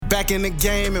Back in the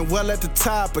game and well at the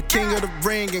top, a king of the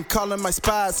ring and calling my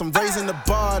spots. I'm raising the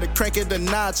bar to crank it a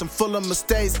notch. I'm full of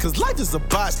mistakes, cause life is a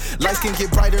botch. Lights can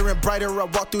get brighter and brighter. I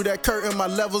walk through that curtain, my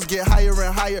levels get higher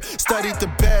and higher. Studied the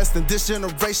best, in this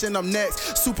generation I'm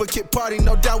next. Super Kid Party,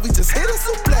 no doubt we just hit a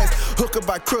suplex. Hooker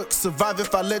by crook, survive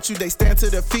if I let you, they stand to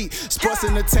their feet. Sports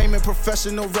entertainment,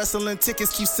 professional wrestling,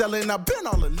 tickets keep selling, I've been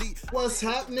all elite. What's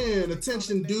happening?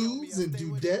 Attention dudes and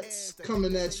dudettes,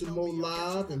 coming at you more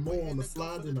live and more on the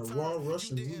fly than a raw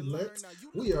Russian roulette.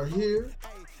 We are here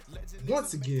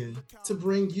once again to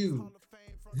bring you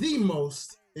the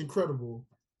most incredible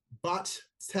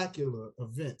Botch-tacular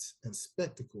event and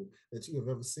spectacle that you have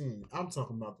ever seen. I'm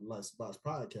talking about the Life's Botch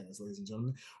podcast, ladies and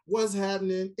gentlemen. What's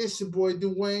happening? It's your boy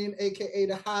Dwayne, aka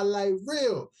the Highlight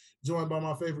Reel, joined by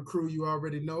my favorite crew you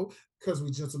already know, because we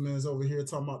gentlemen is over here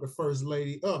talking about the first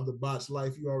lady of the Botch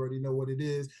life. You already know what it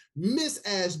is, Miss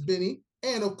Ash Benny,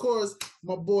 and of course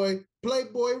my boy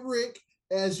Playboy Rick.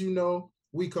 As you know,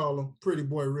 we call him Pretty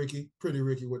Boy Ricky. Pretty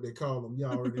Ricky, what they call him.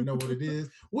 Y'all already know what it is.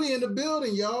 We in the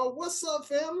building, y'all. What's up,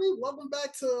 family? Welcome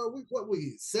back to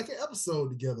second episode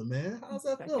together, man. How's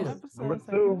that feeling? Second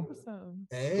episode.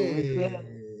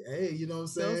 Hey, you know what I'm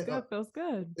saying? Feels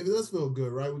good. It does feel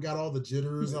good, right? We got all the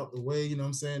jitters out the way, you know what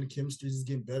I'm saying? The chemistry is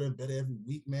getting better and better every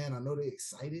week, man. I know they're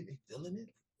excited. They feeling it.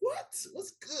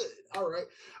 What's good? All right.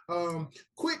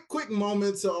 Quick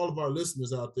moment to all of our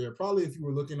listeners out there. Probably if you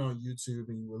were looking on YouTube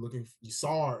and you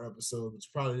saw our episode, but you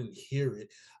probably didn't hear it.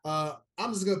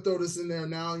 I'm just gonna throw this in there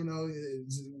now. You know,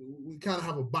 we kind of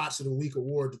have a Botch of the Week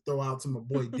award to throw out to my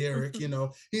boy Derek. You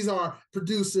know, he's our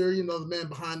producer. You know, the man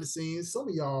behind the scenes. Some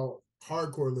of y'all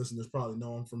hardcore listeners probably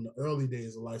know him from the early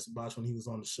days of Life's Botch when he was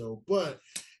on the show, but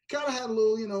kind of had a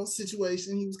little,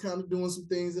 situation. He was kind of doing some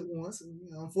things at once, and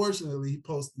unfortunately, he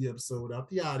posted the episode without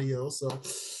the audio. So,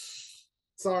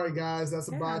 sorry guys, that's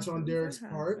a botch on Derek's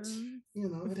part.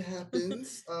 It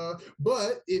happens.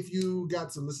 But if you got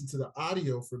to listen to the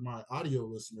audio for my audio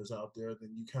listeners out there,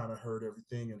 then you kind of heard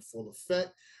everything in full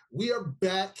effect. We are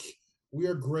back. We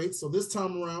are great. So this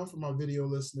time around, for my video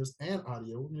listeners and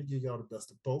audio, we're going to give y'all the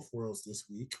best of both worlds this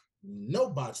week. No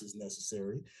botches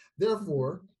necessary.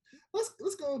 Therefore,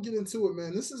 let's go and get into it,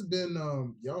 man. This has been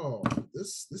y'all,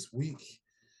 this week.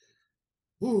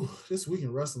 This week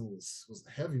in wrestling was a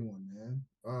heavy one, man.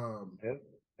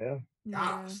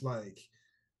 Gosh,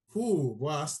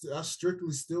 I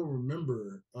strictly still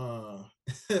remember how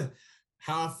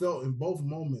I felt in both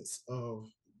moments of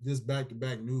this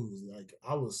back-to-back news. Like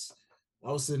I was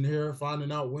sitting here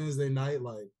finding out Wednesday night,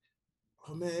 like,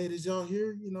 oh man, hey, did y'all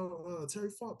hear? Terry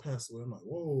Funk passed away. I'm like,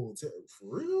 whoa,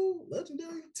 for real?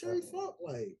 Legendary Terry Funk?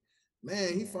 Like,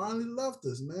 man, he finally left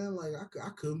us, man. Like, I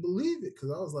couldn't believe it,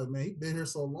 because I was like, man, he's been here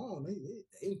so long.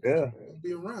 He gonna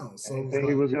be around. So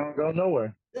he was gonna go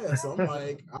nowhere. Yeah, so I'm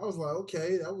like, I was like,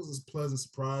 okay, that was a pleasant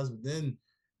surprise. But then,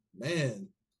 man,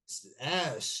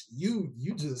 Ash, you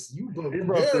broke the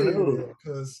barrier,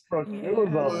 because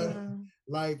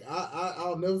like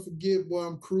I'll never forget, boy.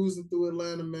 I'm cruising through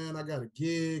Atlanta, man. I got a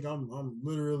gig. I'm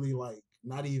literally like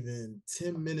not even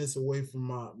 10 minutes away from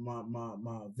my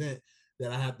event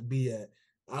that I have to be at.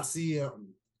 I see. I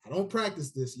don't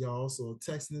practice this, y'all. So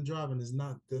texting and driving is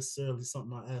not necessarily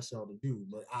something I asked y'all to do,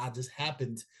 but I just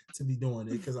happened to be doing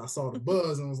it because I saw the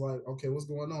buzz and was like, okay, what's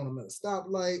going on? I'm at a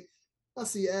stoplight. I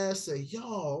see Ash say,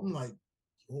 y'all. I'm like,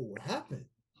 oh, what happened?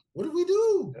 What did we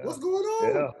do? What's going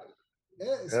on?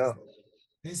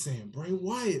 They saying Bray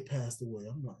Wyatt passed away.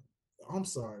 I'm like, I'm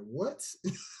sorry, what?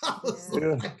 It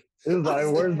was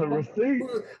like, where's the receipt?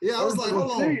 Yeah, I was like,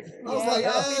 hold on. I was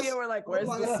like, media were like, where's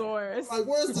the source? Like,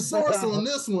 where's the source on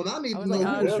this one? I need to know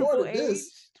who reported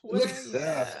this.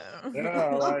 Yeah,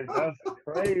 like that's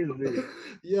crazy.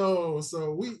 Yo,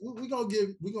 so we gonna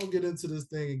get into this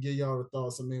thing and get y'all the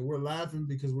thoughts. I mean, we're laughing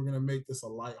because we're gonna make this a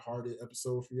lighthearted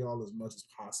episode for y'all as much as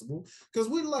possible, because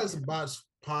we like some Botch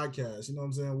podcast. You know what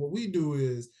I'm saying? What we do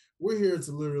is we're here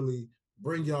to literally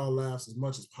bring y'all laughs as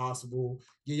much as possible,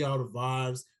 get y'all the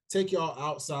vibes, take y'all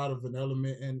outside of an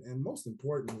element, and most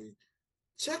importantly,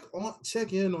 check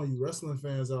in on you wrestling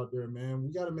fans out there, man.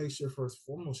 We got to make sure first and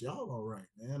foremost y'all all right,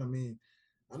 man. I mean,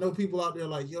 I know people out there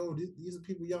like, yo, these are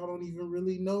people y'all don't even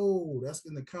really know. That's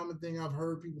been the common thing I've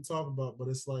heard people talk about, but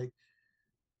it's like,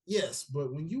 yes,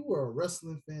 but when you were a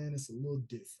wrestling fan, it's a little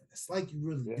different. It's like you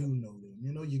really do know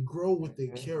them. You grow with their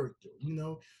character. We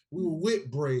were with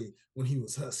Bray when he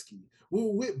was Husky. We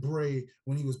were with Bray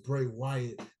when he was Bray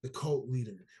Wyatt, the cult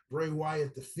leader. Bray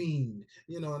Wyatt, the Fiend.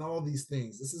 And all these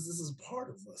things. This is part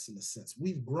of us in a sense.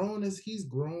 We've grown as he's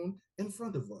grown in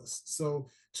front of us. So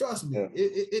trust me,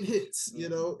 it hits.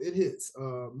 It hits.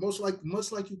 Much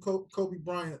like you, Kobe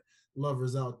Bryant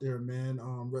lovers out there, man.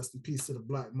 Rest in peace to the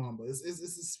Black Mamba.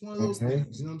 It's one of those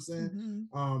things, you know what I'm saying?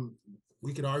 Mm-hmm.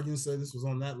 We could argue and say this was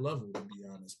on that level, to be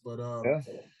honest. But Yeah,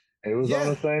 it was on yeah,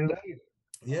 the same day.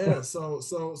 yeah.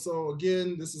 So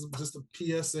again, this is just a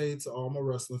PSA to all my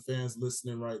wrestling fans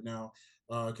listening right now.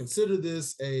 Consider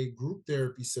this a group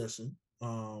therapy session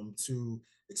to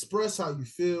express how you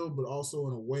feel, but also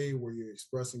in a way where you're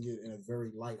expressing it in a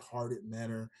very lighthearted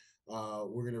manner.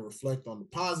 We're going to reflect on the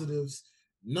positives,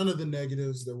 none of the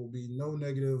negatives. There will be no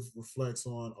negative reflects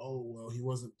on, oh, well, he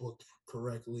wasn't booked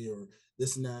correctly or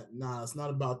this and that. Nah, it's not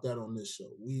about that on this show.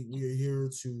 We are here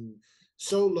to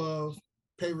show love,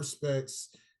 pay respects,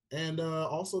 and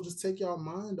also just take y'all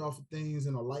mind off of things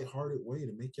in a lighthearted way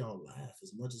to make y'all laugh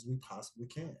as much as we possibly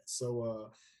can. So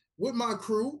with my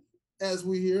crew, as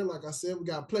we hear, like I said, we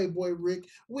got Playboy Rick,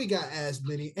 we got Ash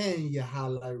Benny, and your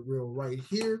highlight reel right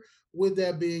here. With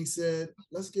that being said,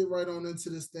 let's get right on into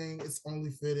this thing. It's only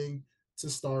fitting to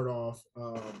start off.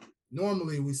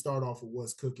 Normally we start off with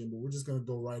what's cooking, but we're just gonna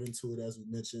go right into it. As we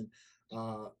mentioned,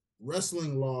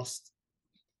 wrestling lost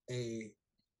a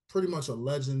pretty much a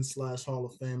legend slash Hall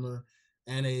of Famer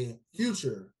and a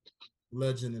future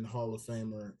legend and Hall of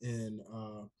Famer in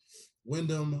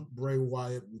Wyndham, Bray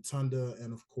Wyatt, Rotunda,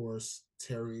 and of course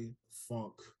Terry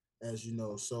Funk, as you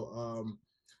know. So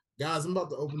guys, I'm about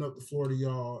to open up the floor to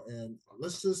y'all, and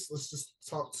let's just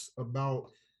talk about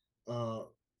uh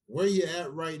where you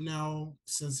at right now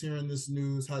since hearing this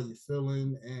news, how you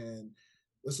feeling, and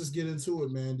let's just get into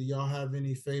it, man. Do y'all have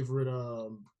any favorite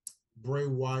Bray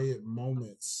Wyatt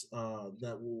moments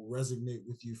that will resonate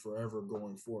with you forever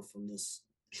going forth from this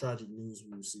tragic news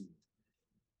we received?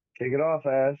 Kick it off,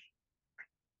 Ash.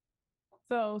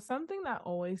 So something that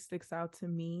always sticks out to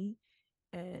me,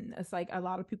 and it's like a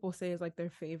lot of people say is like their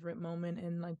favorite moment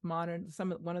in like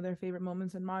one of their favorite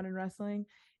moments in modern wrestling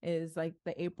is like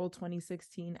the April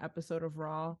 2016 episode of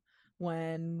Raw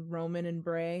when Roman and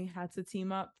Bray had to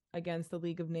team up against the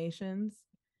League of Nations,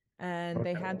 and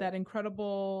they had that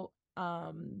incredible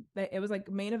it was like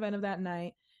main event of that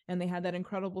night, and they had that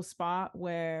incredible spot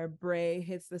where Bray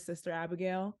hits the Sister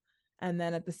Abigail, and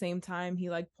then at the same time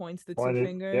he like points the two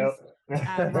fingers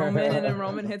at Roman, and then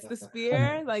Roman hits the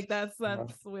spear. Like that's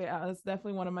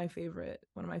definitely one of my favorite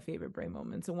Bray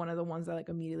moments, and one of the ones that like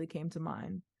immediately came to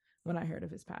mind when I heard of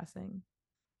his passing.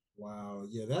 Wow,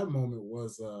 yeah, that moment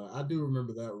was I do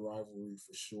remember that rivalry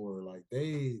for sure. Like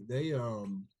they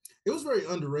it was very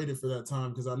underrated for that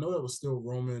time because I know that was still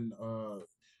Roman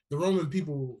the Roman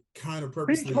people kind of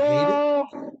purposely hated,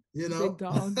 you know. Big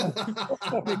dog.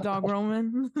 Big dog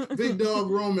Roman. Big dog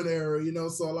Roman era, you know.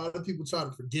 So a lot of people try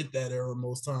to forget that era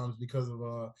most times because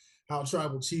of how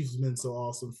Tribal Chief's been so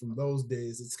awesome from those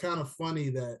days. It's kind of funny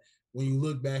that when you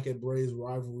look back at Bray's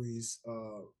rivalries,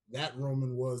 that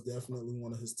Roman was definitely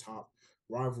one of his top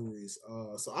rivalries.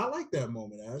 So I like that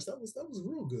moment, Ash. That was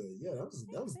real good. Yeah, that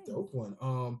was a dope one.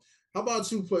 How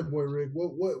about you, Playboy Rick?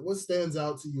 What stands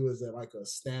out to you as that like a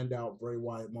standout Bray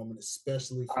Wyatt moment,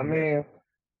 especially I mean,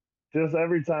 just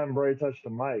every time Bray touched the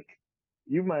mic,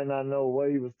 you might not know what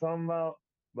he was talking about,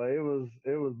 but it was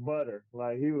butter.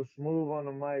 Like he was smooth on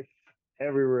the mic,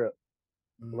 every rip.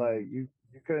 Like you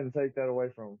couldn't take that away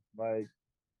from him. Like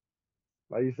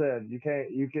you said, you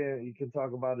can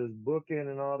talk about his booking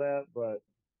and all that, but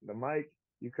the mic,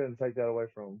 you couldn't take that away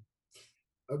from him.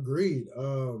 Agreed.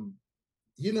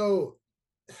 You know,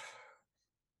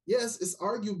 yes, it's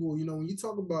arguable. You know, when you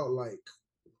talk about like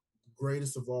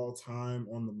greatest of all time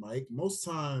on the mic, most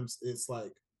times it's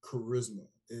like charisma.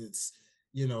 It's,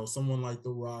 you know, someone like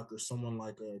The Rock or someone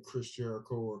like Chris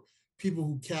Jericho, or people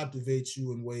who captivate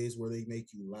you in ways where they make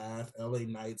you laugh. LA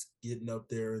Knights getting up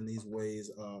there in these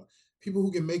ways. People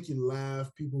who can make you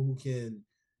laugh, people who can,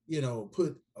 you know,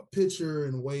 put a picture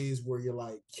in ways where you're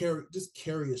like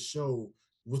carry a show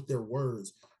with their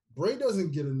words. Bray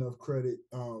doesn't get enough credit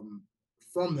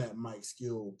from that mic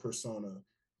skill persona.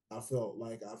 I felt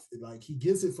like he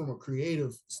gets it from a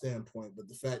creative standpoint, but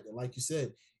the fact that, like you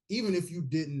said, even if you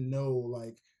didn't know,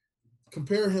 like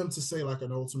compare him to say like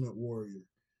an Ultimate Warrior.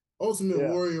 Ultimate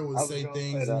Warrior would say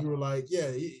things, and you were like,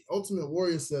 yeah, Ultimate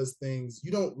Warrior says things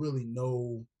you don't really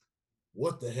know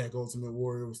what the heck Ultimate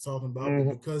Warrior was talking about,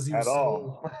 but because he was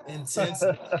so intense,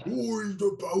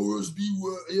 the powers be,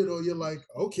 you know, you're like,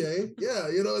 okay, yeah,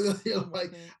 you know, you're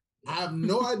like, I have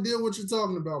no idea what you're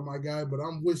talking about, my guy, but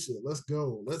I'm with you. Let's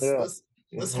go.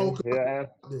 Let's hold up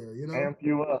there, you know, amp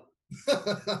you up.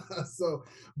 So,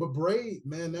 but Bray,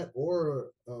 man, that aura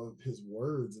of his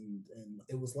words, and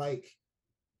it was like,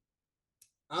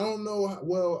 I don't know.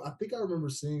 Well, I think I remember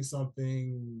seeing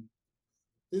something.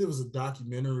 I think it was a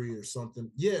documentary or something.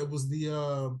 Yeah, it was the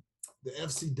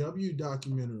FCW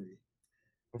documentary,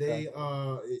 They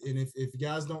and if you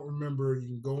guys don't remember, you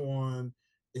can go on.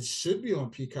 It should be on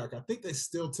Peacock. I think they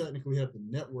still technically have the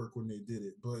network when they did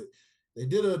it, but they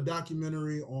did a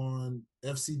documentary on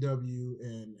FCW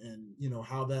and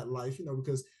how that life,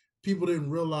 because people didn't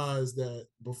realize that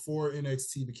before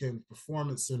NXT became the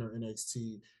Performance Center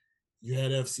NXT, you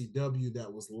had FCW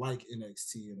that was like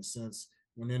NXT in a sense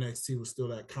when NXT was still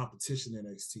that competition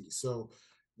NXT. So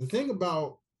the thing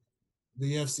about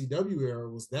the FCW era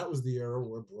was that was the era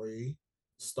where Bray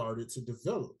started to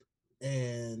develop.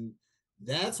 And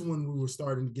that's when we were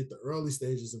starting to get the early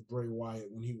stages of Bray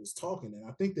Wyatt when he was talking. And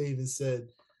I think they even said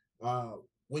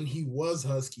when he was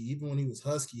Husky, even when he was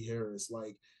Husky Harris,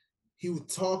 like he would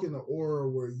talk in an aura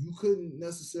where you couldn't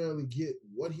necessarily get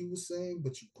what he was saying,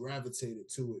 but you gravitated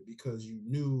to it because you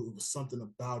knew it was something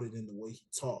about it in the way he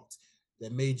talked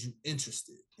that made you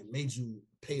interested and made you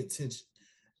pay attention.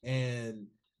 And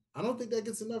I don't think that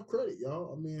gets enough credit,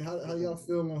 y'all. I mean, how y'all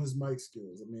feel on his mic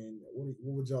skills? I mean,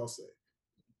 what would y'all say?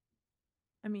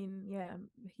 I mean, yeah,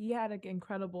 he had like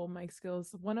incredible mic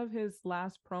skills. One of his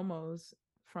last promos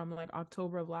from like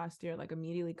October of last year, like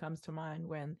immediately comes to mind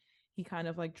when he kind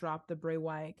of like dropped the Bray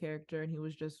Wyatt character and he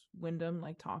was just Wyndham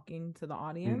like talking to the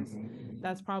audience.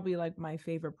 That's probably like my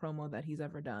favorite promo that he's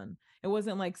ever done. It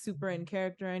wasn't like super in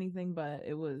character or anything, but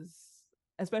it was,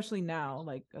 especially now,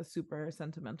 like a super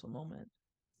sentimental moment.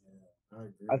 I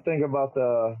agree. I think about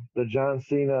the John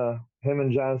Cena, him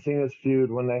and John Cena's feud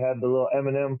when they had the little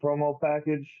Eminem promo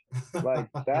package.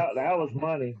 Like that was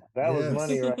money. That was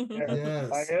money right there.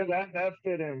 Like Yes. that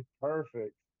fit in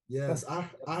perfect. Yes. I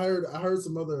heard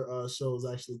some other shows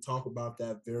actually talk about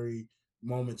that very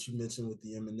moment you mentioned with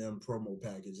the Eminem promo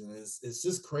package. And it's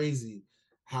just crazy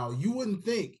how you wouldn't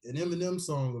think an Eminem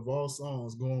song of all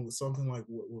songs going with something like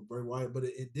with Bray Wyatt, but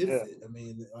it did fit. I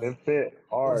mean, like, it fit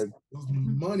hard. It was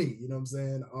money, you know what I'm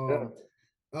saying?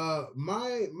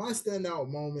 My standout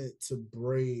moment to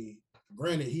Bray,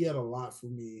 granted he had a lot for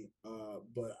me,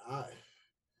 but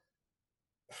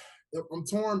I'm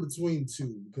torn between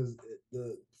two because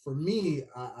for me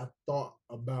I thought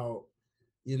about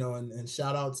and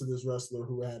shout out to this wrestler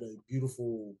who had a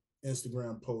beautiful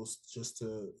Instagram post just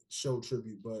to show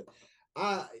tribute, but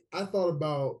I thought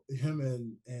about him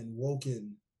and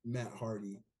Woken Matt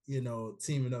Hardy,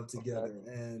 teaming up together.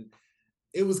 And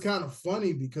it was kind of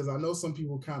funny because I know some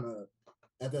people kind of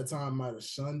at that time might have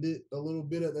shunned it a little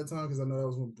bit at that time because I know that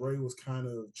was when Bray was kind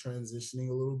of transitioning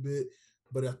a little bit.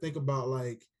 But I think about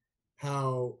like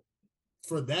how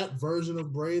for that version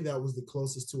of Bray, that was the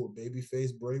closest to a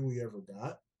babyface Bray we ever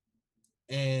got.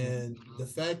 And the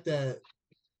fact that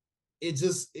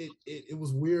it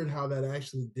was weird how that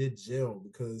actually did gel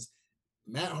because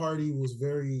Matt Hardy was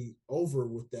very over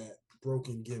with that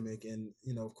broken gimmick. And,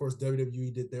 of course,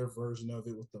 WWE did their version of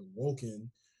it with the Woken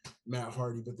Matt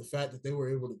Hardy. But the fact that they were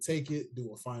able to take it,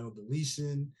 do a final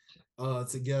deletion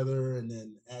together, and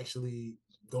then actually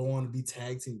go on to be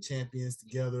tag team champions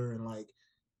together. And, like,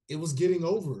 it was getting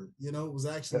over, it was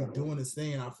actually doing its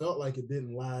thing. And I felt like it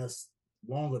didn't last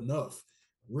long enough,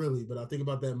 really. But I think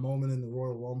about that moment in the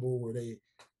Royal Rumble where they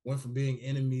went from being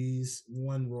enemies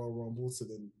one Royal Rumble to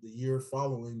the year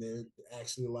following, they're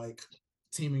actually like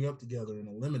teaming up together and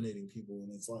eliminating people.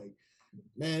 And it's like,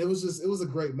 man, it was a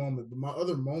great moment. But my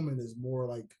other moment is more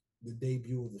like the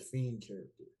debut of the Fiend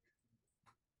character.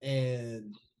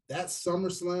 And that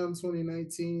SummerSlam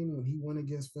 2019 when he went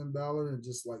against Finn Balor and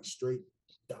just like straight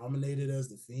dominated as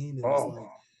the Fiend. It was like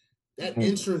that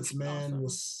entrance, man,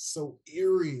 was so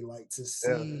eerie. Like to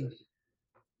see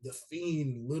the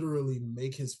Fiend literally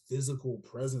make his physical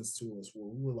presence to us where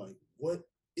we were like, what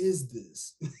is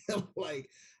this? Like,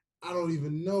 I don't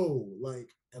even know. Like,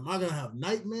 am I gonna have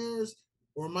nightmares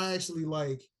or am I actually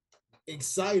like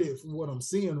excited for what I'm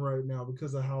seeing right now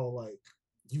because of how like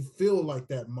you feel like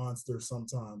that monster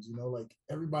sometimes, like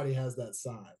everybody has that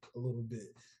side a little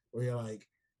bit where you're like,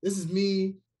 this is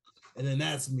me, and then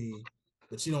that's me,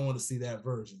 but you don't want to see that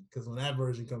version because when that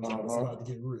version comes out, it's about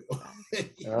to get real.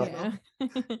 Yeah.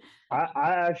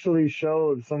 I actually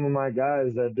showed some of my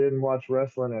guys that didn't watch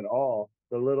wrestling at all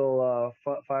the little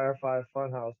Firefly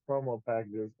Funhouse promo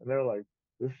packages, and they're like,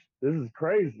 "This is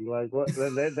crazy!" Like what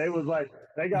they was like,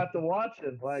 they got to watch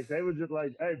it. Like they were just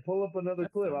like, "Hey, pull up another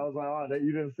clip." I was like, "Oh,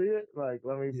 you didn't see it? Like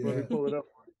let me pull it up."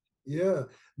 Yeah,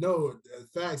 no,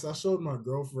 facts. I showed my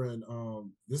girlfriend.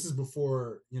 This is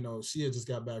before she had just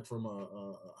got back from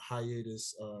a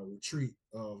hiatus retreat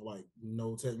of like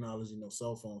no technology, no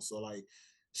cell phone. So like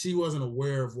she wasn't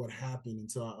aware of what happened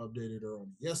until I updated her on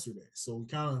it yesterday. So we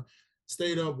kind of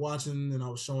stayed up watching, and I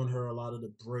was showing her a lot of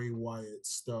the Bray Wyatt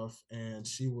stuff, and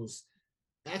she was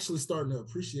actually starting to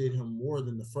appreciate him more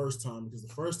than the first time because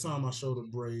the first time I showed her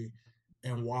Bray,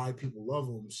 and why people love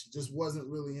him. She just wasn't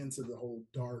really into the whole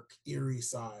dark, eerie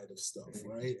side of stuff,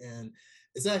 right? And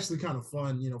it's actually kind of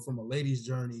fun, from a lady's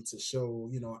journey to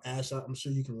show, Ash, I'm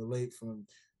sure you can relate from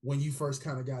when you first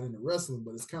kind of got into wrestling,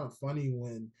 but it's kind of funny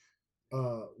when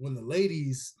the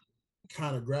ladies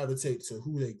kind of gravitate to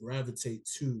who they gravitate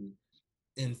to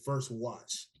in first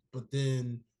watch. But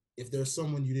then if there's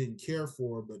someone you didn't care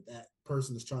for, but that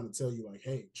person is trying to tell you, like,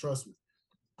 hey, trust me,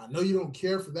 I know you don't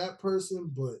care for that person,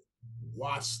 but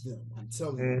watch them. I'm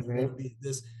telling you, they're gonna be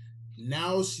this.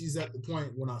 Now she's at the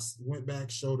point when I went back,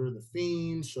 showed her the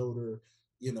Fiend, showed her,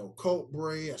 Colt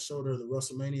Bray. I showed her the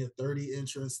WrestleMania 30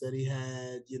 entrance that he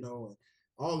had, and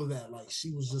all of that. Like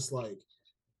she was just like,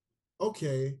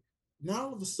 okay, now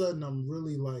all of a sudden I'm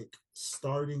really like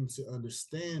starting to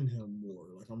understand him more.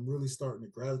 Like I'm really starting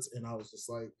to gravitate, and I was just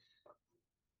like,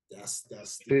 that's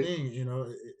the thing,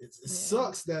 it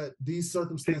sucks that these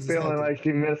circumstances. She's feeling like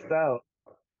she missed out.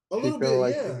 A little bit,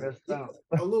 like yeah, she missed out.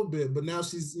 A little bit. But now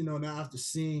she's, now after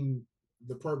seeing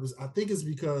the purpose, I think it's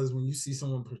because when you see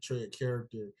someone portray a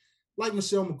character like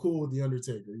Michelle McCool with The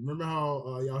Undertaker, remember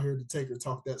how y'all heard the Taker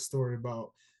talk that story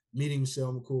about meeting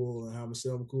Michelle McCool and how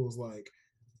Michelle McCool is like,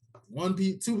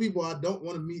 two people I don't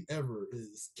want to meet ever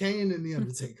is Kane and The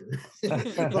Undertaker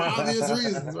for obvious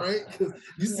reasons, right? Because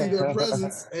you see their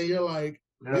presence and you're like,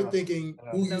 you're thinking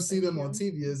who you see them on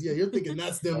TV is, you're thinking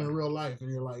that's them in real life.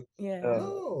 And you're like,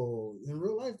 no, in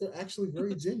real life, they're actually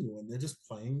very genuine. They're just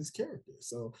playing this character.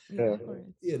 So,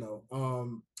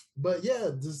 but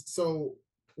yeah, so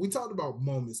we talked about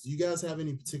moments. Do you guys have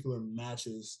any particular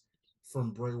matches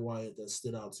from Bray Wyatt that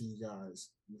stood out to you guys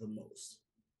the most?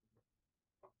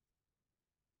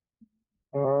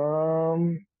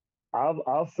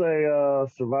 I'll say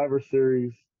Survivor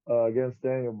Series against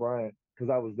Daniel Bryan because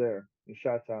I was there in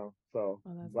Chi-Town. So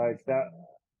like awesome. That,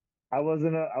 I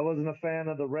wasn't a fan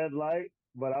of the red light,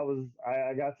 but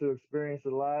I got to experience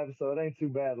it live. So it ain't too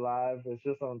bad live. It's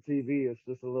just on TV. It's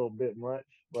just a little bit much,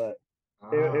 but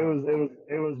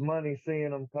it was money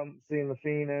seeing them seeing the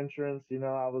Fiend entrance.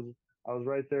 I was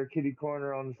right there, kitty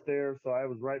corner on the stairs, so I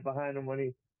was right behind him when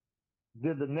he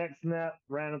did the neck snap,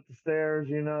 ran up the stairs,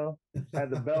 had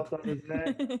the belt on his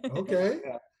neck. Okay.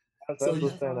 Yeah. That's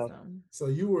awesome. So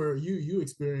you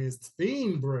experienced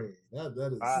Fiend Bray.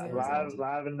 That is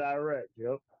live and direct.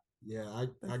 Yep. Yeah,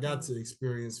 I got to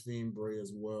experience Fiend Bray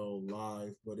as well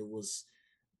live, but it was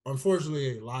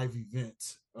unfortunately a live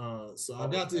event. So I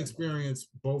got to experience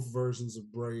both versions of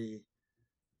Bray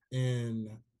in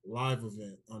live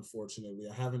event. Unfortunately,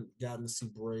 I haven't gotten to see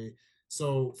Bray.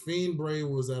 So Fiend Bray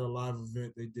was at a live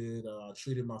event they did. I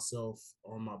treated myself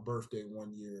on my birthday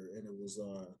one year, and it was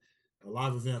a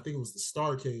live event. I think it was the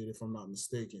Starcade, if I'm not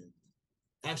mistaken.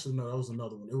 Actually, no, that was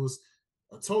another one. It was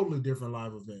a totally different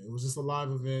live event. It was just a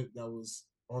live event that was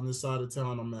on this side of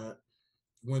town I'm at.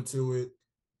 Went to it,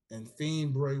 and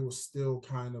Fiend Bray was still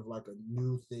kind of like a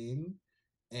new thing.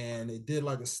 And they did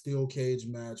like a steel cage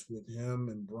match with him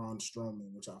and Braun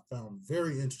Strowman, which I found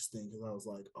very interesting because I was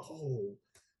like, oh,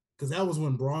 because that was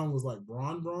when Braun was like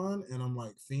Braun, and I'm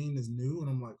like, Fiend is new, and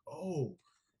I'm like, oh,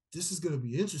 this is gonna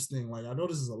be interesting. Like, I know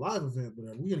this is a live event, but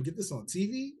are we gonna get this on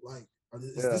TV? Like,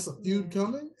 is this a feud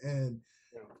coming? And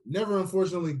never,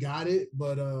 unfortunately, got it,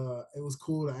 but it was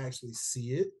cool to actually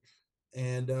see it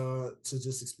and to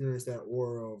just experience that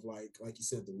aura of like you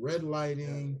said, the red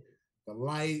lighting, the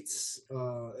lights,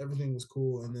 everything was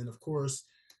cool. And then, of course,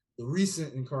 the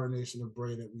recent incarnation of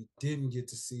Bray that we didn't get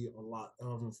to see a lot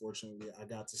of, unfortunately, I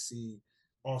got to see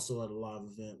also at a live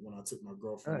event when I took my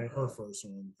girlfriend to her first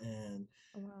one. And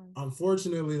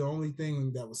unfortunately, the only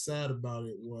thing that was sad about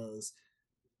it was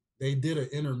they did an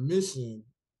intermission,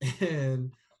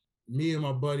 and me and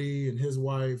my buddy and his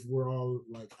wife were all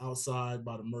like outside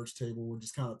by the merch table. We're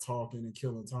just kind of talking and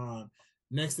killing time.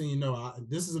 Next thing you know,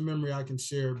 this is a memory I can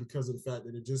share because of the fact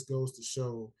that it just goes to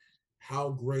show how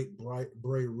great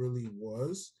Bray really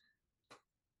was.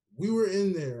 We were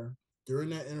in there during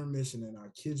that intermission, and I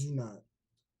kid you not,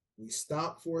 we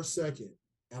stopped for a second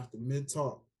after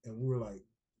mid-talk, and we were like,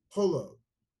 hold up,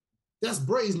 that's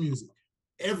Bray's music.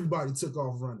 Everybody took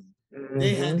off running.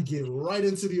 They had to get right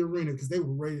into the arena because they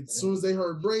were ready. As soon as they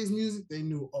heard Bray's music, they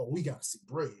knew, oh, we got to see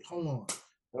Bray. Hold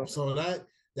on. So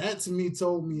that to me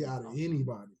told me out of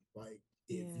anybody, like,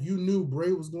 if you knew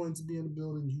Bray was going to be in the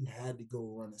building, you had to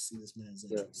go run and see this man's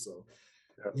entrance. So,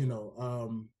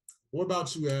 what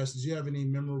about you, Ash? Did you have any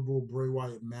memorable Bray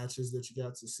Wyatt matches that you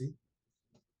got to see?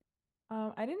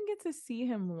 I didn't get to see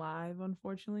him live,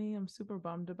 unfortunately. I'm super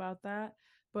bummed about that.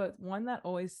 But one that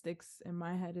always sticks in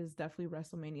my head is definitely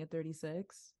WrestleMania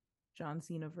 36, John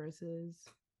Cena versus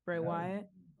Bray Wyatt.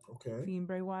 Okay. Fiend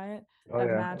Bray Wyatt. Oh That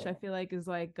yeah. match I feel like is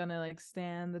like gonna like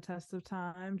stand the test of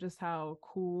time, just how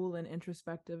cool and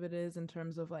introspective it is in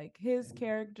terms of like his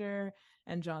character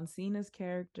and John Cena's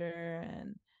character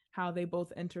and how they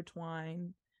both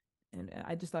intertwine. And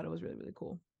I just thought it was really, really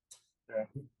cool. Yeah.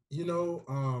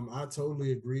 I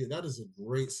totally agree. That is a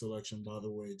great selection, by the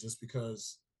way, just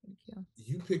because Thank you.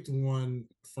 you picked one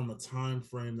from a time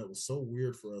frame that was so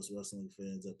weird for us wrestling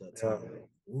fans at that Yeah. time.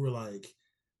 We were like,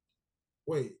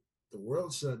 wait, the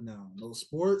world shut down. No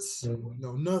sports,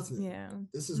 no nothing. Yeah.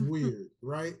 This is weird,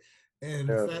 right? And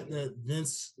Yeah. the fact that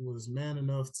Vince was man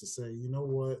enough to say, you know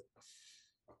what,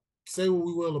 say what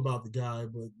we will about the guy,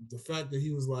 but the fact that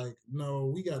he was like, no,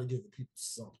 we got to give the people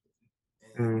something.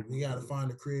 And we got to find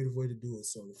a creative way to do it.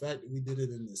 So the fact that we did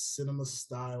it in this cinema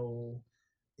style,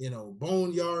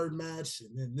 boneyard match,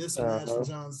 and then this match with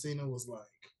John Cena was like,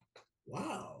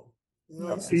 wow.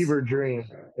 A fever dream.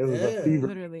 It was a fever.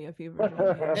 Literally a fever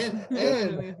dream.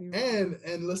 Yeah.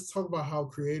 And let's talk about how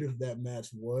creative that match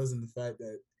was, and the fact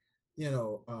that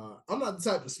I'm not the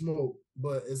type to smoke,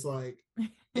 but it's like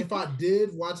if I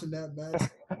did watching that match,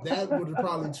 that would have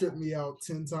probably tripped me out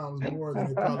 10 times more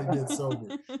than it probably did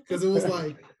sober, because it was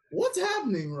like, what's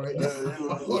happening right now?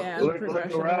 Yeah, look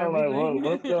around like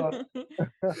what's going?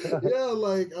 Yeah,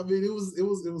 like I mean, it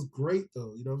was great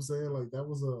though. You know what I'm saying? Like that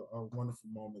was a wonderful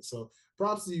moment. So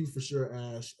props to you for sure,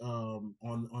 Ash, on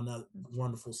that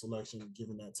wonderful selection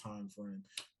given that time frame.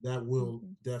 That will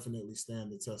definitely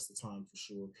stand the test of time for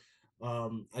sure.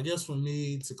 I guess for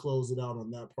me to close it out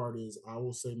on that part is I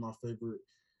will say my favorite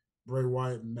Bray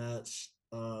Wyatt match.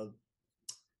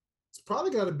 It's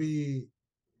probably got to be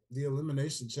the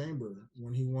Elimination Chamber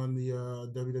when he won the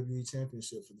WWE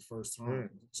Championship for the first time.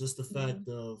 Just the fact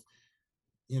of,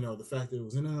 the fact that it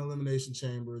was in an Elimination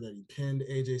Chamber, that he pinned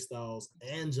AJ Styles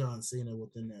and John Cena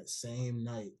within that same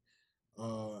night,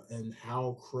 and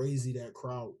how crazy that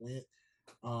crowd went.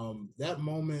 That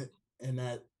moment and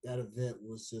that event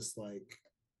was just like,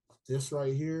 this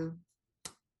right here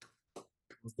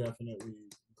was definitely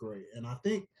great. And I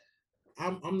think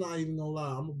I'm not even gonna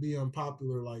lie, I'm gonna be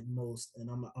unpopular like most, and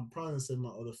I'm probably gonna say my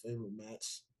other favorite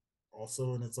match,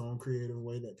 also in its own creative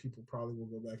way that people probably will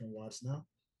go back and watch now.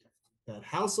 That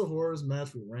House of Horrors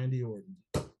match with Randy Orton.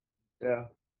 Yeah.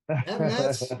 That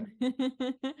match,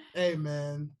 hey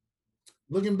man,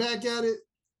 looking back at it,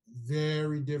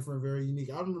 very different, very unique.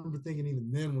 I remember thinking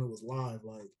even then when it was live,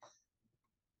 like,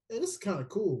 hey, this is kind of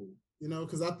cool,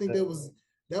 because I think that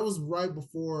was right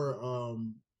before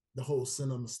the whole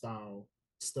cinema style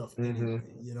stuff anyway,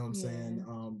 you know what I'm saying?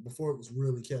 Before it was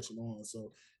really catching on.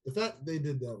 So the fact that they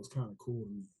did that was kind of cool to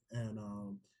me. And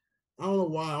I don't know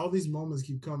why all these moments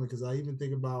keep coming, because I even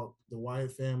think about the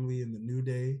Wyatt family and the New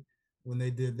Day when they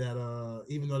did that,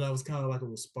 even though that was kind of like a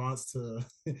response to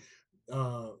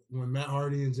when Matt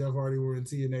Hardy and Jeff Hardy were in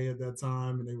TNA at that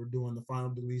time and they were doing the final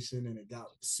deletion and it got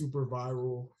super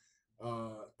viral.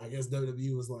 I guess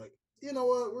WWE was like, you know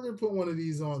what, we're gonna put one of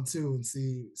these on too and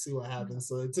see what happens.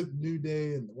 So it took New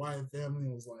Day and the Wyatt family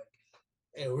and was like,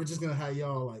 hey, we're just gonna have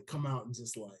y'all like come out and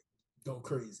just like go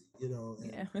crazy,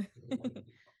 And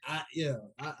I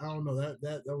don't know,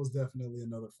 that was definitely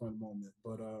another fun moment.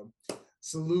 But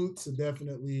salute to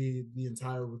definitely the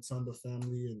entire Rotunda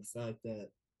family and the fact that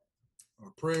our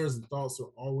prayers and thoughts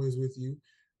are always with you.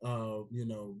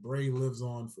 Bray lives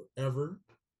on forever,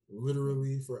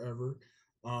 literally forever.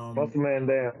 Muscle man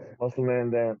dance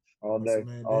all day,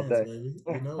 all dance, day, baby.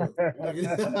 You know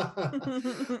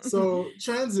it. So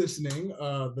transitioning,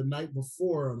 the night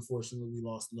before, unfortunately, we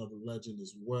lost another legend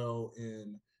as well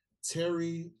in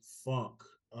Terry Funk,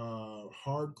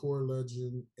 hardcore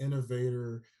legend,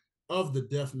 innovator of the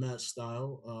deathmatch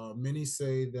style. Many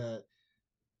say that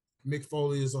Mick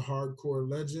Foley is a hardcore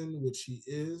legend, which he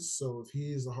is. So if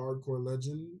he is a hardcore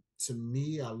legend, to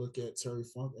me, I look at Terry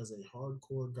Funk as a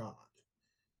hardcore god,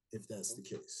 if that's the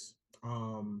case.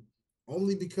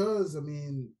 Only because, I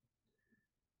mean,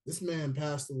 this man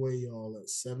passed away, y'all, at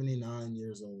 79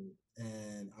 years old.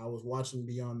 And I was watching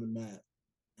Beyond the Mat,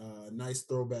 nice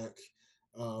throwback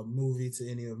movie to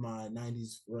any of my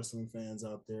 90s wrestling fans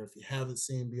out there. If you haven't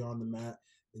seen Beyond the Mat,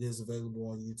 it is available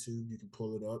on YouTube. You can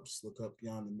pull it up, just look up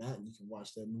Beyond the Mat, and you can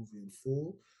watch that movie in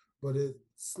full. But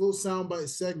it's little soundbite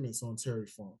segments on Terry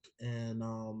Funk. And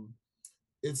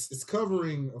it's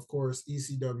covering, of course,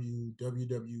 ECW,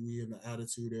 WWE, and the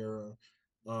Attitude Era,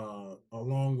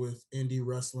 along with indie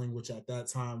wrestling, which at that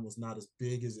time was not as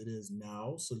big as it is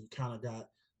now. So you kind of got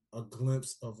a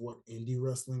glimpse of what indie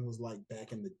wrestling was like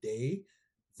back in the day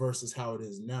versus how it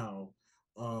is now.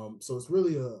 So it's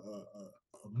really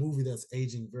a movie that's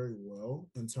aging very well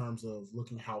in terms of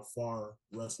looking how far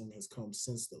wrestling has come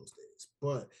since those days.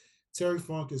 But Terry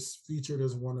Funk is featured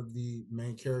as one of the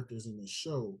main characters in this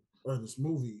show or this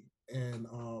movie, and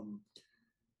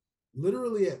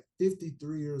literally at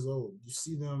 53 years old, you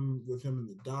see them with him in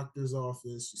the doctor's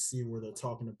office. You see where they're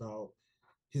talking about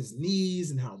his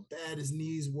knees and how bad his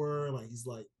knees were. Like he's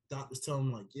like, doctors tell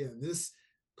him like, yeah, this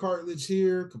cartilage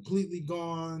here completely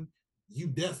gone. You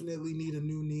definitely need a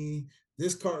new knee.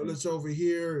 This cartilage over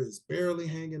here is barely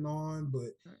hanging on,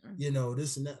 but you know,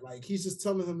 this and that. Like he's just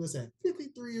telling him this at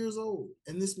 53 years old.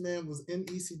 And this man was in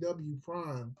ECW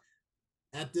prime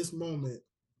at this moment,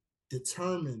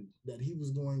 determined that he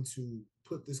was going to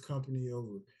put this company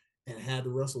over and had to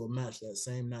wrestle a match that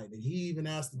same night. And he even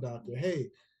asked the doctor, hey,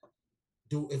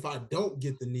 if I don't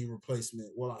get the knee replacement,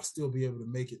 will I still be able to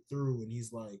make it through? And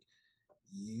he's like,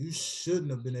 you shouldn't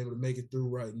have been able to make it through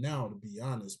right now, to be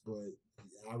honest, but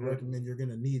I recommend you're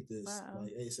gonna need this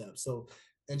like ASAP. So,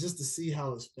 and just to see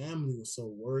how his family was so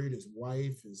worried, his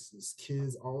wife, his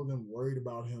kids, all of them worried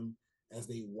about him as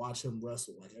they watch him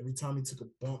wrestle. Like every time he took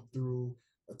a bump through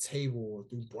a table or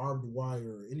through barbed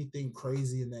wire or anything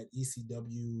crazy in that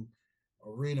ECW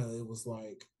arena, it was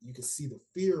like you could see the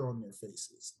fear on their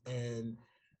faces. And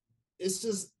it's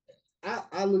just,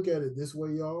 I look at it this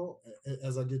way, y'all,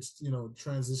 as I get,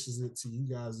 transitions it to you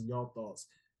guys and y'all thoughts.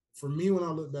 For me, when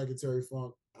I look back at Terry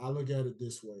Funk, I look at it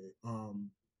this way.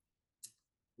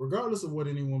 Regardless of what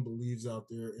anyone believes out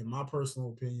there, in my personal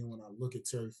opinion, when I look at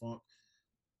Terry Funk,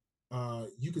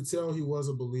 you could tell he was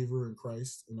a believer in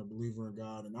Christ and a believer in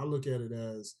God. And I look at it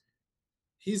as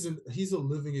he's a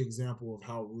living example of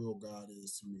how real God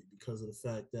is to me, because of the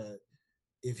fact that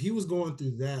if he was going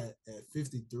through that at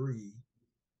 53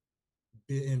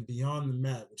 and Beyond the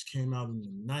Mat, which came out in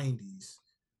the 90s,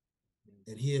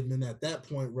 and he had been at that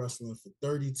point wrestling for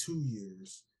 32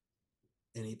 years,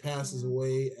 and he passes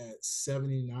away at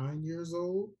 79 years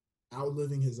old,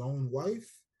 outliving his own wife,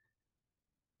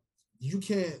 you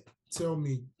can't tell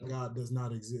me God does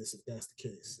not exist if that's the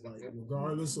case. Like,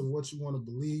 regardless of what you want to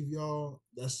believe, y'all,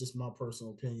 that's just my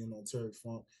personal opinion on Terry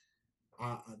Funk.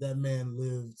 That man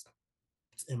lived,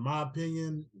 in my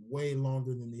opinion, way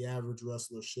longer than the average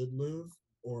wrestler should live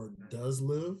or does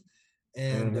live.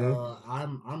 And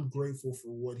I'm grateful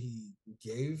for what he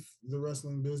gave the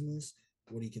wrestling business,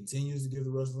 what he continues to give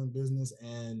the wrestling business,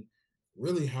 and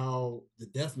really how the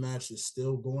death match is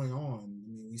still going on.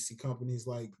 I mean, we see companies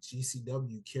like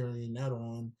GCW carrying that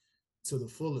on to the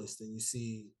fullest, and you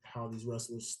see how these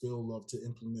wrestlers still love to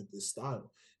implement this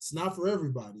style. It's not for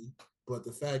everybody, but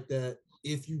the fact that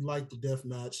if you like the death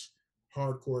match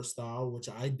hardcore style, which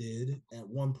I did at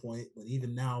one point, but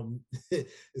even now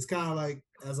it's kind of like,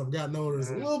 as I've gotten older, it's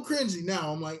a little cringy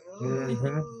now. I'm like, I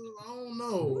don't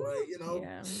know, like,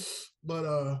 Yeah.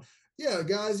 But yeah,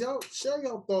 guys, y'all share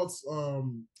y'all thoughts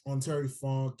on Terry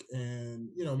Funk, and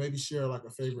maybe share like a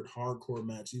favorite hardcore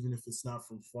match, even if it's not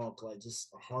from Funk, like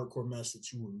just a hardcore match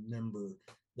that you remember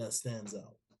that stands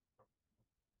out.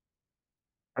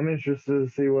 I'm interested to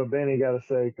see what Benny got to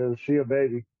say, because she a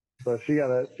baby. So she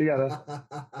gotta.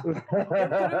 You're putting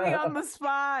me on the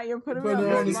spot. You're putting me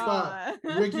on the spot.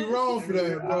 Rick, you wrong for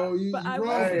that, bro. But I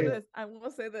will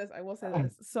say this. I will say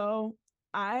this. So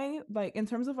I like, in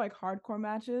terms of like hardcore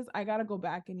matches, I gotta go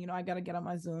back and I gotta get on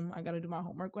my Zoom. I gotta do my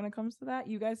homework when it comes to that.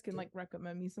 You guys can like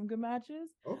recommend me some good matches.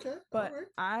 Okay. But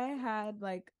I had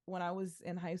like, when I was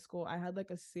in high school, I had like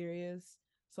a serious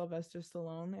Sylvester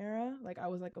Stallone era. Like I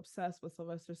was like obsessed with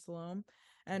Sylvester Stallone.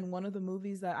 And one of the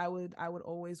movies that I would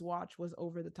always watch was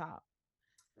Over the Top.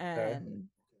 And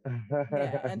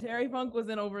yeah, and Terry Funk was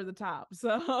in Over the Top.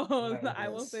 So I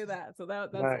will say that. So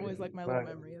that's always like my little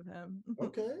memory of him.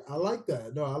 Okay. I like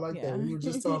that. No, I like that. We were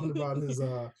just talking about his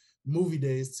movie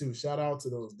days too. Shout out to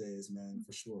those days, man,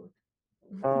 for sure.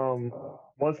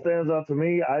 What stands out to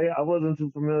me, I wasn't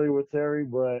too familiar with Terry,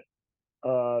 but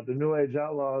the New Age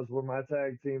Outlaws were my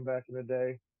tag team back in the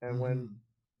day. And when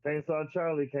Chainsaw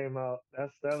Charlie came out, that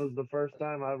was the first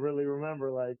time I really remember,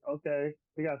 like, okay,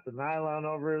 he got the nylon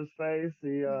over his face.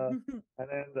 He and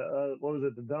then what was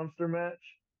it, the dumpster match,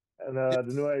 and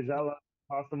the New Age Outlaws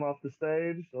tossed him off the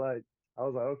stage. Like, I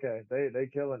was like, okay, they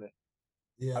killing it.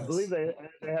 Yes. I believe they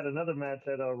had another match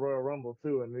at Royal Rumble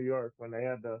too in New York, when they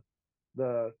had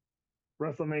the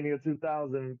WrestleMania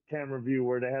 2000 camera view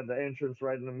where they had the entrance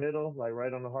right in the middle, like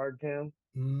right on the hard cam.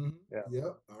 Yeah.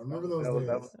 Yep. I remember those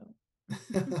days.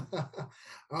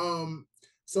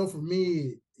 So for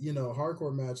me,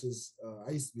 hardcore matches,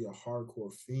 I used to be a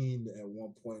hardcore fiend at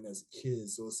one point as a kid.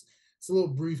 So it's a little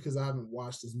brief because I haven't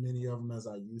watched as many of them as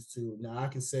I used to. Now I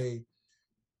can say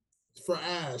for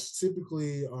Ash,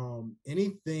 typically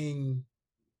anything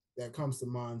that comes to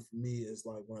mind for me is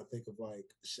like when I think of like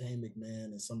Shane McMahon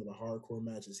and some of the hardcore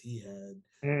matches he had,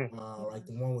 like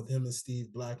the one with him and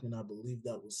Steve Blackman. I believe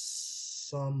that was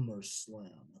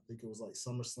SummerSlam. I think it was like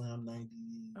SummerSlam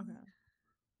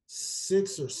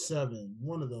 '96 or '97,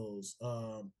 one of those.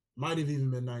 Might have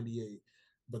even been '98.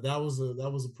 But that was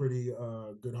a pretty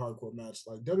good hardcore match.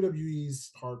 Like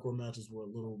WWE's hardcore matches were a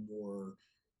little more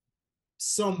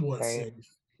somewhat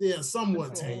safe. Yeah,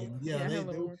 somewhat tame. Yeah,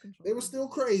 they were still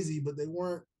crazy, but they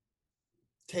weren't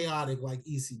chaotic like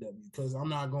ECW. Because I'm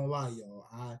not gonna lie, y'all,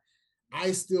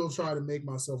 I still try to make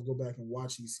myself go back and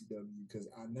watch ECW because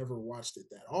I never watched it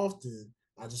that often.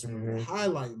 I just remember the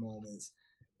highlight moments.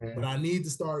 But I need to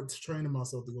start training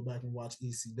myself to go back and watch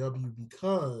ECW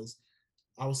because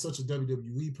I was such a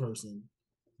WWE person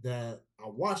that I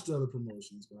watched other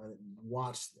promotions, but I didn't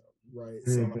watch them. Right.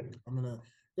 So like, I'm gonna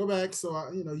go back.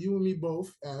 So you and me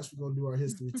both, Ash, we're gonna do our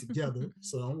history together.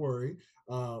 So don't worry.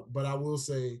 But I will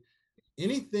say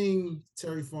anything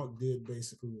Terry Funk did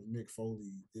basically with Mick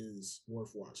Foley is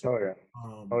worth watching. Oh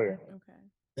yeah. Okay.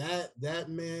 That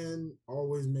man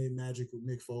always made magic with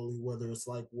Mick Foley, whether it's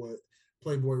like what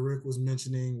Playboy Rick was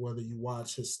mentioning, whether you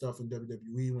watch his stuff in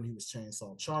WWE when he was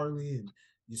Chainsaw Charlie and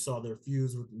you saw their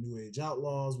feuds with the New Age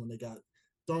Outlaws when they got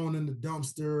thrown in the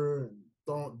dumpster and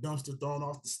thrown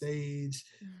off the stage,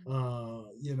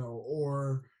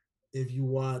 or if you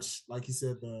watch, like you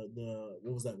said, the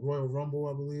what was that, Royal Rumble,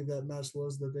 I believe that match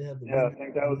was that they had. I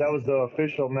think that was the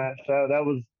official match. That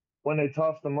was when they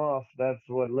tossed them off. That's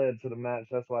what led to the match.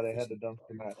 That's why they had the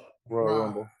dumpster match, Royal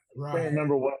Rumble. I can't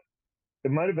remember what. It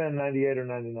might have been '98 or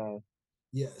 '99.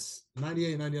 Yes,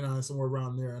 98, 99, somewhere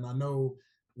around there. And I know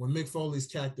when Mick Foley's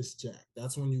Cactus Jack,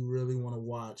 that's when you really want to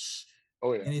watch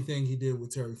anything he did with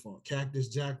Terry Funk. Cactus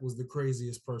Jack was the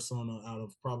craziest persona out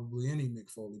of probably any Mick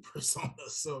Foley persona.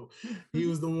 So he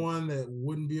was the one that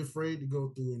wouldn't be afraid to go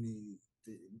through any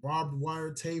barbed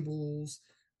wire tables.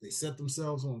 They set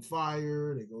themselves on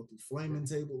fire. They go through flaming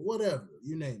tables, whatever,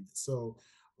 you name it. So,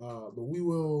 but we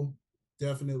will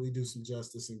definitely do some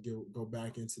justice and go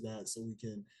back into that so we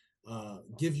can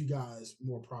give you guys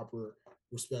more proper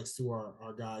respects to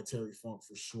our guy Terry Funk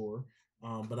for sure.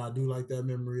 But I do like that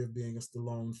memory of being a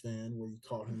Stallone fan where you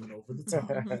call him an over the top.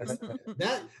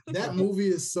 that movie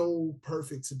is so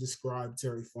perfect to describe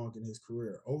Terry Funk in his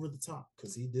career, over the top,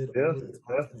 because he did over the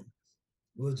top things.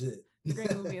 Legit.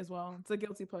 Great movie as well. It's a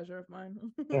guilty pleasure of mine.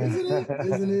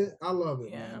 Isn't it? I love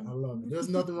it, man. I love it. There's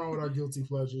nothing wrong with our guilty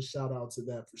pleasures. Shout out to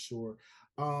that for sure.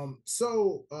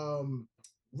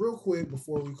 Real quick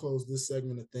before we close this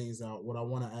segment of things out, what I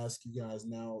want to ask you guys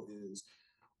now is,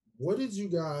 what did you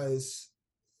guys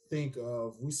think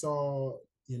of? We saw,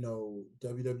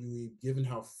 WWE, given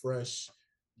how fresh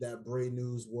that Bray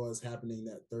news was happening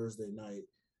that Thursday night,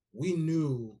 we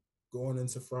knew going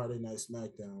into Friday Night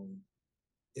SmackDown,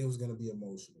 it was going to be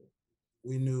emotional.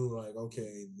 We knew, like,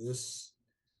 okay,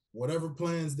 whatever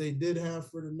plans they did have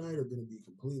for the night are going to be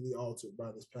completely altered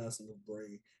by this passing of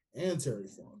Bray and Terry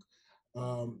Funk.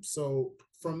 So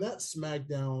from that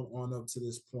SmackDown on up to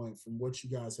this point, from what you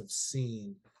guys have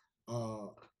seen,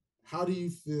 how do you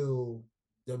feel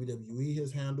WWE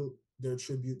has handled their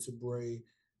tribute to Bray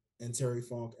and Terry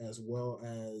Funk, as well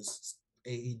as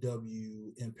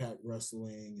AEW, Impact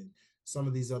Wrestling, and some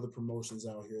of these other promotions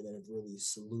out here that have really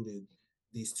saluted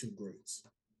these two greats?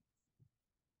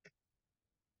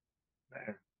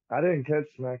 Man, I didn't catch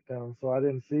SmackDown, so I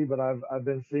didn't see. But I've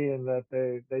been seeing that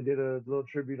they did a little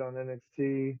tribute on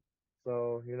NXT.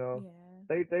 So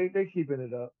they keeping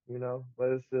it up, But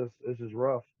it's just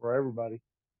rough for everybody.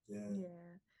 Yeah.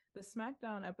 The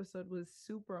SmackDown episode was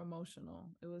super emotional.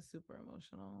 It was super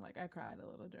emotional. Like, I cried a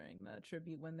little during the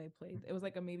tribute when they played. It was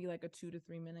like maybe like a 2 to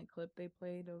 3 minute clip they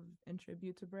played in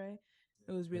tribute to Bray.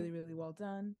 It was really, really well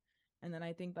done. And then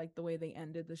I think like the way they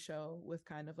ended the show with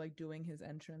kind of like doing his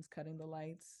entrance, cutting the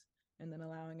lights, and then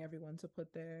allowing everyone to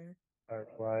put their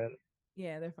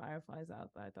their fireflies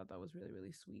out. I thought that was really,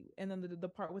 really sweet. And then the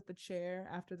part with the chair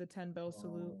after the 10 bell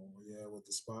salute. Yeah, with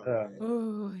the spotlight.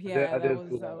 Oh yeah, that was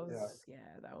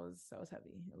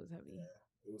heavy. It was heavy. Yeah,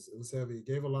 it was heavy. It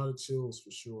gave a lot of chills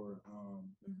for sure.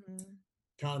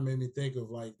 Kind of made me think of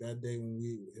like that day when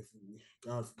if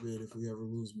God forbid, if we ever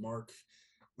lose Mark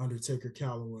Undertaker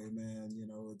Calloway, man,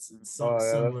 it's something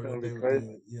similar that they would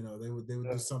do. They would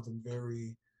do something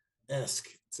very esque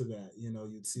to that.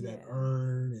 You'd see that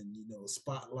urn and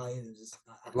spotlight and just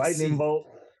lightning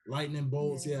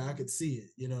bolts. Yeah, I could see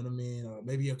it. You know what I mean?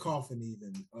 Maybe a coffin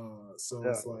even. It's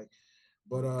like,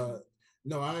 but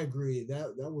no, I agree.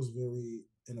 That was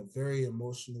a very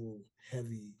emotional,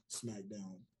 heavy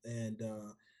SmackDown, and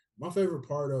my favorite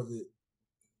part of it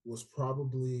was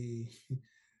probably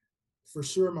for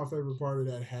sure, my favorite part of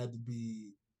that had to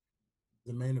be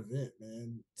the main event,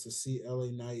 man. To see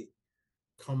LA Knight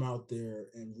come out there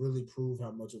and really prove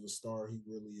how much of a star he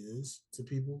really is to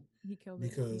people, He killed it.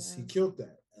 because he Yeah. killed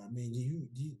that. I mean,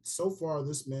 you so far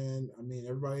this man. I mean,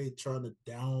 everybody trying to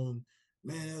down.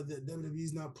 Man, the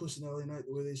WWE's not pushing LA Knight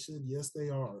the way they should. Yes, they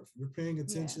are. If you're paying Yeah.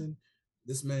 attention,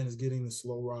 this man is getting the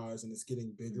slow rise, and it's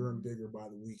getting bigger and bigger by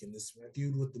the week. And this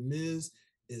feud with the Miz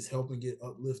is helping it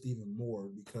uplift even more,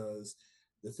 because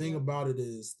the thing about it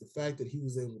is the fact that he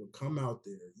was able to come out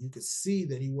there. You could see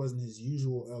that he wasn't his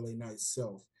usual LA Knight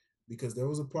self, because there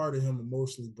was a part of him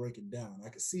emotionally breaking down. I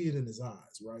could see it in his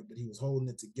eyes, right? But he was holding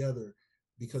it together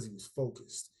because he was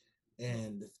focused.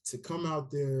 And to come out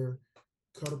there,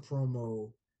 cut a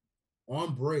promo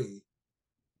on Bray,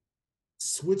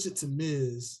 switch it to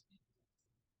Miz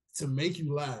to make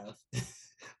you laugh,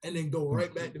 and then go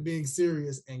right back to being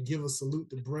serious and give a salute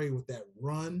to Bray with that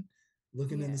run,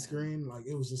 looking in the screen, like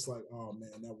it was just like, oh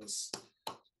man, that was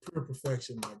pure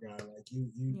perfection, my guy. Like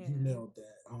you nailed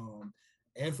that.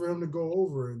 And for him to go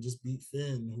over and just beat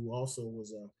Finn, who also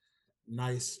was a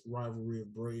nice rivalry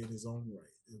of Bray in his own right.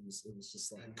 It was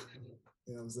just like,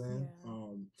 you know what I'm saying?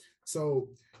 Yeah. So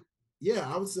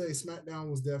yeah, I would say SmackDown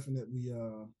was definitely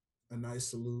a nice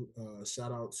salute.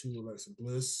 Shout out to Alexa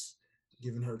Bliss,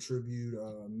 giving her tribute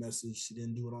message. She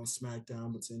didn't do it on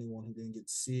SmackDown, but to anyone who didn't get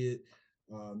to see it,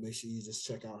 make sure you just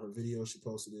check out her video. She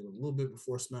posted it a little bit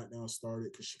before SmackDown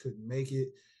started because she couldn't make it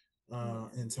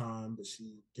in time, but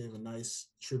she gave a nice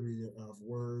tribute of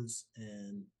words.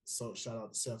 And so shout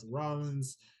out to Seth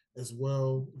Rollins as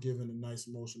well, giving a nice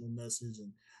emotional message.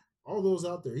 And all those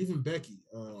out there, even Becky,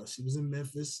 she was in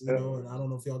Memphis, you know, and I don't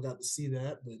know if y'all got to see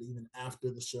that, but even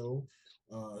after the show,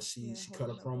 she cut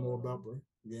a promo about Bray.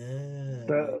 Yeah,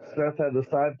 Seth had the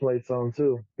side plates on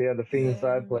too. He had the Fiend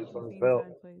side plates on his belt.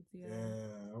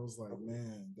 I was like,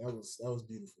 man, that was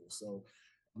beautiful. So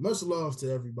much love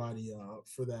to everybody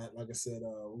for that. Like I said,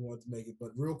 we wanted to make it,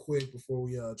 but real quick before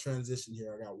we transition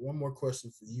here, I got one more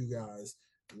question for you guys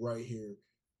right here.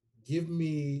 Give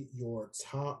me your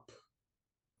top.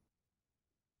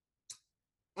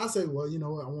 I say, well, you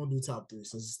know what? I want to do top three.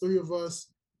 Since it's three of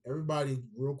us, everybody,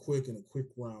 real quick in a quick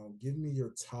round, give me your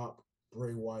top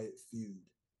Bray Wyatt feud.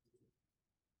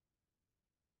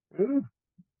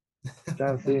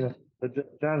 John Cena.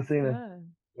 John Cena.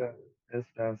 Good. Yeah, it's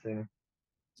John Cena.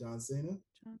 John Cena?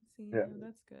 John Cena. Yeah.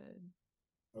 That's good.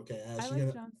 Okay, I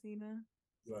like John Cena.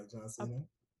 You like John Cena?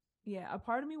 A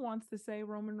part of me wants to say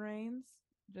Roman Reigns,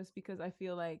 just because I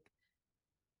feel like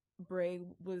Bray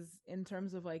was, in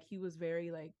terms of like, he was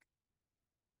very like,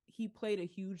 he played a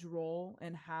huge role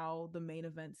in how the main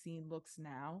event scene looks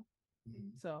now.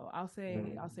 So I'll say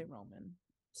Roman.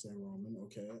 Say Roman,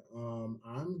 okay.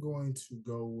 I'm going to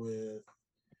go with,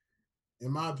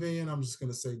 in my opinion, I'm just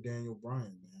gonna say Daniel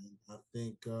Bryan, man. I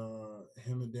think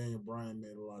him and Daniel Bryan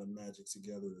made a lot of magic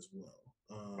together as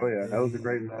well. Oh yeah, that was a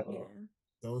great match. Yeah.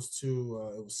 Those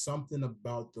two, it was something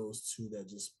about those two that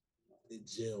just it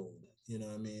gelled, you know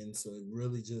what I mean? So it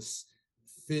really just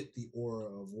fit the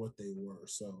aura of what they were.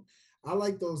 So I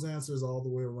like those answers all the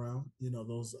way around. You know,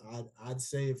 those I'd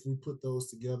say if we put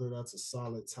those together, that's a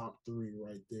solid top three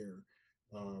right there.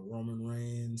 Roman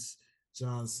Reigns,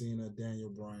 John Cena, Daniel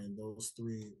Bryan, those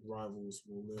three rivals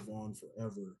will live on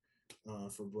forever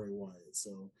for Bray Wyatt.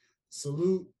 So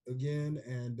salute again.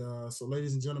 And so,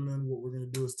 ladies and gentlemen, what we're going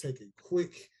to do is take a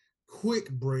quick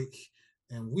break,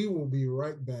 and we will be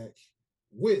right back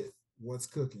with What's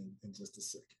Cooking in just a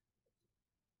second.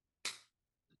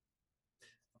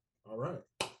 All right.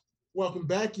 Welcome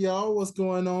back, y'all. What's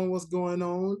going on? What's going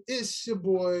on? It's your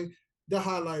boy, the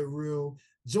Highlight Reel,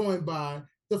 joined by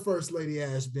the First Lady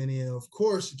Ash Benny. And of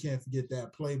course, you can't forget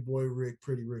that Playboy Rick,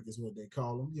 Pretty Rick is what they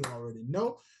call him. You already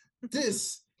know.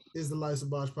 This is the Lights of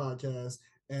Botch podcast.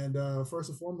 And first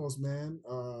and foremost, man,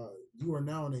 you are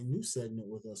now in a new segment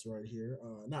with us right here.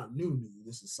 Not new.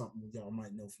 This is something y'all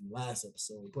might know from last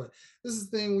episode, but this is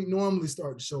the thing we normally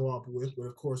start the show off with. But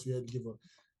of course, we had to give a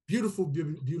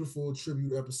beautiful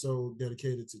tribute episode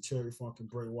dedicated to Cherry Funk and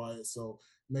Bray Wyatt. So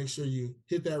make sure you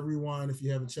hit that rewind if you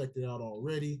haven't checked it out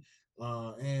already.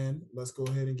 And let's go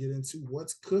ahead and get into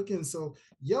what's cooking. So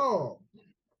y'all,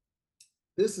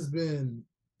 this has been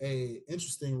a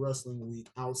interesting wrestling week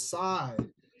outside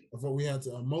of what we had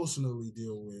to emotionally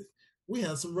deal with. We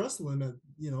had some wrestling that,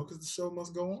 you know, because the show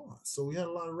must go on. So we had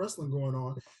a lot of wrestling going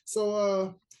on.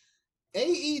 So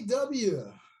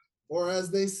AEW, or as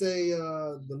they say,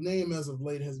 the name as of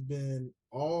late has been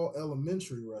All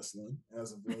Elementary Wrestling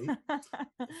as of late,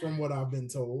 from what I've been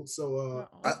told. So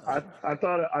I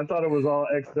thought it was all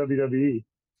ex WWE.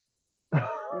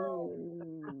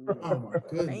 Oh my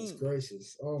goodness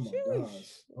gracious. Oh my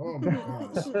gosh. Oh my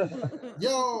gosh.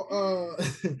 Y'all,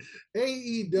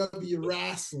 AEW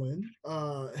Wrestling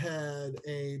had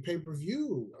a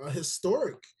pay-per-view, a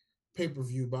historic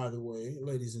pay-per-view, by the way,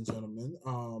 ladies and gentlemen.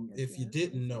 If you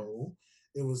didn't know,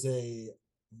 it was a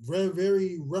very,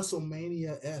 very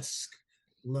WrestleMania-esque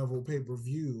level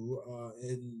pay-per-view.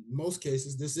 In most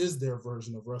cases, this is their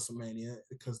version of WrestleMania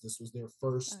because this was their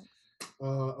first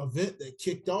event that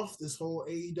kicked off this whole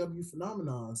AEW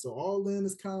phenomenon. So All In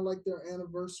is kind of like their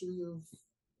anniversary of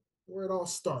where it all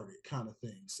started, kind of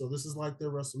thing. So this is like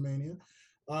their WrestleMania.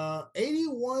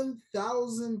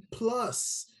 81,000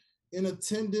 plus in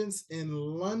attendance in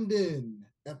London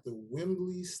at the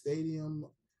Wembley Stadium.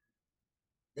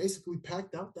 Basically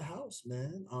packed out the house,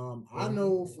 man. I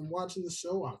know from watching the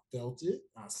show, I felt it.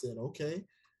 I said, okay,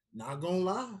 not gonna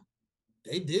lie,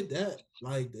 they did that.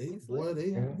 Like it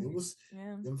was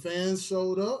them fans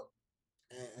showed up,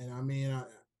 and I mean,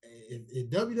 if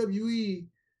WWE,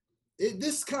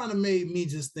 this kind of made me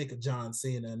just think of John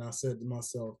Cena, and I said to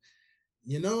myself,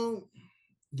 you know,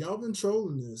 y'all been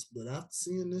trolling this, but after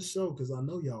seeing this show, because I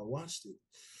know y'all watched it,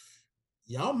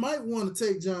 y'all might want to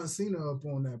take John Cena up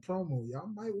on that promo. Y'all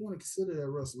might want to consider that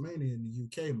WrestleMania in the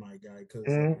UK, my guy, because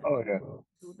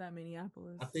with that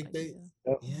Minneapolis. I think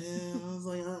I was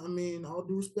like, I mean, all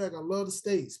due respect, I love the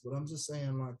States, but I'm just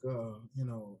saying, like, you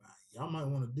know, y'all might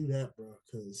want to do that, bro,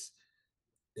 because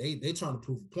they trying to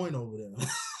prove a point over there.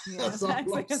 That's all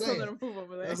I'm saying.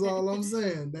 That's all I'm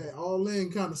saying. That All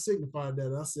In kind of signified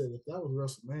that. I said, if that was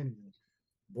WrestleMania,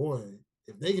 boy,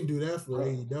 if they can do that for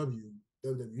AEW,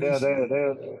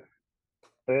 WWE,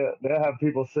 they'll have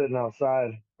people sitting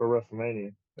outside for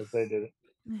WrestleMania if they did it.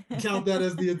 Count that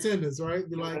as the attendance, right?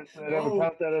 Be like,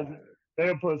 count that as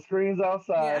they'll put screens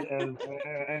outside and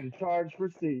charge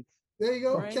for seats. There you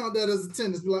go. Right. Count that as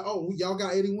attendance. Be like, oh, y'all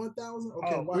got 81,000.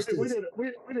 Okay, watch this. We did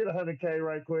 100K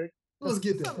right quick. Let's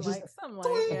get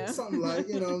that. Something like,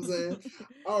 you know what I'm saying?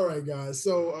 All right, guys.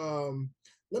 So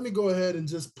let me go ahead and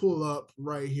just pull up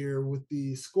right here what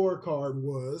the scorecard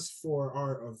was for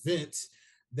our event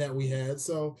that we had.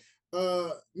 So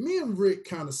me and Rick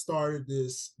kind of started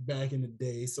this back in the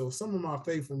day. So some of my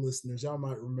faithful listeners, y'all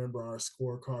might remember our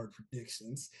scorecard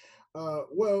predictions.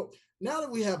 Well, now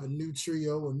that we have a new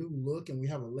trio, a new look, and we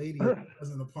have a lady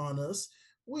present upon us,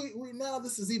 we now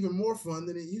this is even more fun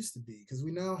than it used to be because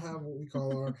we now have what we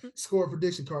call our score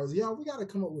prediction cards. Yeah, we got to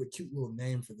come up with a cute little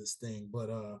name for this thing, but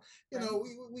you know,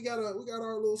 we got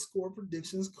our little score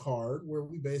predictions card where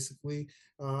we basically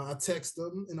I text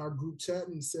them in our group chat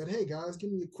and said, hey guys,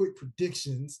 give me a quick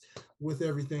predictions with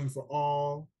everything for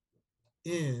All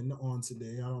In on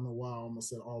today. I don't know why I almost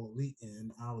said All Elite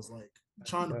In. I was like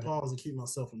trying to pause and keep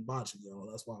myself from botching, y'all.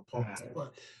 That's why I paused.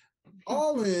 But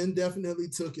All In definitely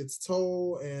took its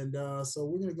toll, and so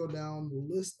we're gonna go down the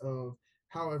list of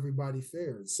how everybody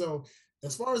fared. So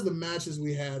as far as the matches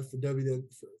we had for WWE,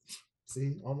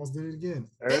 see, almost did it again.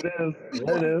 There it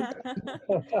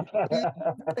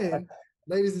is.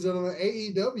 Ladies and gentlemen,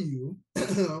 AEW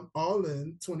All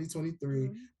In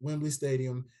 2023 Wembley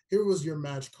Stadium. Here was your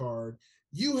match card.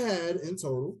 You had in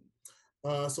total.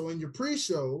 So in your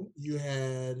pre-show, you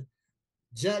had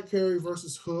Jack Perry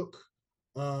versus Hook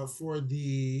for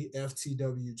the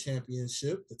FTW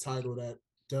Championship, the title that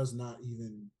does not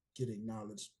even get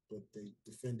acknowledged, but they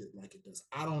defend it like it does.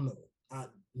 I don't know. I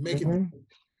make it.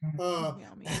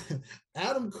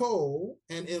 Adam Cole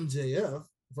and MJF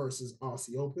versus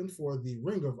Aussie Open for the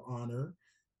Ring of Honor,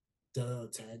 the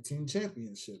Tag Team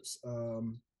Championships.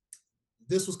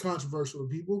 This was controversial to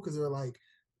people because they're like,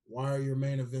 why are your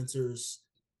main eventers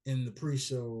in the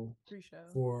pre-show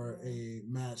for a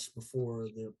match before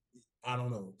their, I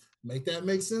don't know, make that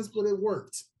make sense, but it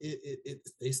worked.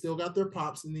 They still got their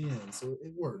pops in the end, so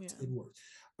it worked. It worked.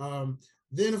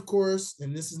 Then, of course,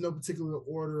 and this is no particular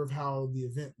order of how the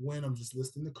event went. I'm just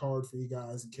listing the card for you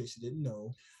guys in case you didn't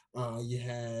know. You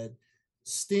had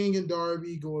Sting and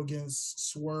Darby go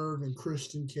against Swerve and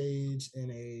Christian Cage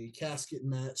in a casket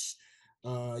match.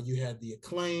 You had the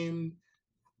Acclaimed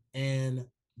and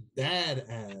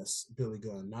badass Billy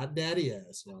Gunn, not daddy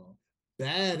ass, y'all.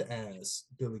 Badass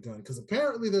Billy Gunn, because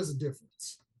apparently there's a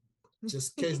difference.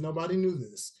 Just in case nobody knew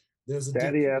this, there's a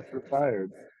daddy difference. ass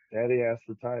retired. Daddy ass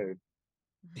retired.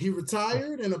 he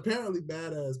retired, and apparently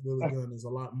badass Billy Gunn is a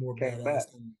lot more Came badass back.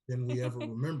 than we ever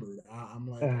remembered. I'm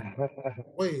like,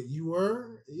 wait, you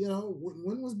were,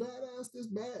 when was badass this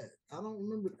bad? I don't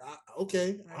remember.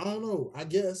 Okay, I don't know. I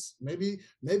guess maybe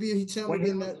he channeled When he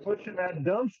in was that. pushing that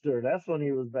dumpster, that's when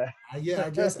he was back. Yeah, I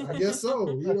guess so.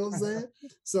 You know what I'm saying?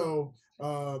 So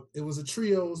it was a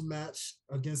trios match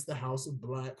against the House of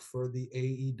Black for the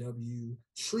AEW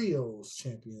Trios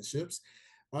Championships.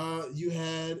 You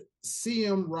had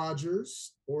CM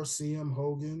Rogers or CM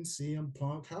Hogan, CM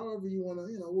Punk, however you want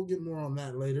to, we'll get more on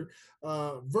that later,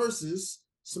 versus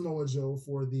Samoa Joe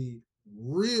for the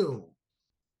real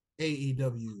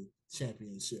AEW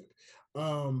Championship.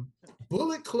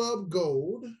 Bullet Club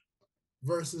Gold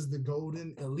versus the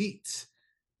Golden Elite.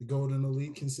 The Golden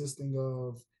Elite consisting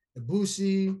of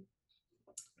Ibushi,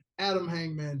 Adam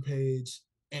Hangman Page,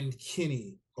 and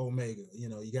Kenny Omega.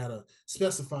 You got to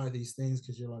specify these things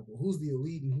because you're like, well, who's the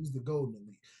elite and who's the Golden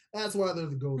Elite? That's why they're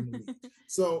the Golden Elite.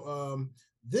 So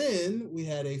then we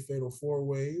had a fatal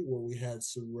four-way where we had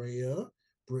Saraya,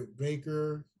 Britt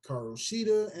Baker, Hikaru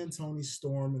Shida, and Toni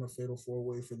Storm in a fatal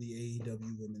four-way for the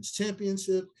AEW Women's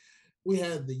Championship. We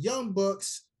had the Young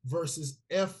Bucks versus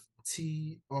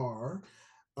FTR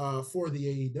for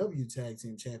the AEW Tag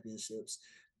Team Championships.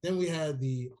 Then we had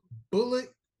the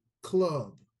Bullet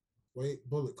Club.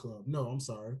 Bullet Club. No, I'm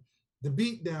sorry. The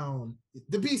Beatdown,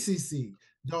 the BCC.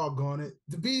 Doggone it.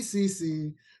 The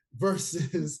BCC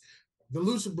versus the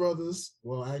Lucha Brothers.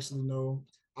 Well, actually, no.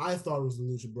 I thought it was the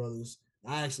Lucha Brothers.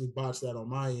 I actually botched that on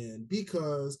my end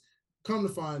because, come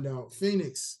to find out,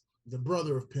 Phoenix, the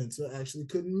brother of Penta, actually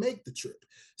couldn't make the trip.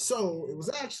 So it was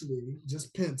actually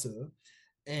just Penta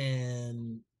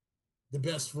and the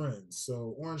Best Friends.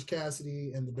 So Orange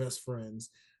Cassidy and the Best Friends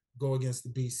go against the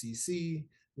BCC,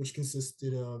 which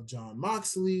consisted of John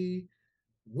Moxley,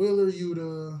 Wheeler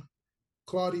Yuta,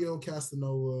 Claudio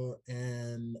Castanova,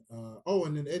 and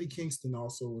and then Eddie Kingston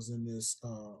also was in this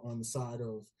on the side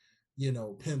of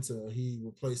Penta. He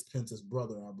replaced Penta's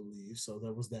brother, I believe. So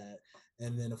there was that.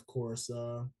 And then of course,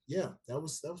 that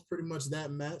was pretty much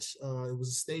that match. It was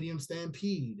a stadium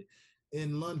stampede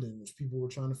in London, which people were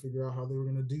trying to figure out how they were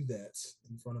going to do that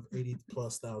in front of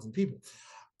 80,000+ people.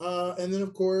 And then,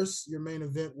 of course, your main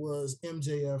event was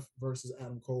MJF versus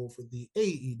Adam Cole for the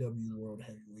AEW World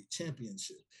Heavyweight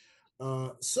Championship.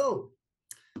 So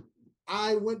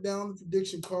I went down the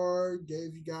prediction card,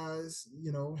 gave you guys,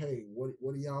 hey,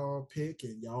 what do y'all pick?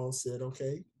 And y'all said,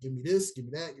 okay, give me this, give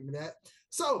me that, give me that.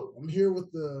 So I'm here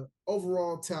with the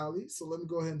overall tally. So let me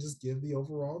go ahead and just give the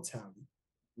overall tally.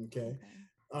 Okay.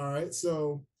 All right.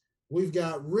 So we've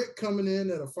got Rick coming in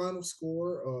at a final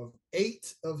score of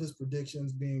 8 of his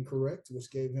predictions being correct, which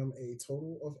gave him a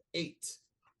total of 8.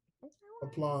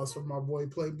 Applause for my boy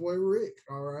Playboy Rick.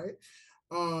 All right.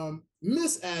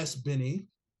 Miss Ash Benny,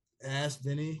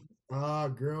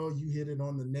 girl, you hit it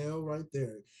on the nail right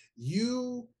there.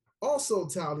 You also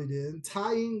tallied in,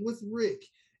 tying with Rick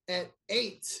at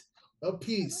 8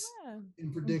 apiece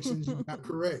in predictions you got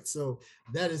correct. So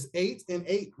that is 8 and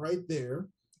 8 right there.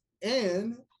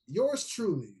 And yours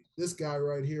truly, this guy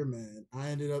right here, man, I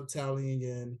ended up tallying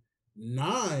in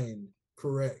 9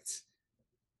 correct,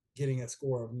 getting a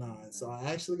score of 9. So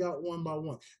I actually got 1 by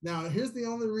 1. Now, here's the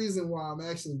only reason why I'm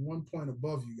actually 1 point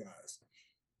above you guys.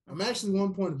 I'm actually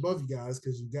 1 point above you guys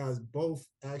because you guys both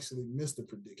actually missed a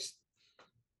prediction.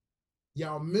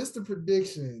 Y'all missed a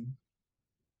prediction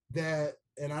that,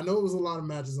 and I know it was a lot of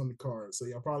matches on the card, so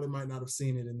y'all probably might not have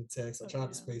seen it in the text. I tried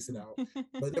to space it out.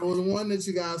 But there was one that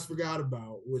you guys forgot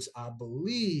about, which I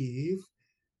believe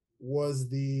was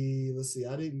let's see,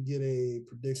 I didn't get a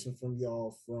prediction from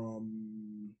y'all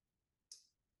from,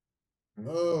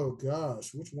 oh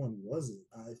gosh, which one was it?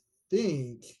 I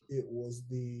think it was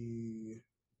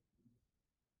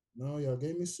no, y'all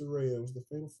gave me Saraya. It was the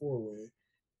Fatal 4-Way.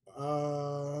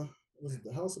 Was it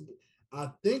the House of, I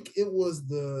think it was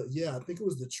the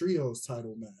Trios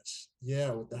title match.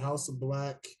 Yeah, with the House of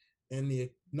Black and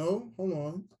no, hold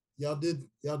on. Y'all did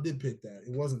pick that.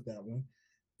 It wasn't that one.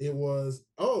 It was,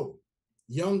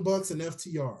 Young Bucks and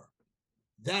FTR.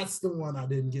 That's the one I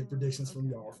didn't get predictions from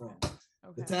y'all from.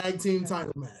 The tag team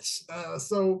title match.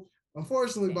 So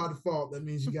unfortunately, by default, that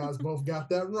means you guys both got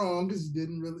that wrong because you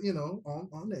didn't really,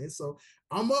 on there. So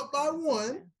I'm up by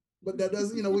 1, but that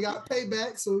doesn't, we got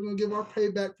payback, so we're gonna give our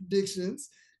payback predictions,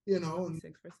 and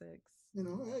 6 for 6.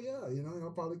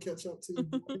 I'll probably catch up to you.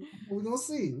 We're gonna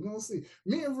see.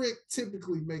 Me and Rick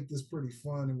typically make this pretty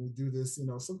fun, and we do this,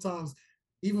 sometimes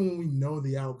even when we know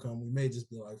the outcome, we may just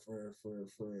be like for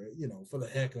the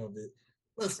heck of it.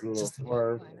 Let's do a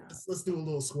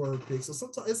little swerve pick. So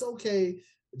sometimes it's okay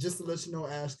just to let you know,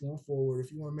 Ash, going forward,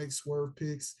 if you want to make swerve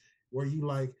picks, where you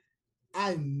like,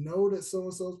 I know that so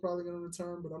and so is probably going to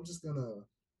return, but I'm just going to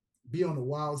be on the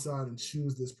wild side and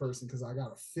choose this person because I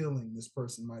got a feeling this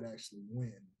person might actually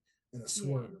win in a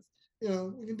swerve. We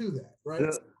can do that, right?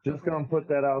 Just gonna put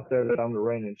that out there that I'm the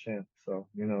reigning champ. So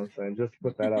you know what I'm saying. Just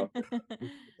put that out there.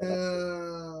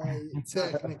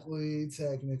 Technically,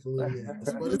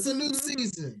 yes, but it's a new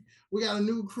season. We got a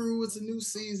new crew. It's a new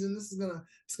season. It's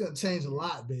gonna change a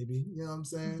lot, baby. You know what I'm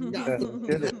saying? We got let's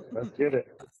get it. Let's get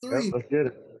it. Three. Yep, let's get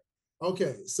it.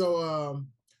 Okay, so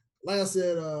like I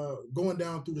said, going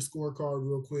down through the scorecard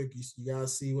real quick, you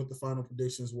guys see what the final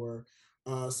predictions were.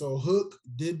 So Hook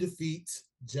did defeat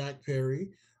Jack Perry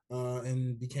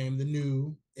and became the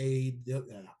new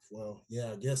AEW.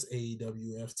 I guess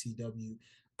AEW FTW.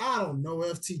 I don't know,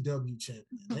 FTW champion.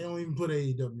 They don't even put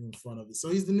AEW in front of it. So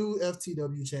he's the new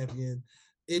FTW champion.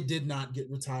 It did not get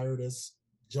retired as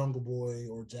Jungle Boy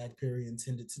or Jack Perry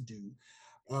intended to do.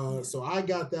 So I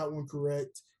got that one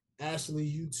correct. Ashley,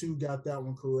 you two got that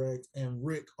one correct. And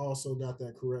Rick also got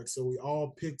that correct. So we all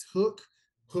picked Hook.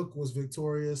 Hook was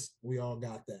victorious. We all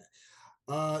got that.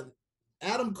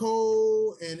 Adam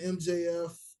Cole and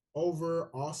MJF over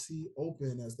Aussie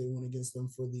Open as they went against them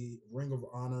for the Ring of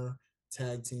Honor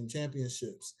Tag Team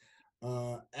Championships.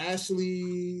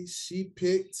 Ashley, she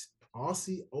picked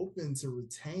Aussie Open to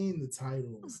retain the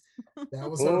titles. That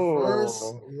was her first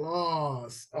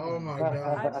loss. Oh my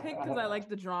God. I picked because I like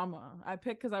the drama. I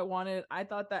picked because I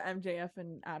thought that MJF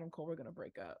and Adam Cole were going to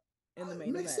break up in the main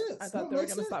event. Sense. I thought they were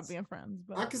going to stop being friends.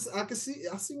 But I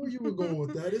see where you were going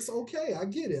with that. It's okay. I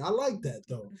get it. I like that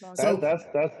though. So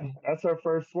that's her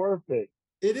first swerve pick.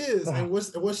 It is. And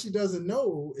what she doesn't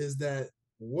know is that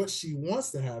what she wants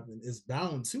to happen is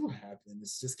bound to happen.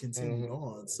 It's just continued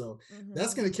on. So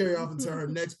that's going to carry off into her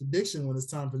next prediction when it's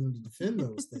time for them to defend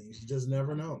those things. You just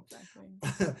never know.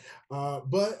 Exactly.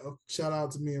 But shout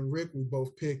out to me and Rick. We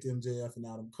both picked MJF and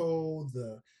Adam Cole.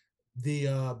 The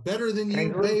better than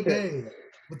you, baby.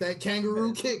 With that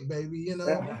kangaroo kick, baby.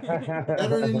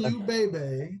 Better than you,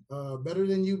 baby. Better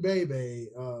than you, baby.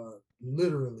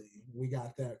 Literally, we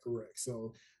got that correct.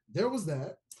 So there was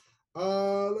that.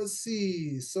 Let's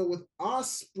see. So with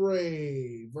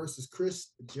Ospreay versus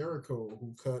Chris Jericho,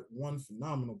 who cut one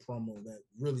phenomenal promo that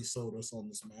really sold us on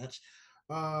this match.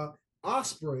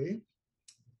 Ospreay,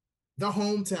 the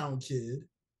hometown kid,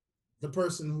 the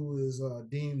person who is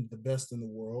deemed the best in the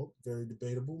world, very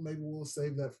debatable. Maybe we'll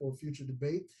save that for a future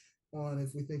debate on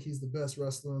if we think he's the best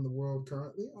wrestler in the world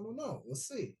currently. I don't know. Let's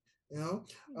see.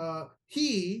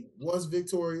 He was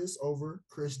victorious over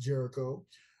Chris Jericho.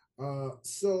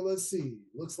 So let's see.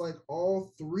 Looks like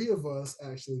all three of us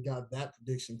actually got that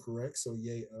prediction correct. So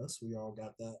yay us. We all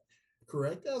got that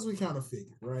correct, as we kind of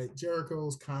figured, right?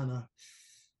 Jericho's kind of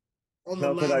on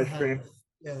the latter half.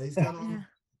 Yeah, he's kind of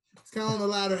on the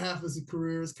latter half of his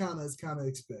career. It's kind of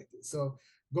expected. So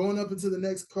going up into the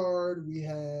next card, we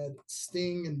had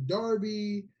Sting and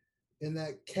Darby in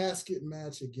that casket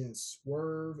match against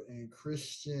Swerve and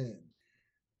Christian.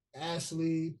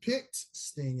 Ashley picked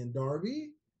Sting and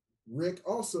Darby. Rick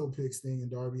also picked Sting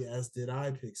and Darby, as did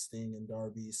I pick Sting and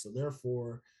Darby. So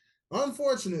therefore,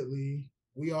 unfortunately,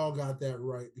 we all got that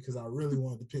right because I really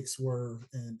wanted to pick Swerve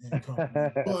and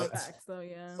company. But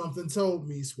something told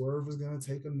me Swerve was going to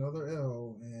take another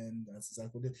L, and that's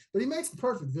exactly what it did. But he makes the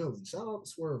perfect villain. Shout out to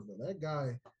Swerve, though. That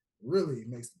guy really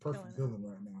makes the perfect villain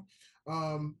right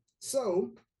now.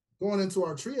 So going into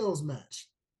our trios match,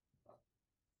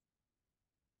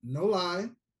 no lie,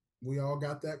 we all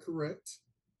got that correct.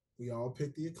 We all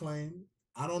picked the Acclaim.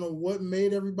 I don't know what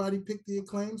made everybody pick the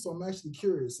Acclaim, so I'm actually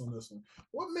curious on this one.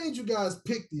 What made you guys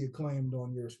pick the Acclaimed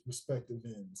on your respective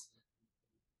ends?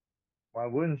 Why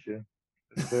wouldn't you?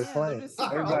 It's the Acclaim. They're just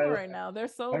super over right now. They're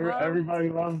so everybody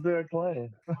loves the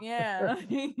Acclaim. Yeah.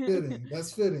 Fitting.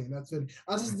 That's fitting.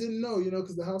 I just didn't know,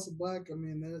 because the House of Black, I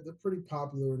mean, they're pretty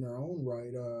popular in their own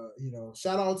right.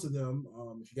 Shout out to them.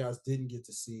 If you guys didn't get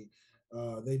to see,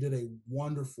 they did a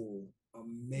wonderful,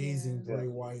 amazing Bray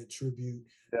Wyatt tribute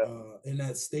in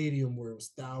that stadium where it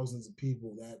was thousands of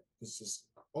people. That was just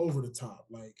over the top.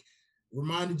 Like,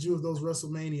 reminded you of those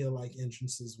WrestleMania like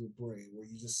entrances with Bray, where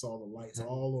you just saw the lights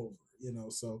all over.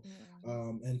 So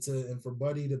and for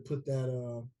Buddy to put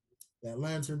that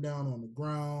lantern down on the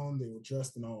ground, they were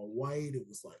dressed in all white. It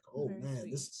was like, oh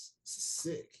man, this is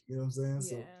sick. You know what I'm saying?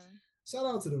 So shout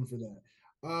out to them for that.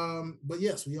 But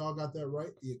yes, we all got that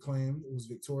right. The Acclaim was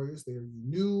victorious. They are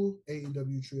new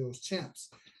AEW Trios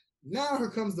champs. Now here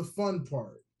comes the fun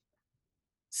part.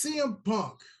 CM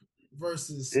Punk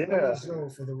versus Joe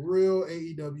for the real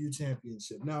AEW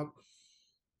championship. Now,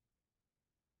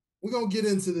 we're going to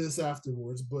get into this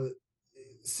afterwards, but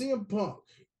CM Punk,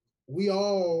 we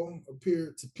all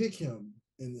appeared to pick him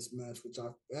in this match, which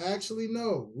I actually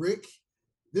know. Rick,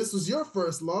 this was your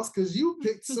first loss because you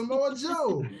picked Samoa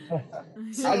Joe. I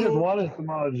just So wanted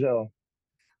Samoa Joe.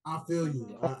 I feel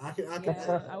you. I can.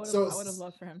 Yeah, I would have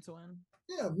loved for him to win.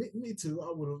 Yeah, me too.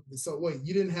 I would have. So wait,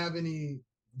 you didn't have any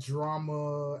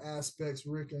drama aspects,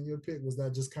 Rick, in your pick? Was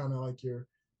that just kind of like your?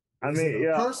 I Was mean, it a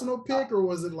yeah, personal pick or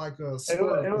was it like a it was,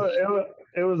 swerve?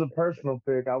 it was a personal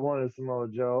pick. I wanted Samoa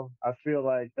Joe. I feel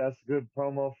like that's good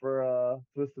promo for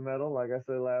Twisted Metal, like I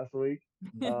said last week.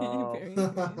 Very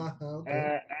good.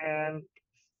 Okay. And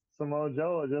Samoa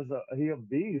Joe is just he a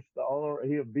beast.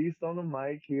 He a beast on the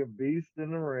mic. He a beast in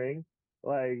the ring.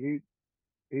 Like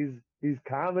he's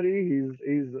comedy.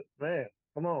 He's man.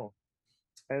 Come on.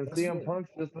 And That's CM fair.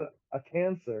 Punk's just a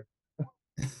cancer.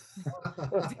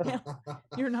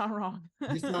 You're not wrong.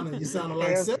 You sounded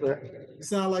like Seth. You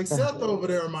sound like Seth over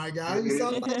there, my guy. You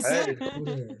sound like Seth over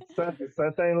there.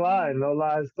 Seth ain't lying. No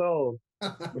lies told.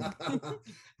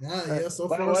 Yeah. So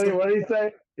far, what did he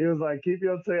say? He was like, "Keep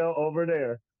your tail over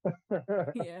there."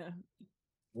 Yeah.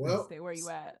 Well, stay where you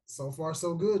at. So far,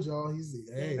 so good, y'all.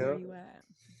 Stay where you at.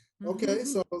 Okay,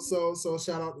 so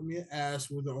shout out to me and Ash.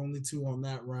 We're the only two on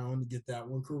that round to get that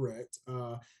one correct.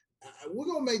 We're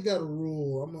gonna make that a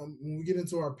rule. When we get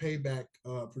into our payback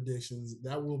predictions,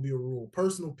 that will be a rule.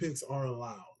 Personal picks are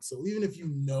allowed. So even if you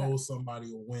know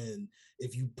somebody will win,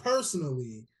 if you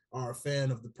personally are a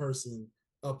fan of the person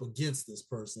up against this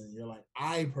person, you're like,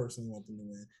 I personally want them to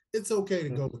win. It's okay to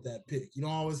go with that pick. You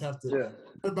don't always have to. Yeah.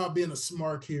 What about being a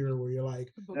smart here where you're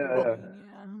like,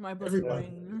 my book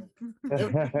everybody.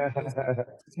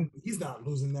 He's not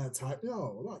losing that type.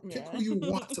 No, like, pick who you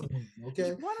want to win.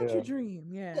 Okay. Why don't you dream?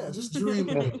 Yeah, just dream.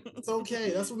 It's okay.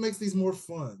 That's what makes these more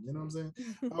fun. You know what I'm saying?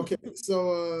 Okay.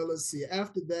 So let's see.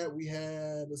 After that, we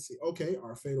had Okay,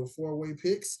 our fatal 4-way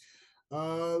picks.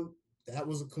 That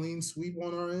was a clean sweep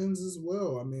on our ends as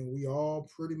well. I mean, we all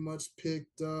pretty much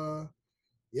picked.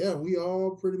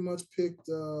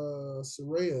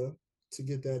 Saraya to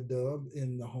get that dub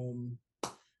in the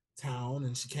hometown,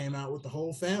 and she came out with the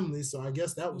whole family. So I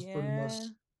guess that was pretty much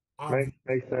obvious.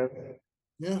 Makes sense.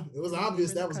 Yeah, it was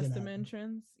obvious that was gonna happen.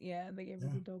 Entrance. Yeah, they gave her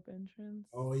the dope entrance.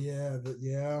 Oh yeah,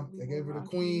 they gave her the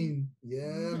queen.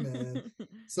 Yeah, man.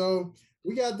 So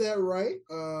we got that right.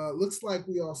 Looks like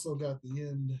we also got the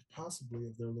end possibly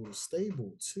of their little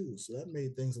stable too. So that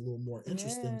made things a little more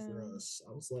interesting for us.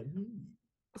 I was like,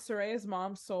 Saraya's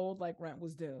mom sold like rent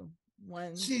was due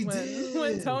when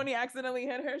did. Tony accidentally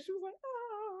hit her. She was like,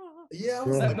 yeah,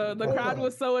 the crowd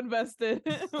was so invested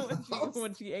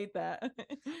when she ate that.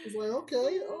 It's like,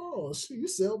 okay, you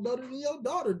sell better than your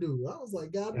daughter do. I was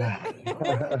like, God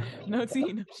damn. No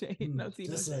tea, no shade. No tea,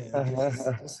 just no saying,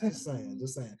 shade.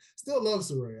 just saying. Still love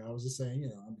Saraya. I was just saying,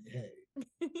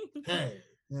 hey,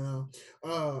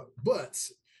 but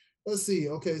let's see.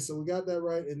 Okay, so we got that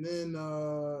right. And then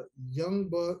Young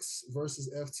Bucks versus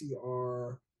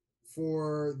FTR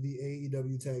for the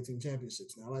AEW Tag Team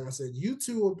Championships. Now, like I said, you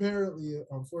two apparently,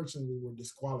 unfortunately, were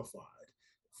disqualified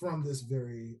from this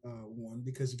very one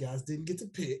because you guys didn't get to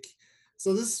pick.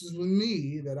 So this was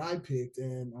me that I picked,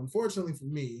 and unfortunately for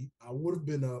me, I would have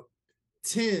been up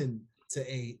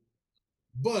 10-8,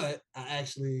 but I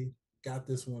actually got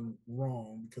this one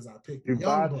wrong because I picked the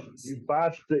Young Bucks. You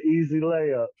botched the easy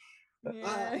layup.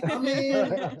 Yeah. I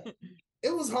mean,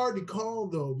 it was hard to call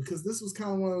though, because this was kind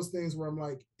of one of those things where I'm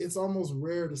like, it's almost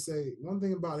rare to say. One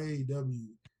thing about AEW,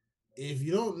 if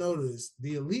you don't notice,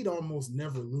 the Elite almost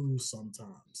never lose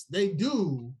sometimes. They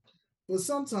do, but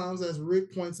sometimes, as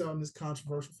Rick points out in this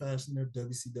controversial fashion, they're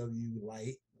WCW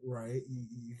light, right?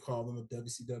 You call them a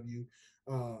WCW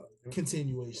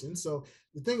continuation. So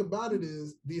the thing about it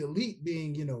is the Elite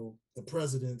being, the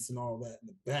presidents and all that in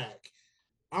the back,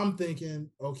 I'm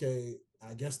thinking, okay,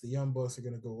 I guess the Young Bucks are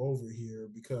going to go over here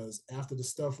because after the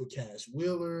stuff with Cash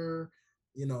Wheeler,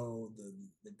 the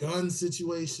gun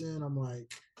situation, I'm like,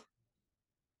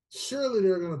 surely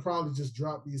they're going to probably just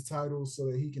drop these titles so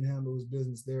that he can handle his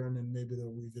business there, and then maybe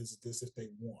they'll revisit this if they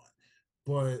want.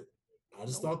 But I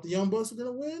just thought the Young Bucks were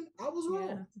going to win. I was wrong.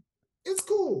 Yeah. It's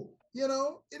cool.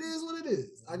 It is what it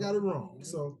is. I got it wrong.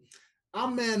 So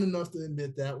I'm man enough to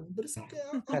admit that one, but it's okay.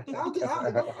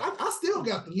 I still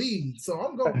got the lead, so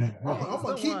I'm gonna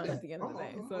keep that. At the end of the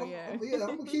day.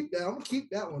 I'm gonna keep that. I'm gonna keep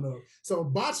that one up. So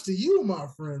Botch to you, my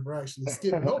friend, for actually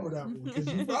skipping over that one because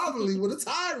you probably would have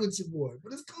tied with your boy,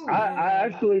 but it's cool. I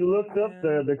actually looked up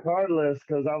the card list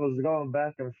because I was going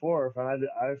back and forth, and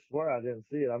I swear I didn't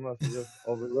see it. I must have just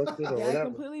overlooked it or whatever. I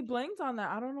completely blanked on that.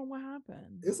 I don't know what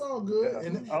happened. It's all good. Yeah.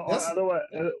 And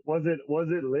was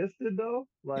it listed though?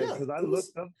 Like, because I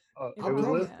looked up. I it was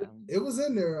promise, listed. it was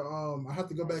in there. I have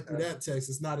to go back through that text.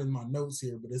 It's not in my notes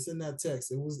here, but it's in that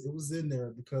text. It was in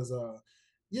there because I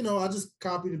just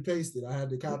copied and pasted. I had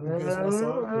to copy and paste what I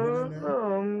saw, put it in there.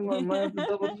 I might have to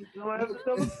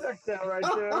double check that right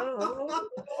there.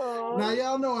 Now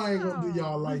y'all know I ain't gonna do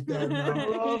y'all like that. Now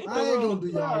I ain't gonna do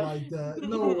y'all like that.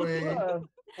 No way.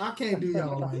 I can't do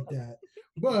y'all like that.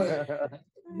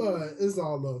 But it's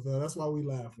all love, man. That's why we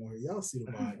laugh on here. Y'all see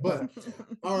the vibe. But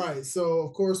all right. So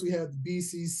of course we had the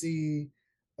BCC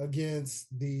against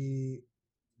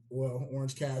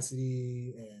Orange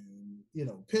Cassidy and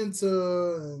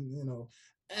Penta and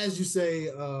as you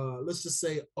say, let's just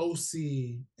say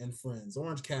OC and friends,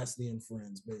 Orange Cassidy and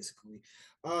friends, basically.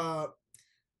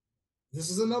 This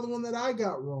is another one that I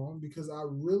got wrong because I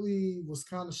really was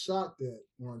kind of shocked that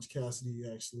Orange Cassidy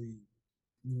actually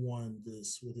won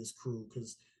this with his crew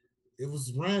because it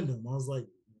was random. I was like,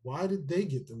 why did they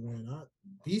get the win?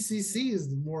 BCC is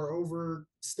the more over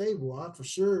stable. I for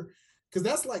sure, because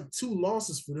that's like 2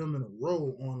 losses for them in a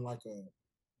row on like a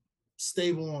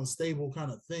stable on stable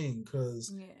kind of thing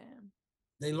because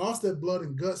they lost that blood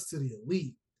and guts to the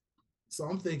Elite. So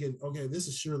I'm thinking, okay, this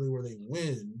is surely where they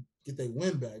get their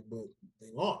win back, but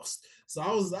they lost. So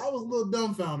I was a little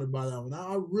dumbfounded by that one.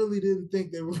 I really didn't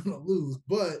think they were going to lose,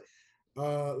 but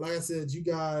like I said, you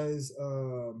guys,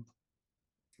 let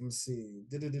me see.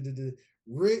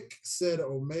 Rick said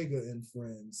Omega and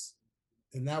friends,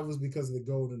 and that was because of the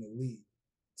Golden Elite.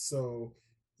 So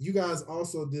you guys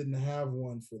also didn't have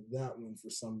one for that one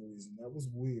for some reason. That was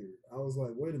weird. I was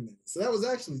like, wait a minute. So that was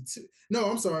actually 2. No,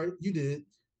 I'm sorry. You did.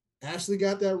 Ashley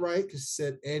got that right because she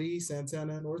said Eddie,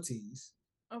 Santana, and Ortiz.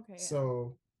 Okay.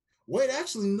 So, wait,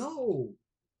 actually, no.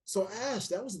 So, Ash,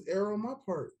 that was an error on my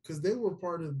part because they were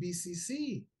part of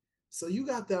BCC. So, you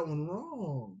got that one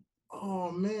wrong.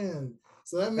 Oh, man.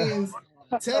 So, that means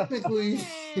technically,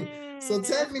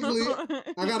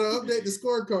 I got to update the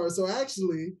scorecard. So,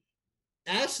 actually,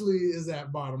 Ashley is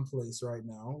at bottom place right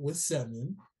now with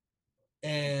 7.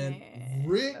 And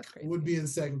Rick would be in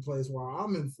second place while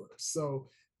I'm in first. So,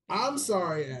 I'm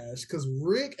sorry, Ash, because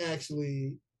Rick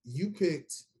actually, you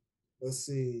picked,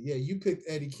 you picked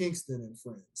Eddie Kingston and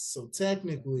friends. So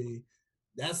technically,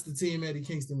 that's the team Eddie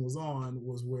Kingston was on,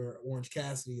 was where Orange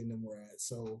Cassidy and them were at.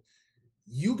 So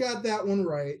you got that one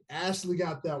right. Ashley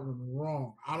got that one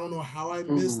wrong. I don't know how I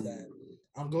missed that.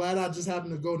 I'm glad I just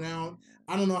happened to go down.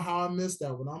 I don't know how I missed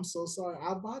that one. I'm so sorry.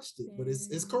 I botched it, but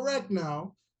it's correct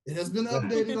now. It has been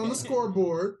updated on the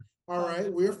scoreboard. All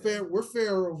right, we're fair. We're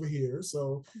fair over here.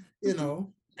 So,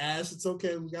 Ash, it's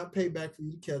okay. We got payback for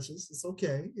you to catch us. It's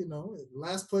okay.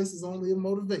 Last place is only a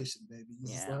motivation, baby.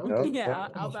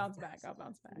 I'll bounce back.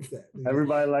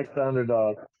 Everybody likes the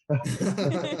underdog.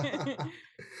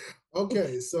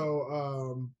 Okay,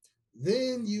 so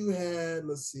then you had,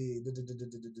 let's see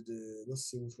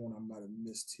which one I might have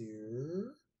missed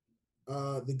here.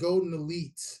 The Golden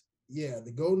Elite. Yeah,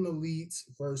 the Golden Elite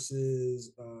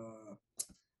versus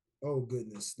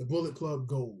the Bullet Club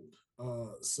Gold.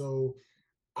 So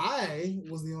I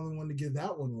was the only one to get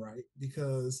that one right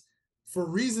because for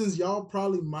reasons y'all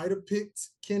probably might have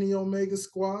picked Kenny Omega's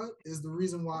squad is the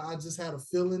reason why I just had a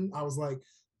feeling. I was like,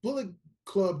 Bullet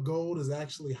Club Gold is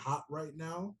actually hot right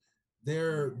now.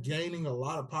 They're gaining a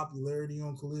lot of popularity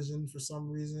on Collision for some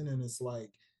reason. And it's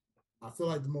like, I feel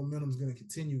like the momentum is going to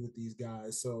continue with these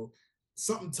guys. So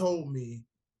something told me,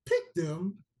 pick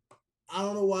them. I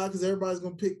don't know why, because everybody's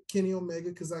gonna pick Kenny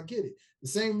Omega, because I get it. The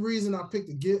same reason I picked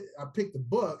the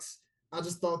Bucks. I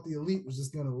just thought the Elite was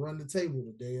just gonna run the table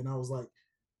today, and I was like,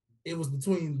 it was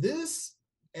between this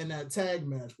and that tag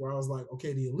match where I was like,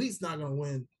 okay, the Elite's not gonna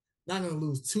win, not gonna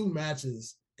lose 2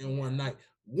 matches in one night.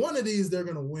 One of these they're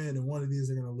gonna win, and one of these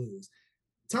they're gonna lose.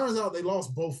 Turns out they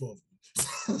lost both of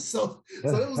them. so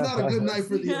it was not a good night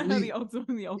for the Elite. The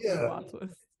ultimate plot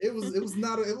twist. It was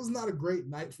not a great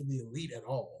night for the Elite at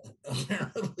all,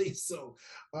 apparently. So,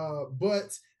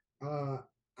 but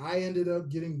I ended up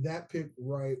getting that pick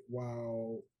right,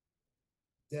 while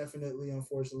definitely,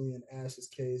 unfortunately, in Ash's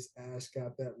case, Ash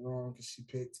got that wrong because she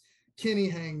picked Kenny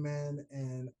Hangman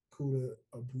and Kota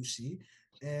Ibushi,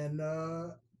 and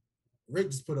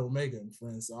Rick just put Omega in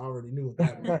friends, so I already knew what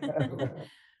that was.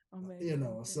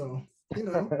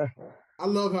 I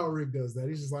love how Rick does that.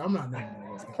 He's just like, I'm not naming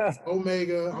one of those guys.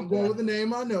 Omega, I'm going with the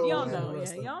name I know. Y'all know,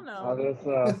 y'all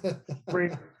know.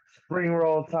 Spring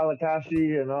Roll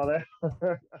Talakashi and all that.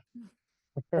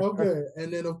 Okay,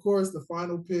 and then of course the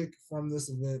final pick from this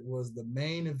event was the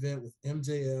main event with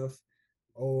MJF,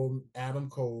 Adam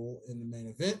Cole in the main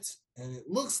event, and it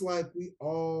looks like we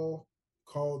all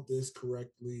called this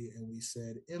correctly, and we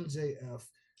said MJF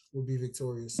would be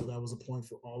victorious. So that was a point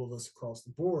for all of us across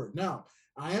the board. Now,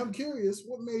 I am curious,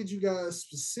 what made you guys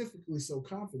specifically so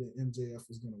confident MJF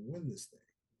was going to win this thing?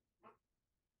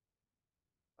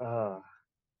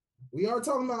 We are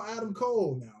talking about Adam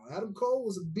Cole now. Adam Cole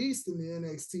was a beast in the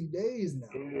NXT days now.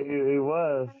 He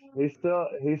was. He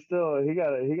gotta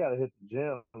hit the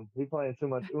gym. He playing too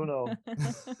much Uno.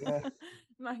 Yeah.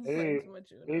 Not playing too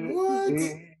much Uno. What?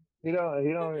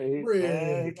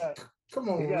 Man, come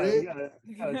on, Rick.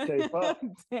 He gotta shape up.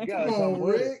 Come on,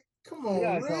 Rick. Come on,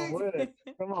 Rick. Come with it.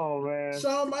 Come on, man.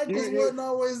 Shawn Michaels wasn't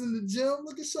always in the gym.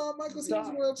 Look at Shawn Michaels. He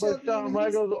was world champion. Shawn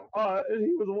Michaels,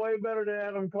 he was way better than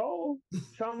Adam Cole.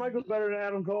 Shawn Michaels better than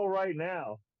Adam Cole right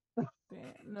now.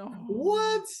 Damn, no.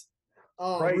 What?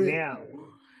 Oh, right Rick. now.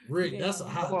 Rick, Damn. that's a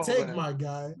hot take, man. My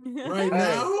guy. Right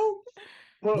now?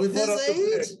 With his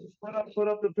age? Put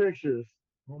up the pictures.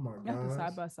 Oh my God. God.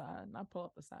 Side by side. I'll pull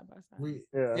up the side by side. We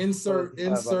insert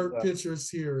pictures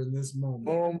here in this moment.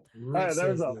 Boom. Hey,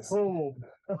 there's a boom.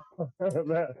 That's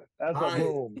a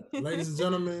boom. Ladies and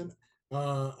gentlemen,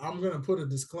 I'm going to put a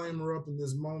disclaimer up in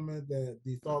this moment that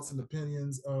the thoughts and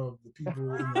opinions of the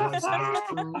people in the Lifestyle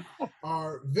crew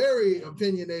are very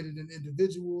opinionated and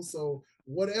individual. So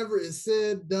whatever is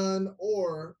said, done,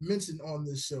 or mentioned on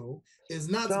this show is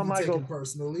not to be taken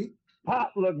personally.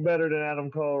 Pop look better than Adam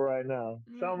Cole right now.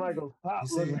 Shawn Michaels Pop.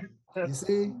 You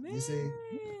see?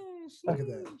 Look at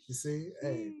that. You see?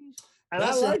 Hey. And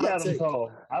I like Adam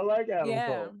Cole. I like Adam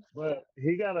Cole. But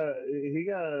he gotta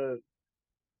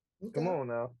okay. Come on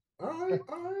now. All right.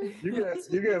 You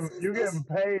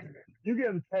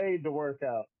getting paid to work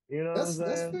out. You know what I'm saying?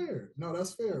 That's fair. No,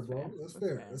 that's fair, bro.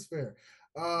 That's fair.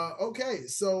 Okay,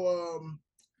 so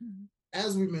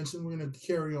as we mentioned, we're going to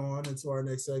carry on into our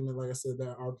next segment. Like I said,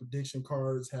 that our prediction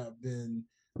cards have been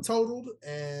totaled,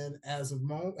 and as of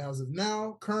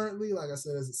now, currently, like I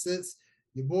said, as it sits,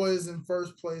 your boy is in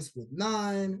first place with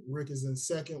 9, Rick is in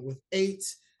second with 8,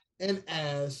 and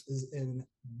Ash is in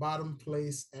bottom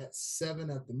place at 7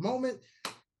 at the moment.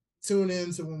 Tune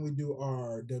in to when we do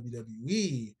our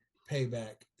WWE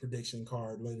Payback prediction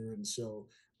card later in the show,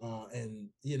 and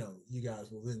you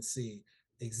guys will then see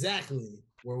exactly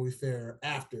where we fare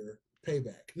after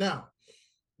Payback. Now,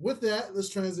 with that, let's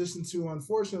transition to,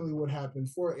 unfortunately, what happened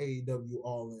for AEW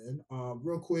All In.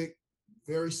 Real quick,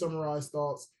 very summarized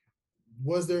thoughts.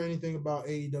 Was there anything about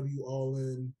AEW All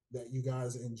In that you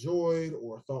guys enjoyed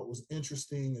or thought was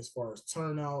interesting as far as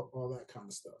turnout, all that kind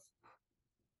of stuff?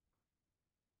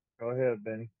 Go ahead,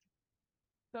 Benny.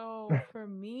 So for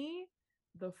me,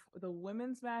 the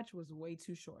women's match was way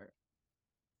too short.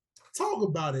 Talk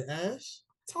about it, Ash.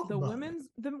 The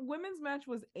women's match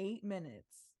was 8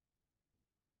 minutes.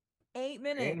 8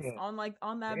 minutes on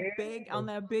that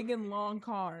big and long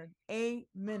card. 8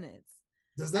 minutes.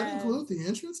 Does that include the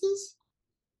entrances?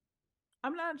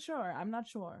 I'm not sure.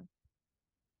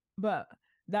 But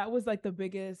that was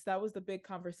the big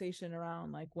conversation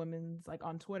around like women's, like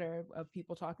on Twitter, of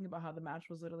people talking about how the match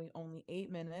was literally only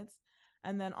 8 minutes.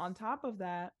 And then on top of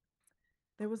that,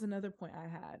 there was another point I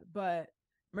had, but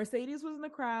Mercedes was in the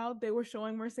crowd. They were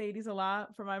showing Mercedes a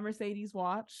lot for my Mercedes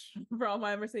watch, for all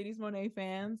my Mercedes Moné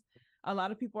fans. A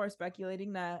lot of people are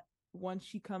speculating that once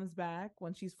she comes back,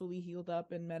 once she's fully healed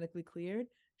up and medically cleared,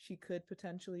 she could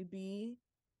potentially be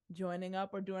joining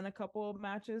up or doing a couple of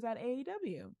matches at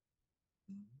AEW.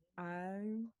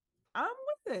 I'm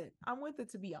with it. I'm with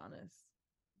it, to be honest.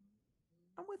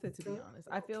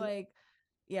 I feel like,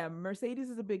 Mercedes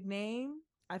is a big name.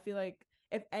 I feel like,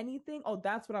 if anything,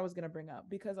 that's what I was going to bring up,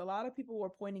 because a lot of people were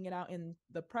pointing it out in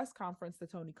the press conference to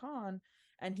Tony Khan,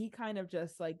 and he kind of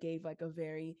just like gives like a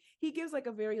very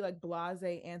like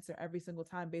blasé answer every single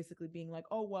time, basically being like,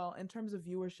 oh, well, in terms of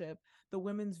viewership, the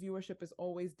women's viewership is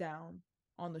always down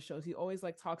on the shows. He always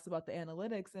like talks about the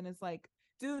analytics, and it's like,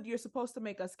 dude, you're supposed to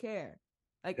make us care.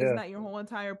 Like, isn't that your whole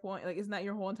entire point? Like, isn't that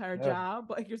your whole entire job?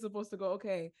 Like, you're supposed to go,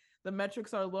 okay, the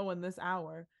metrics are low in this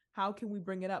hour. How can we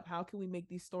bring it up? How can we make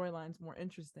these storylines more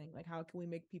interesting? Like, how can we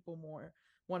make people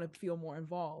want to feel more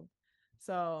involved?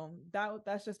 So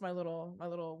that's just my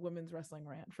little women's wrestling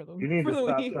rant for the week.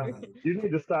 You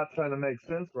need to stop trying to make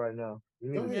sense right now.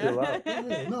 You need to chill out.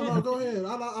 No, go ahead.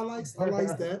 I like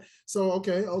that. So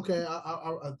okay.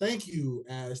 I thank you,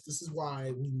 Ash. This is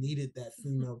why we needed that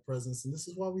female presence, and this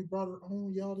is why we brought her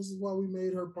on, y'all. This is why we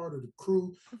made her part of the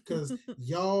crew, because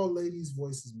y'all ladies'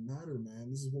 voices matter, man.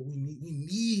 This is what we need. We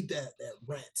need that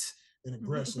rant and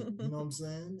aggression. You know what I'm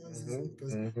saying?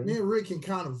 Because me and Rick can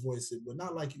kind of voice it, but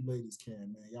not like you ladies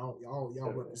can, man.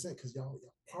 Y'all represent, because y'all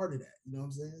part of that. You know what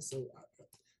I'm saying? So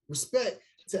respect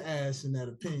to Ash in that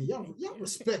opinion. Y'all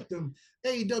respect them.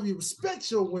 AEW,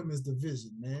 respect your women's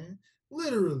division, man.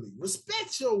 Literally,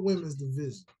 respect your women's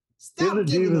division. Give the Stop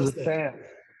giving us Divas a that. chance.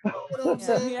 You know what I'm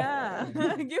saying? Yeah.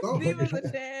 Give Don't- Divas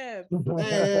a chance.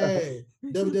 Hey,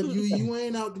 WWE, you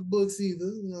ain't out the books either.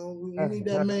 You know, we need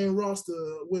that main roster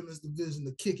women's division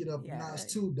to kick it up a notch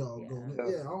too, doggone it.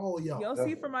 Yeah, all y'all. You'll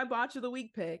see for my Botch of the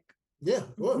Week pick. Yeah,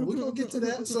 well, we're gonna get to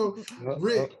that. So,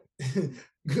 Rick,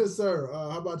 good sir.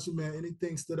 How about you, man?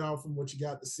 Anything stood out from what you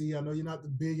got to see? I know you're not the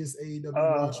biggest AEW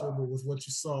watcher, but with what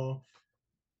you saw,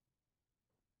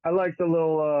 I like the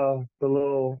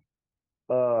little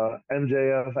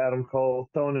MJF Adam Cole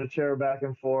throwing the chair back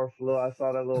and forth. I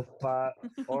saw that little spot.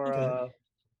 Or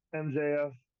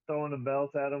MJF throwing the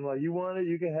belt at him like, you want it,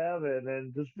 you can have it, and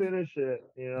then just finish it.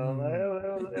 You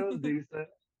know, it was decent.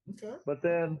 Okay. But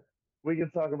then we can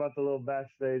talk about the little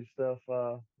backstage stuff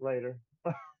later.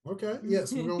 Okay.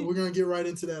 Yes, we're gonna get right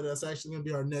into that. That's actually gonna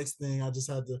be our next thing. I just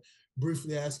had to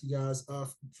briefly ask you guys.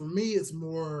 For me, it's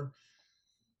more.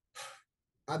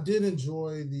 I did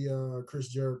enjoy the Chris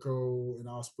Jericho and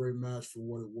Ospreay match for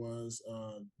what it was.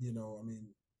 You know, I mean,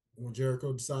 when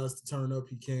Jericho decides to turn up,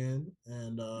 he can,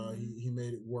 and he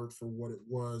made it work for what it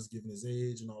was, given his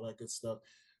age and all that good stuff.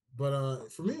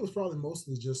 But for me, it was probably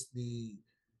mostly just the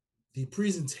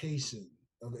presentation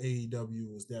of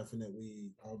AEW was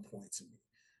definitely on point to me.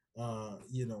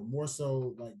 You know, more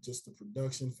so like just the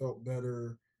production felt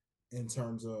better in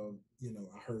terms of, you know,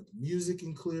 I heard the music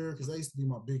in clear because that used to be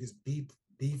my biggest beef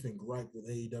and gripe with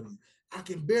AEW. I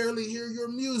can barely hear your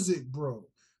music, bro.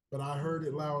 But I heard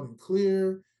it loud and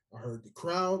clear. I heard the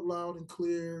crowd loud and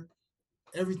clear.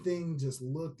 Everything just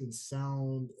looked and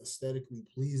sound aesthetically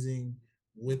pleasing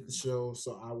with the show.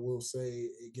 So I will say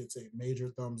it gets a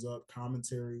major thumbs up.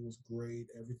 Commentary was great.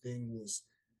 Everything was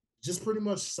just pretty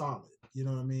much solid. You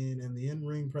know what I mean? And the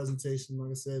in-ring presentation, like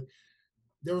I said,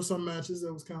 there were some matches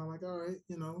that was kind of like, all right,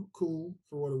 you know, cool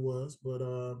for what it was. But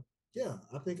yeah,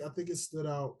 I think it stood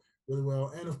out really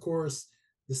well. And of course,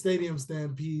 the Stadium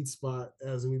Stampede spot,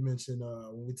 as we mentioned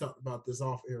when we talked about this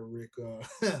off air, Rick,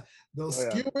 those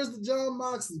skewers to John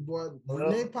Moxley, boy.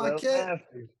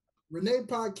 Renee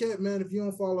Paquette, man, if you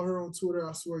don't follow her on Twitter,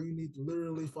 I swear you need to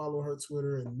literally follow her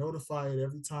Twitter and notify it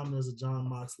every time there's a John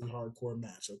Moxley hardcore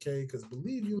match, okay? Because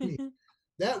believe you me,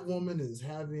 that woman is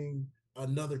having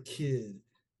another kid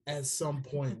at some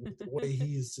point with the way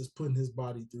he is just putting his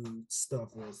body through stuff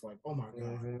where it's like, oh my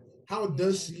God, how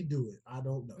does she do it? I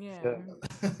don't know. Yeah.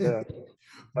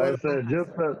 Like I said, just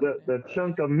the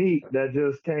chunk of meat that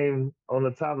just came on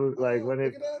the top of, like, when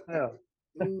it,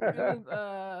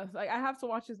 like I have to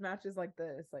watch his matches like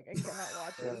this. Like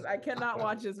I cannot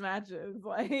watch his matches.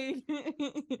 Like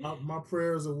my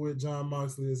prayers are with John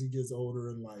Moxley as he gets older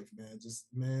in life, man. Just,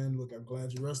 man, look, I'm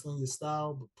glad you're wrestling your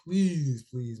style, but please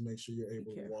make sure you're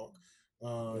able to walk.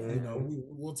 You know,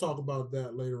 we'll talk about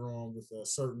that later on with a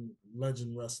certain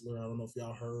legend wrestler. I don't know if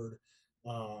y'all heard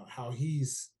how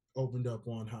he's opened up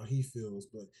on how he feels,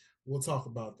 but we'll talk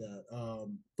about that.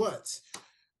 But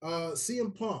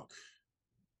CM Punk,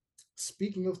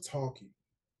 speaking of talking,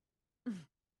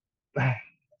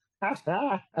 let's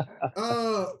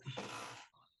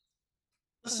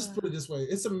just put it this way.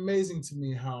 It's amazing to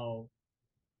me how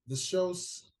the show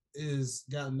is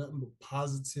got nothing but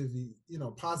positivity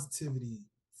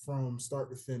from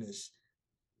start to finish.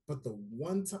 But the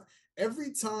one time,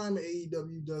 every time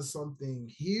AEW does something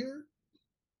here,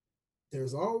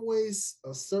 there's always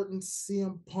a certain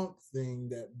CM Punk thing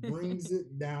that brings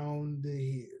it down to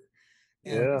here.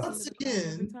 And once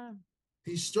again,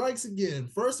 he strikes again.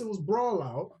 First, it was Brawl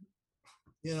Out.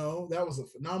 You know, that was a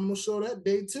phenomenal show that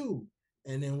day, too.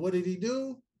 And then what did he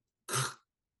do?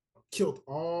 Killed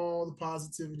all the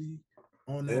positivity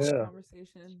on that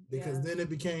conversation. Because then it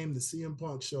became the CM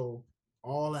Punk show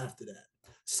all after that.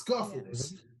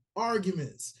 Scuffles,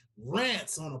 arguments,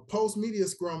 rants on a post-media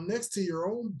scrum next to your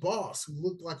own boss who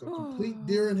looked like a complete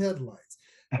deer in headlights.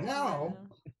 Now,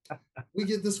 we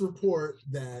get this report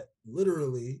that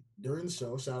literally during the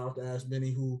show, shout out to Ash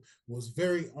Benny, who was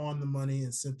very on the money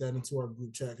and sent that into our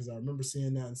group chat, because I remember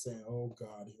seeing that and saying, oh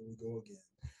God, here we go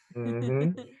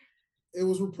again. It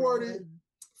was reported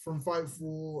from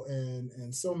Fightful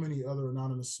and so many other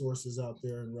anonymous sources out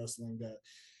there in wrestling that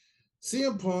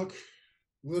CM Punk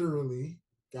literally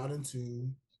got into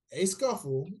a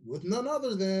scuffle with none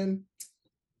other than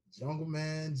Jungle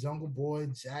Man, Jungle Boy,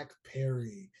 Jack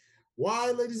Perry.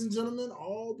 Why, ladies and gentlemen?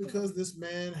 All because this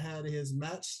man had his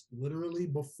match literally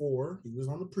before. He was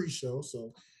on the pre-show,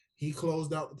 so he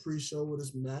closed out the pre-show with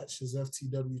his match, his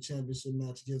FTW Championship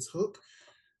match against Hook.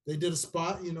 They did a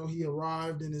spot, you know, he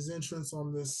arrived in his entrance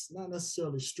on this, not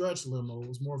necessarily stretch limo, it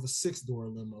was more of a 6-door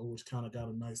limo, which kind of got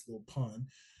a nice little pun.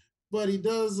 But he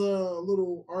does a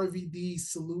little RVD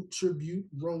salute tribute,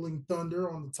 Rolling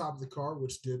Thunder on the top of the car,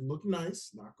 which did look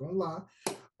nice, not gonna lie.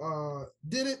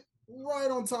 Did it right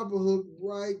on top of Hook,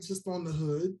 right just on the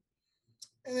hood.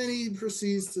 And then he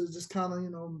proceeds to just kind of,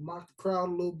 mock the crowd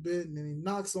a little bit. And then he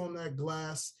knocks on that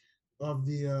glass of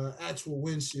the actual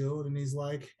windshield. And he's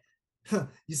like,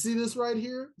 you see this right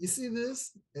here? You see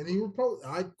this? And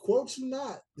I quote you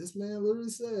not. This man literally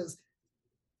says,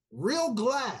 real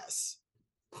glass,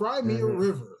 cry me a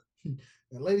river. And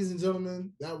ladies and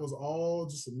gentlemen, that was all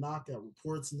just a knockout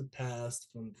reports in the past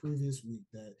from the previous week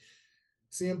that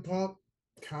CM Punk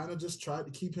kind of just tried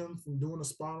to keep him from doing a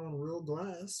spot on real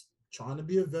glass, trying to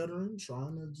be a veteran,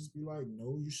 trying to just be like,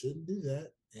 no, you shouldn't do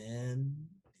that. And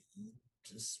he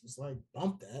just was like,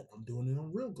 bump that. I'm doing it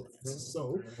on real glass.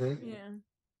 So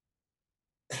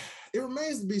it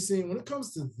remains to be seen when it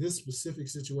comes to this specific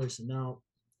situation. Now,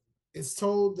 it's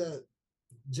told that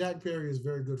Jack Perry is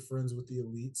very good friends with the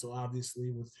Elite. So obviously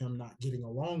with him not getting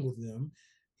along with them,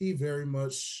 he very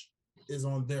much is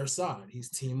on their side. He's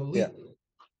Team Elite.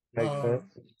 Yeah.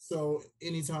 So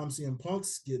anytime CM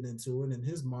Punk's getting into it, in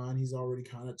his mind, he's already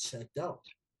kind of checked out.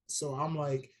 So I'm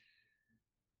like,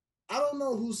 I don't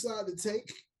know whose side to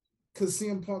take, because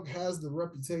CM Punk has the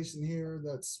reputation here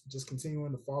that's just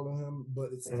continuing to follow him,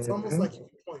 but it's almost like you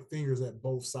point fingers at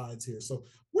both sides here. So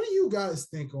what do you guys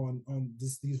think on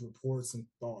these reports and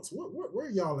thoughts? Where are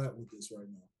y'all at with this right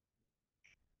now?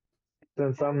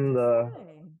 Since I'm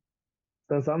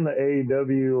the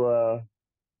AEW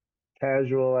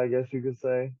casual, I guess you could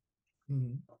say.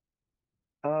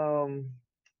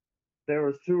 There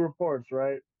was two reports,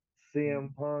 right?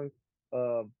 CM Punk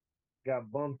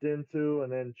got bumped into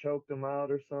and then choked him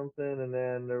out or something, and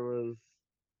then there was,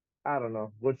 I don't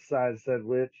know which side said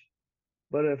which,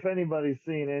 but if anybody's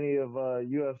seen any of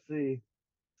UFC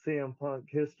CM Punk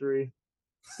history,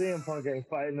 CM Punk ain't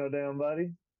fighting no damn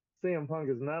buddy. CM Punk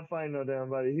is not fighting no damn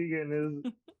buddy. He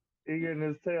getting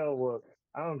his tail whooped.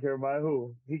 I don't care by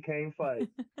who. He can't fight.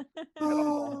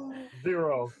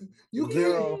 Zero. You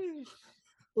Zero. can't.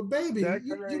 But baby,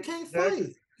 you can't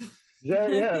fight.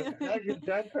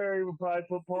 Jack Perry would probably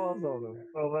put paws on him.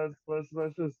 So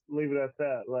let's just leave it at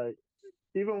that. Like,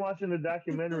 even watching the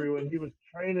documentary when he was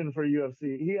training for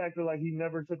UFC, he acted like he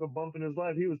never took a bump in his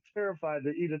life. He was terrified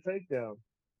to eat a takedown.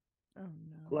 Oh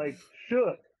no! Like,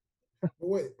 shook.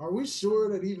 Wait, are we sure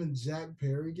that even Jack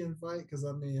Perry can fight? Because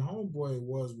I mean, homeboy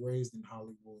was raised in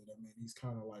Hollywood. I mean, he's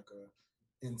kind of like a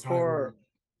entitled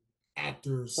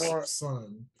actor's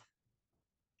son.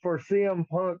 For CM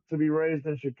Punk to be raised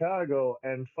in Chicago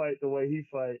and fight the way he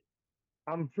fight,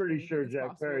 I'm pretty sure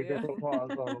Jack Perry can put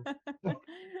paws on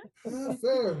him.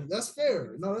 Fair. That's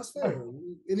fair. No, that's fair.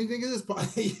 Anything is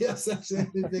possible. Yes, actually,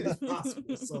 anything is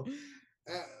possible. So,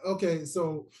 okay.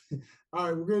 So, all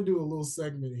right, we're gonna do a little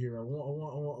segment here. I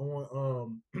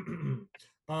want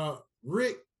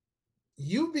Rick,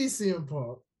 you be CM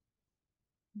Punk.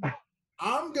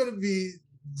 I'm gonna be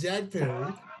Jack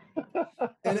Perry.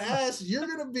 And Ash, you're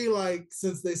gonna be like,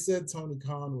 since they said Tony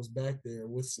Khan was back there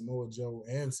with Samoa Joe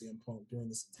and CM Punk during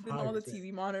this entire Didn't all the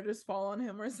TV monitors fall on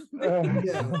him or something?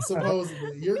 Yeah,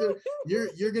 supposedly.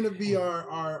 You're gonna be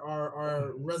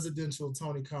our residential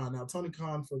Tony Khan. Now, Tony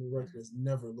Khan, for the record, has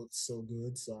never looked so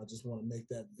good, so I just want to make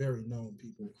that very known,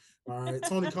 people. All right,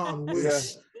 Tony Khan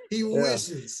wishes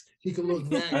he could look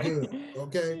that good.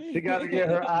 Okay, she got to get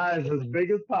her eyes as big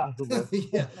as possible.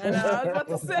 Yeah, I know. I was about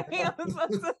to say. I was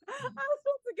supposed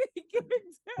to get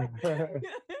it.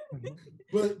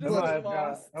 But my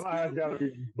eyes got to be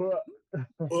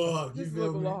you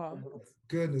feel me?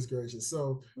 Goodness gracious.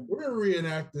 So we're gonna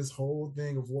reenact this whole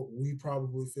thing of what we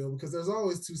probably feel, because there's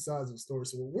always two sides of the story.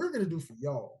 So what we're gonna do for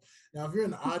y'all now, if you're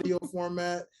in the audio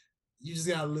format, you just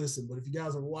gotta listen. But if you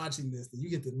guys are watching this, then you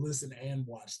get to listen and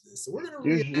watch this. So we're gonna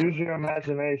use your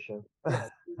imagination. Yeah,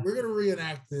 we're gonna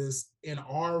reenact this in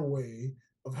our way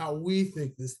of how we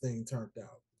think this thing turned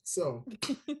out. So,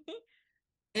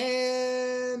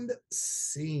 and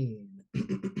scene.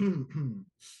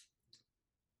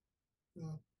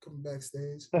 Coming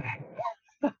backstage.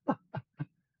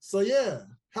 So yeah,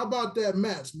 how about that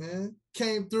match, man?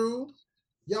 Came through.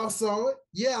 Y'all saw it.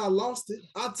 Yeah, I lost it.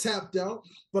 I tapped out.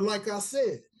 But like I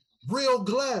said, real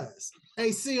glass. Hey,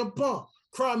 CM Punk,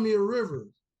 cry me a river.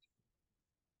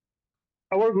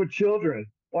 I work with children.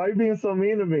 Why are you being so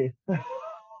mean to me?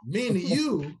 Mean to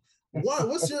you? What?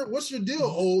 What's your deal,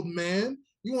 old man?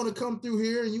 You want to come through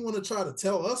here and you want to try to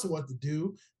tell us what to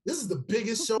do? This is the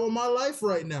biggest show of my life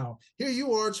right now. Here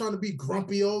you are trying to be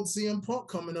grumpy old CM Punk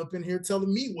coming up in here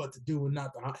telling me what to do and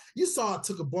not to. You saw I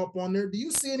took a bump on there. Do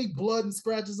you see any blood and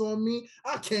scratches on me?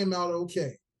 I came out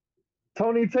okay.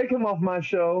 Tony, take him off my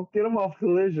show. Get him off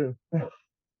Collision.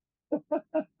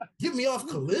 Get me off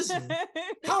Collision?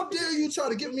 How dare you try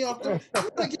to get me off? You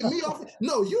want to get me off?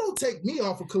 No, you don't take me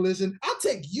off of Collision. I'll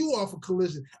take you off of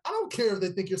Collision. I don't care if they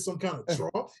think you're some kind of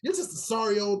draw. You're just a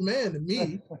sorry old man to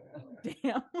me.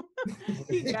 Damn.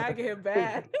 He gagging him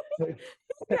bad.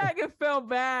 Gagging felt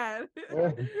bad.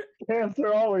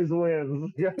 Cancer always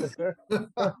wins.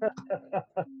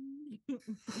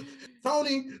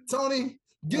 Tony,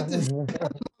 get this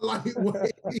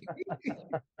lightweight.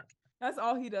 That's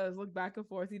all he does. Look back and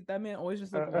forth. That man always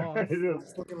just look lost.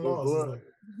 Just looking lost.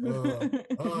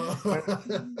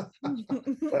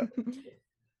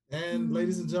 And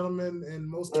ladies and gentlemen, in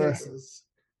most cases,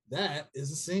 that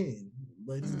is a scene.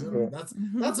 Ladies and gentlemen,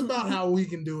 that's about how we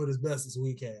can do it as best as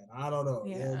we can. I don't know.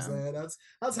 You know what I'm saying?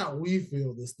 That's how we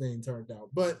feel this thing turned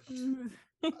out. But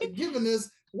given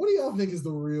this, what do y'all think is the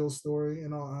real story,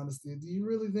 in all honesty? Do you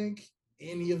really think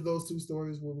any of those two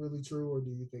stories were really true, or do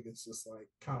you think it's just like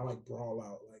kind of like Brawl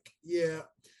Out? Like, yeah,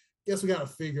 guess we got to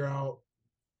figure out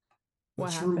the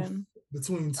what truth happened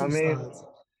between two sides.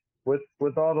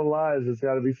 With all the lies, there's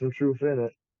got to be some truth in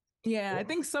it. Yeah, I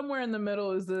think somewhere in the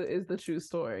middle is the true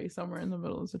story. Somewhere in the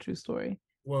middle is the true story.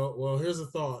 Well, here's a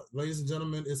thought, ladies and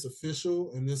gentlemen. It's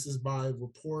official, and this is by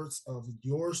reports of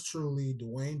yours truly,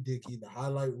 Dwayne Dickey, the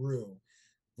highlight reel.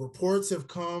 Reports have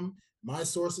come. My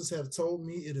sources have told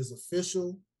me it is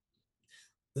official.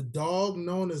 The dog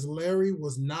known as Larry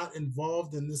was not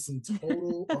involved in this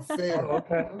total affair.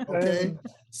 Okay.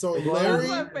 So Larry, that's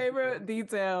my favorite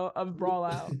detail of Brawl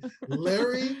Out.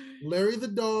 Larry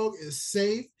the dog is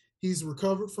safe. He's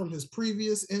recovered from his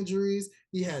previous injuries.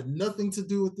 He had nothing to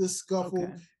do with this scuffle.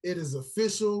 Okay. It is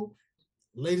official.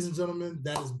 Ladies and gentlemen,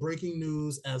 that is breaking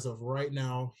news as of right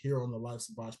now here on the Life's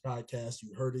a Botch podcast.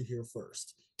 You heard it here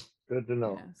first. Good to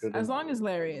know. Yes. Good to as know. long as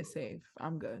Larry is safe,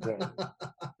 I'm good. Yeah.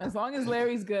 As long as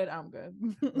Larry's good, I'm good.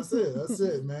 That's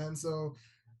it, man. So,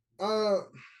 the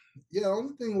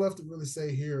only thing left to really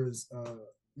say here is,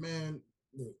 man,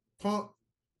 look, Punk,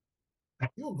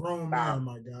 you're a grown man,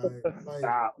 my guy. Like,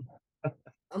 Stop.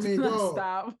 I mean, dog,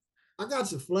 stop. I got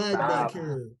your flag back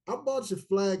here. I bought your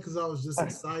flag because I was just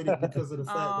excited because of the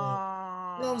fact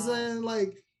that, you know what I'm saying?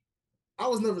 Like, I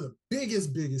was never the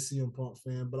biggest CM Punk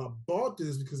fan, but I bought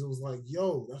this because it was like,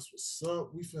 yo, that's what's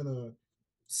up. We finna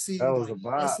see like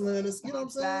wrestling. You know what I'm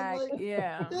saying? Like,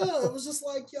 yeah, it was just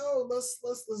like, yo, let's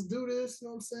do this. You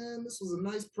know what I'm saying? This was a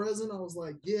nice present. I was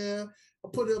like, yeah. I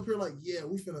put it up here like, yeah,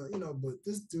 we finna, but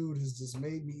this dude has just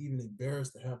made me even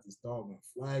embarrassed to have this doggone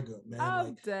flag up, man. I'm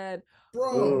like, dead.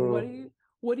 Bro.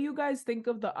 What do you guys think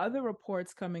of the other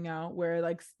reports coming out where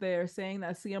like they're saying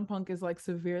that CM Punk is like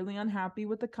severely unhappy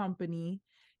with the company?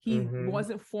 He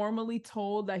wasn't formally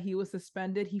told that he was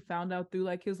suspended. He found out through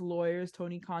like his lawyers.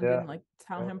 Tony Khan didn't like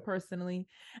tell him personally.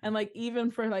 And like even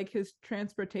for like his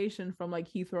transportation from like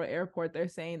Heathrow Airport, they're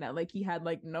saying that like he had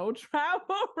like no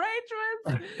travel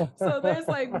arrangements. So there's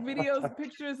like videos,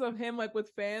 pictures of him like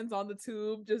with fans on the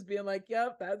tube just being like,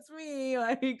 yep, that's me.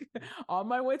 Like on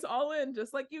my way to All In,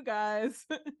 just like you guys.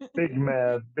 Big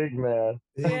mad.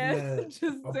 Yeah,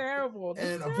 just terrible.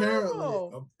 And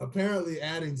apparently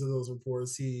adding to those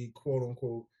reports, he quote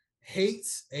unquote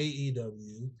hates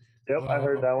AEW. Yep, I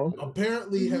heard that one.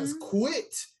 Apparently has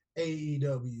quit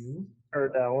AEW.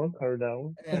 Heard that one.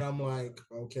 And I'm like,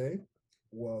 okay,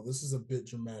 well, this is a bit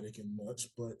dramatic and much,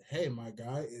 but hey, my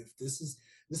guy, if this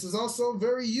is also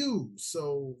very you.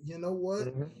 So you know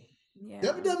what? Yeah.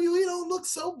 WWE don't look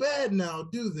so bad now,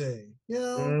 do they? You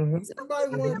know,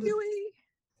 everybody wanted WWE.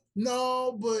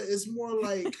 No, but it's more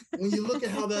like when you look at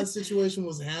how that situation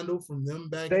was handled from them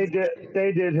back. They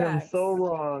did him so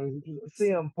wrong.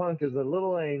 CM Punk is a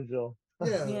little angel.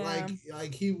 Yeah,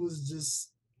 like he was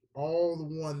just all the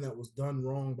one that was done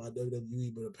wrong by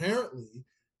WWE. But apparently,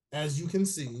 as you can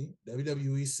see,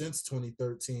 WWE since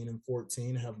 2013 and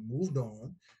 14 have moved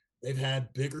on. They've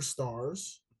had bigger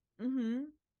stars.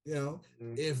 You know,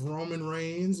 if Roman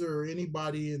Reigns or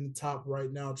anybody in the top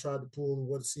right now tried to pull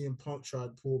what CM Punk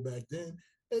tried to pull back then,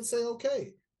 they'd say,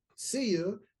 okay, see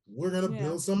ya. We're going to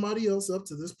build somebody else up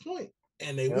to this point.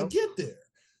 And they would get there.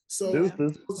 So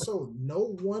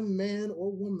no one man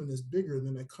or woman is bigger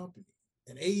than a company.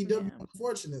 And AEW,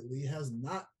 unfortunately, has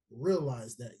not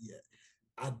realized that yet.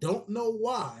 I don't know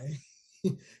why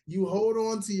you hold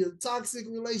on to your toxic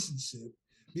relationship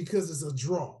because it's a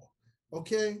draw.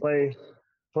 Okay?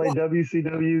 Play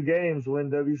WCW games, win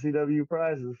WCW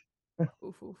prizes.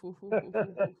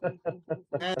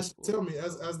 Ash, tell me,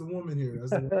 as the woman here,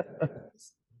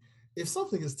 if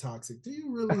something is toxic, do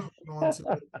you really hold on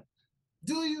to it?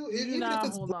 Do you? Even if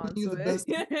it's you the best,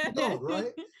 you don't,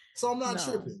 right? So I'm not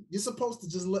tripping. You're supposed to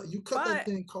just you cut that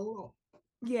thing cold off.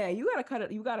 Yeah, you gotta cut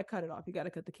it. You gotta cut it off. You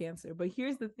gotta cut the cancer. But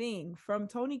here's the thing: from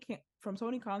Tony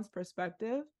Khan's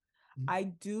perspective, I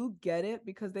do get it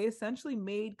because they essentially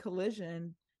made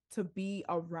Collision to be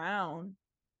around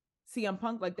CM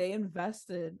Punk. Like they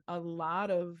invested a lot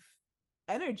of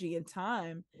energy and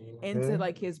time into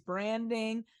like his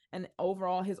branding and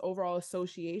his overall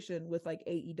association with like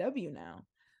AEW now.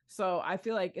 So I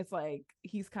feel like it's like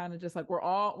he's kind of just like we're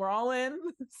all in.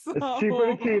 So It's cheaper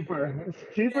to keep her. It's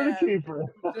cheaper to keep her.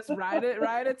 Just ride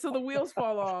it till the wheels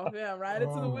fall off. Yeah, ride it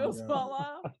till the wheels fall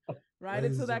off. Ride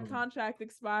it till that contract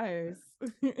expires.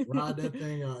 Ride that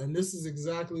thing out. And this is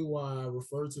exactly why I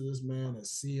refer to this man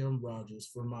as CM Rogers.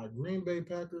 For my Green Bay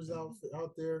Packers out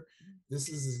there, this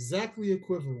is exactly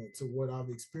equivalent to what I've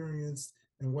experienced.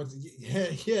 And what,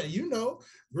 you know,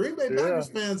 Green Bay Packers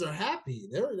fans are happy.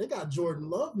 They got Jordan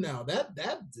Love now. That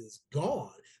is gone.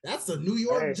 That's a New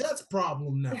York Jets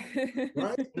problem now,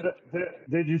 right?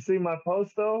 Did you see my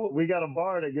post though? We got a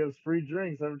bar that gives free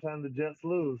drinks every time the Jets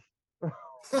lose.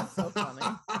 So funny.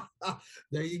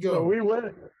 There you go. So we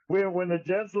win. When the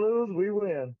Jets lose, we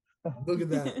win. Look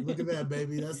at that,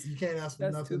 baby. You can't ask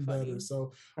for nothing better.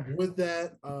 So with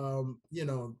that, you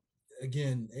know,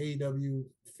 again, AEW,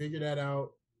 figure that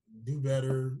out, do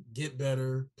better, get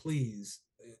better, please.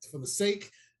 It's for the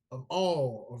sake of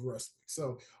all of wrestling.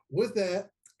 So with that,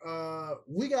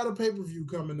 we got a pay-per-view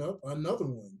coming up, another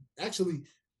one. Actually,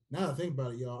 now that I think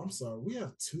about it, y'all, I'm sorry. We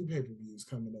have 2 pay-per-views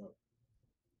coming up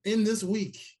in this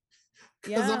week.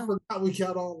 Because I forgot we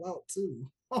got All Out too.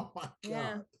 Oh my God.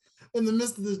 Yeah. In the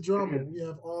midst of this drama, we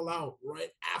have All Out right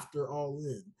after All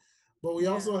In. But we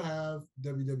also have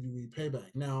WWE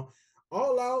Payback. Now,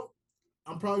 All Out,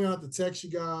 I'm probably going to have to text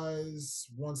you guys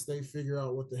once they figure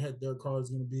out what the heck their card is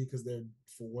going to be because they're,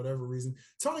 for whatever reason.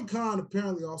 Tony Khan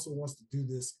apparently also wants to do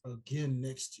this again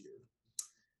next year.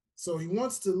 So he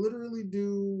wants to literally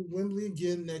do Wembley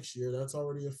again next year. That's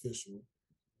already official.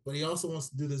 But he also wants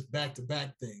to do this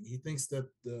back-to-back thing. He thinks that,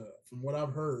 from what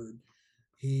I've heard,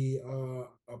 he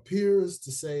appears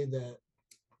to say that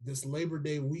this Labor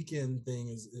Day weekend thing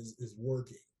is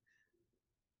working.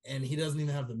 And he doesn't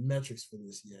even have the metrics for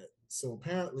this yet. So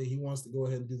apparently he wants to go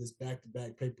ahead and do this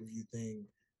back-to-back pay-per-view thing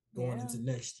going into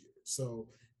next year. So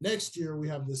next year we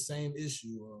have the same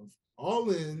issue of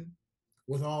All In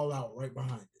with All Out right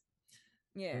behind it.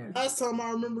 Yeah. Last time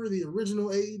I remember the original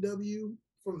AEW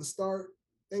from the start,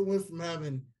 they went from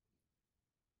having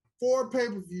 4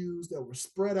 pay-per-views that were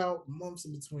spread out months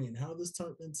in between. How this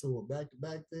turned into a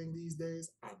back-to-back thing these days,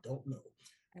 I don't know.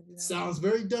 It sounds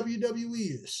very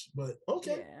WWE-ish, but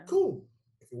okay, cool.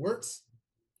 If it works,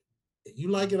 if you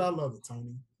like it, I love it,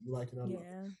 Tony. You like it, I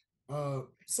love it.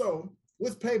 So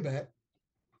with Payback,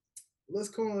 let's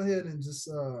go ahead and just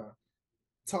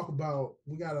talk about,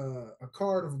 we got a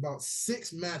card of about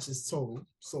 6 matches total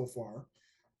so far.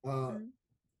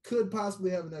 Could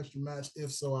possibly have an extra match.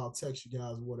 If so, I'll text you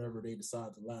guys whatever they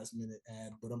decide to last minute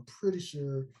add. But I'm pretty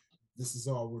sure this is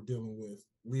all we're dealing with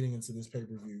leading into this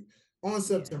pay-per-view on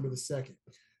September the 2nd.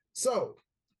 So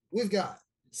we've got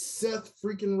Seth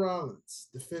freaking Rollins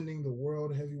defending the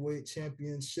World Heavyweight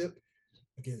Championship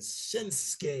against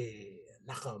Shinsuke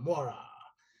Nakamura.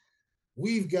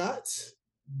 We've got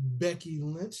Becky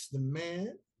Lynch, the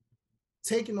man,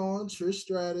 taking on Trish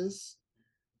Stratus.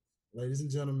 Ladies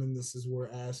and gentlemen, this is where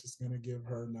Ash is going to give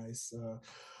her a nice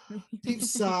deep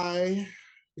sigh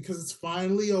because it's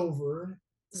finally over.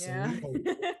 So we hope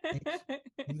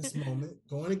in this moment,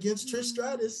 going against Trish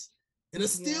Stratus in a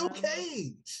steel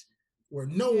cage where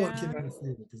no one can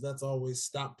interfere because that's always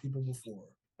stopped people before.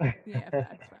 Yeah,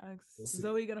 facts.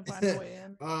 Zoe going to find a way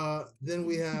in. Then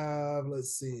we have,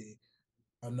 let's see,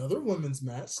 another women's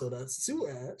match. So that's 2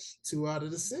 Ash, 2 out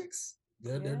of the 6.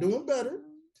 They're doing better.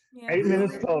 Yeah. 8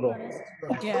 minutes total.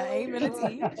 Yeah, 8 minutes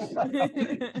each.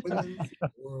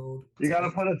 You got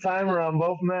to put a timer on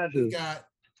both matches. We got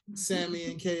Sammy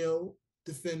and KO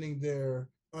defending their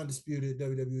undisputed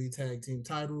WWE Tag Team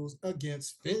titles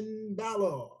against Finn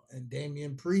Balor and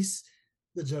Damian Priest,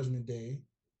 the Judgment Day,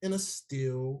 in a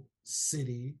Steel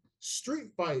City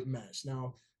street fight match.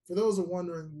 Now, for those who are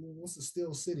wondering, what's a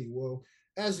Steel City? Well,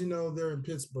 as you know, they're in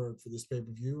Pittsburgh for this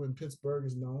pay-per-view, and Pittsburgh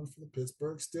is known for the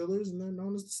Pittsburgh Steelers, and they're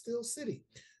known as the Steel City.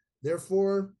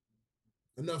 Therefore,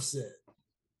 enough said.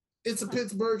 It's a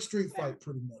Pittsburgh street fight,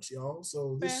 pretty much, y'all.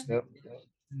 So this,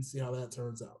 and see how that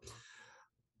turns out.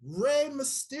 Rey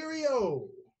Mysterio,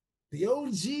 the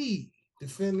OG,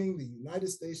 defending the United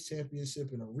States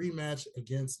Championship in a rematch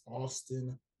against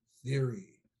Austin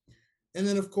Theory. And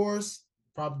then, of course,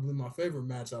 probably my favorite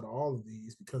match out of all of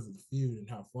these because of the feud and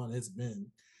how fun it's been.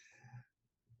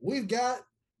 We've got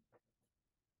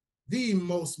the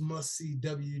most must-see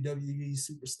WWE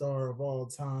superstar of all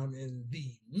time in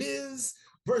The Miz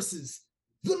versus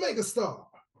the Megastar.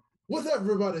 With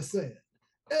everybody saying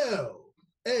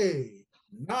L.A.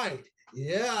 Knight.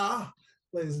 Yeah,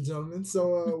 ladies and gentlemen.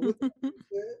 So with that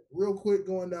said, real quick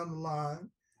going down the line,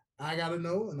 I gotta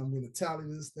know, and I'm gonna tally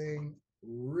this thing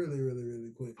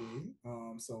really quickly.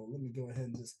 So let me go ahead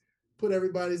and just put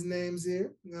everybody's names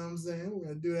here. You know what I'm saying? We're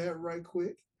gonna do that right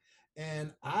quick.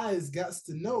 And I's got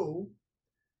to know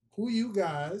who you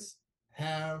guys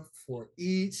have for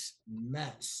each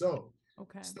match. So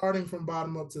Okay. starting from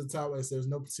bottom up to the top, like I said, there's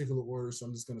no particular order, so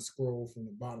I'm just gonna scroll from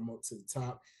the bottom up to the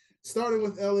top. Starting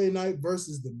with LA Knight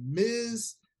versus The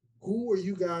Miz. Who are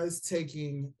you guys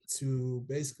taking to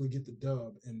basically get the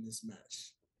dub in this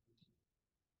match?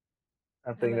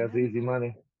 I think LA that's Knight. easy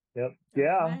money. Yep. LA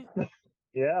Yeah. Knight.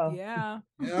 Yeah.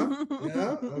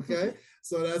 Yeah. Okay.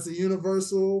 So that's a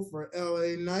universal for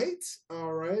LA Knight.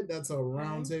 All right. That's a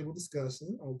roundtable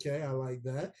discussion. Okay. I like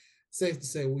that. Safe to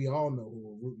say we all know who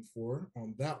we're rooting for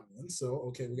on that one. So,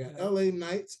 okay, we got LA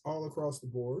Knight all across the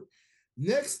board.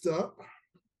 Next up,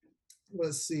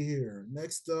 let's see here.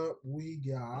 Next up, we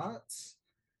got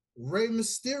Rey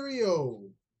Mysterio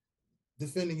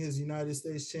defending his United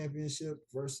States Championship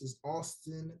versus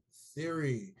Austin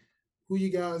Theory. Who you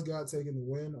guys got taking the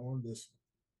win on this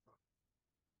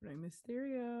Rey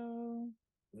Mysterio.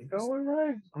 Go with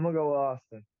Ray. I'm gonna go with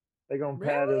Austin. They're gonna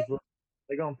pad Really? his.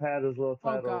 They're gonna pad his little Oh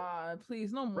title. God,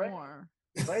 please, no more.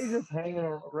 Ray just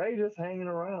hanging. Ray just hanging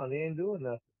around. He ain't doing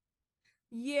nothing.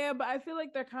 Yeah, but I feel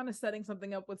like they're kind of setting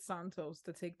something up with Santos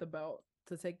to take the belt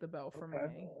from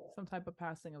Ray. Some type of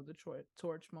passing of the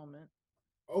torch moment.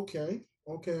 Okay.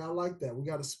 I like that. We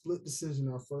got a split decision,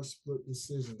 our first split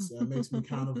decision. So that makes me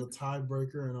kind of a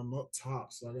tiebreaker, and I'm up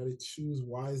top. So I got to choose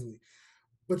wisely.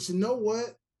 But you know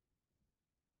what?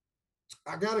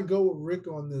 I got to go with Rick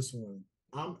on this one.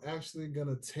 I'm actually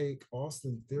gonna take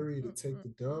Austin Theory to take the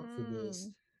dub for this,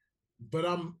 but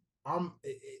I'm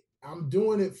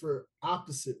doing it for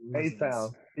opposite reasons.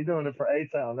 A-Town. He's doing it for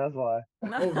A-Town. That's why.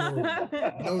 Oh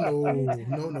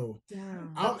no.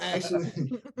 Damn. I'm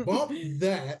actually bump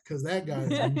that because that guy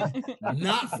is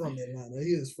not from Atlanta.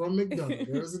 He is from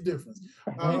McDonough. There's a difference.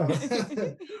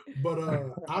 But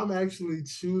I'm actually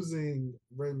choosing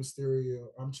Rey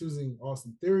Mysterio. I'm choosing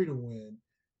Austin Theory to win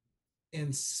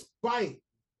in spite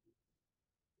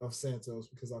of Santos,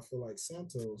 because I feel like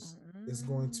Santos is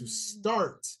going to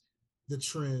start the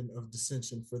trend of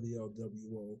dissension for the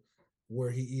LWO, where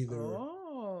he either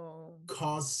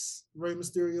costs Rey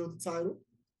Mysterio the title,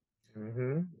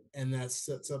 and that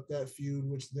sets up that feud,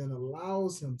 which then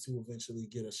allows him to eventually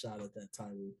get a shot at that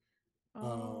title.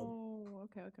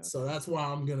 Okay. So that's why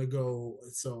I'm gonna go.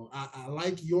 So I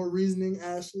like your reasoning,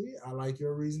 Ashley. I like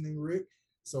your reasoning, Rick.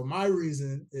 So my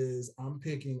reason is I'm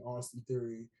picking Austin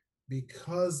Theory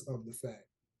because of the fact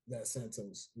that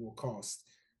Santos will cost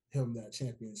him that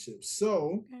championship.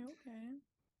 So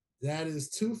that is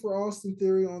 2 for Austin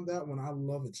Theory on that one. I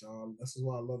love it, y'all. This is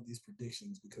why I love these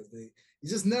predictions, because you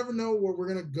just never know where we're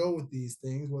gonna go with these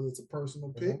things, whether it's a personal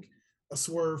pick, a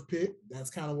swerve pick. That's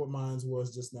kind of what mine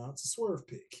was just now. It's a swerve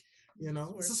pick.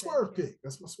 It's a swerve pick.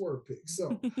 That's my swerve pick.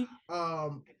 So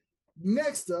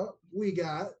next up, we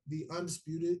got the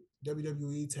undisputed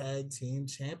WWE Tag Team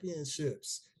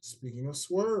Championships. Speaking of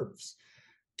swerves,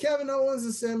 Kevin Owens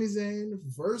and Sami Zayn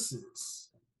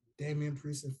versus Damian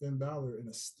Priest and Finn Balor in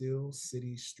a Steel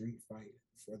City Street Fight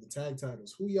for the tag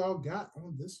titles. Who y'all got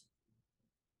on this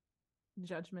one?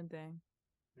 Judgment Day.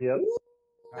 Yep.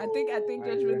 I think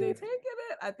Judgment Day taking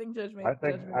it. I think Judgment.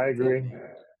 I agree.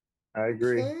 I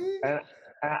agree. Okay. And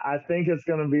I think it's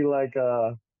gonna be like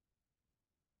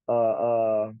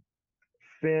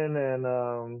Finn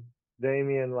and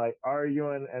Damian like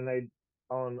arguing, and they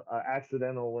on an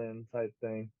accidental win type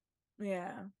thing.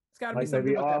 Yeah, it's got to be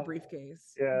something with that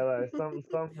briefcase. Yeah, like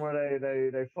something where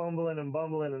they fumbling and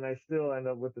bumbling, and they still end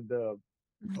up with the dub.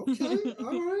 Okay,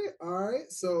 all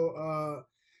right. So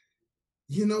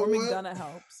you know or what? McDonough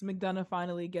helps. McDonough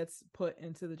finally gets put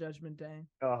into the Judgment Day.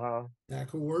 That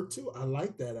could work too. I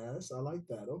like that, Ash. I like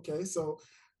that. Okay, so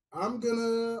I'm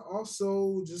gonna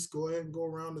also just go ahead and go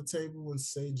around the table and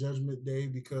say Judgment Day,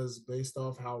 because based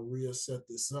off how Rhea set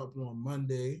this up on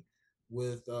Monday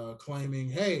with claiming,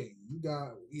 hey, you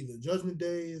got either Judgment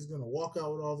Day is gonna walk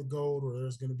out with all the gold, or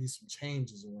there's gonna be some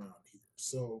changes around here.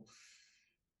 So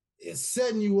it's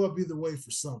setting you up either way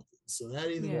for something. So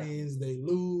that either means they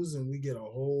lose and we get a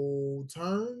whole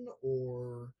turn,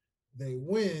 or they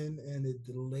win and it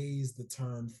delays the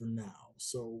turn for now.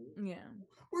 So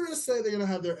we're gonna say they're gonna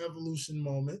have their evolution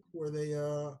moment where they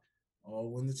all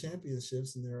win the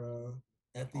championships, and they're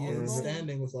at the All end the gold.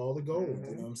 standing with all the gold.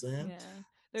 You know what I'm saying? Yeah,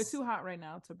 they're too hot right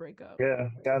now to break up. Yeah,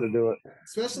 got to do it.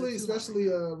 Especially,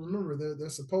 remember they're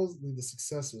supposedly the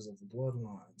successors of the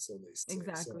bloodline, so they say.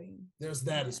 Exactly. So there's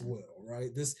that as well,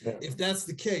 right? Yeah. If that's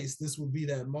the case, this would be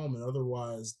that moment.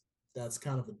 Otherwise, that's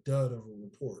kind of a dud of a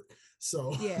report.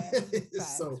 So Yeah,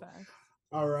 facts.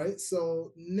 All right.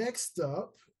 So next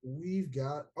up, we've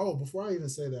got. Oh, before I even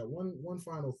say that, one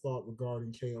final thought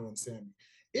regarding KO and Sammy.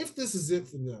 If this is it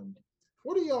for them,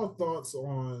 what are y'all thoughts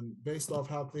on, based off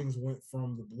how things went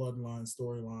from the Bloodline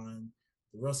storyline,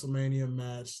 the WrestleMania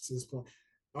match to this point?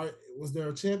 Was there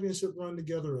a championship run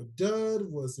together a dud?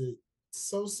 Was it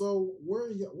so?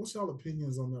 What's y'all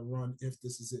opinions on that run? If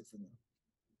this is it for them,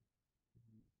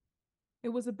 it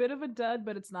was a bit of a dud,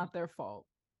 but it's not their fault.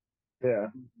 Yeah.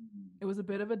 It was a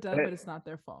bit of a dud, but it's not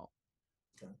their fault.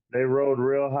 They rode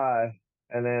real high,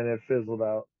 and then it fizzled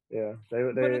out. Yeah.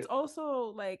 But it's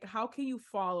also like, how can you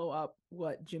follow up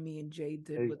what Jimmy and Jay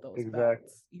did with those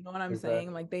belts? You know what I'm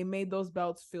saying? Like, they made those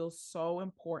belts feel so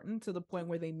important to the point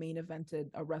where they main evented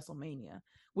a WrestleMania,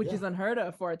 which is unheard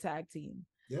of for a tag team.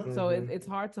 Yeah. So it's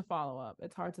hard to follow up.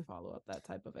 It's hard to follow up that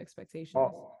type of expectation.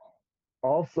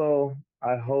 Also,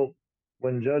 I hope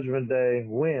when Judgment Day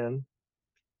win,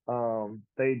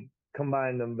 they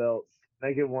combine them belts,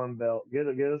 make it one belt, get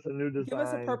us a new design. Give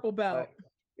us a purple belt.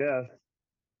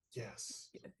 Yes.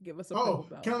 Give us a purple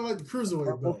belt. Kind of like the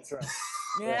cruiserweight belt.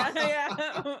 Yeah.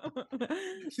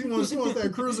 She wants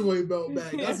that cruiserweight belt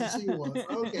back. That's what she wants.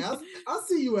 Okay, I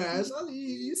see you, Ash.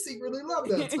 You secretly love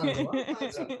that title.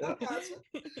 I got you.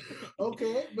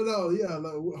 Okay, but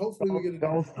hopefully we get it.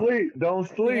 Don't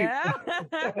sleep. Yeah.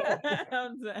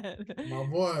 I'm dead. My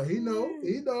boy, he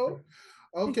know.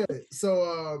 Okay,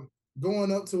 so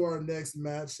going up to our next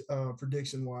match,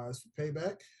 prediction wise for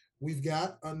Payback, we've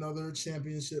got another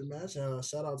championship match.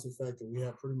 Shout out to the fact that we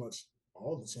have pretty much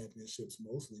all the championships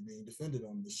mostly being defended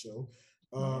on this show.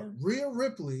 Rhea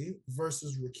Ripley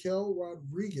versus Raquel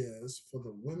Rodriguez for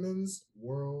the Women's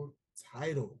World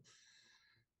Title.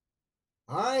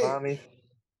 All right.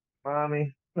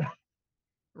 Mommy.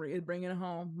 Rhea's bringing it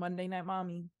home. Monday Night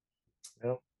Mommy.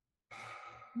 Yep.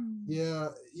 Yeah,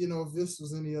 if this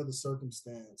was any other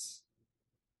circumstance,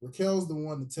 Raquel's the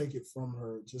one to take it from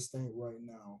her. It just ain't right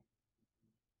now.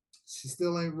 She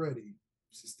still ain't ready.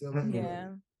 Ready.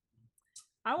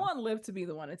 I want Liv to be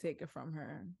the one to take it from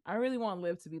her. I really want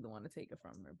Liv to be the one to take it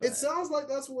from her. But it sounds like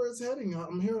that's where it's heading.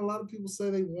 I'm hearing a lot of people say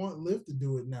they want Liv to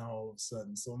do it now all of a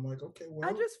sudden. So I'm like, okay, well.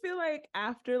 I just feel like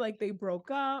after they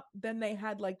broke up, then they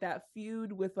had that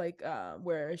feud with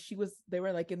where they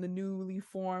were in the newly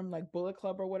formed Bullet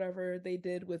Club or whatever they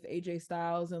did with AJ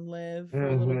Styles and Liv for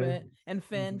a little bit and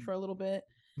Finn for a little bit.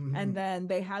 And then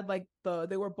they had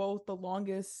they were both the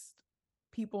longest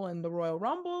people in the Royal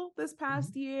Rumble this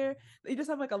past year. They just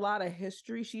have a lot of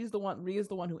history. Rhea's the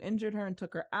one who injured her and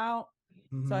took her out.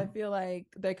 So I feel like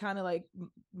they're kind of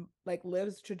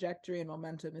Liv's trajectory and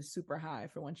momentum is super high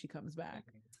for when she comes back.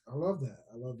 I love that.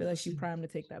 I feel like she's primed to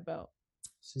take that belt.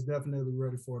 She's definitely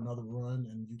ready for another run,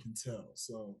 and you can tell.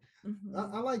 So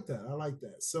I like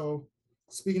that. So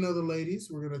speaking of the ladies,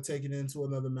 we're going to take it into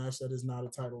another match that is not a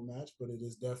title match, but it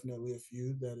is definitely a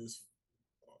feud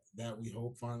that we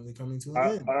hope finally coming to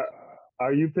an end.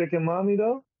 Are you picking Mommy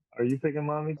though? Are you picking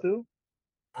Mommy too?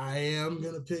 I am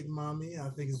gonna pick Mommy. I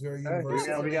think it's very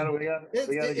universal. We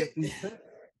gotta get these six.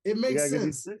 It makes sense. Get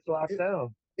these six locked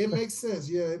down. It makes sense.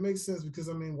 Yeah, it makes sense because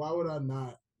why would I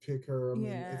not pick her?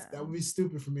 That would be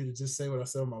stupid for me to just say what I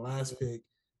said on my last pick,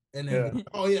 and then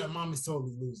Mommy's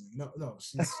totally losing. No,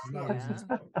 she's not losing.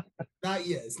 Not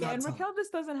yet. It's not. And Raquel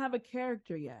just doesn't have a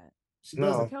character yet.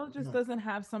 Raquel just doesn't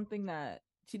have something that.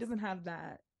 She doesn't have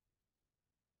that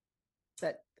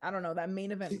I don't know, that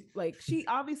main event. She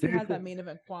obviously has that main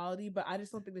event quality, but I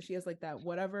just don't think that she has that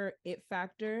whatever it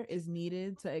factor is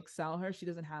needed to excel her. She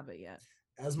doesn't have it yet.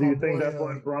 Do you think that's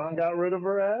why Braun got rid of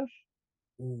her, Ash?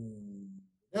 Ooh,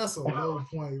 that's a low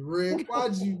point, Rick.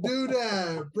 Why'd you do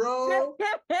that, bro?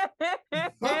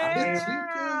 Why did you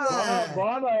do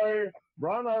that?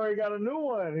 Braun already got a new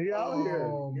one. He out here.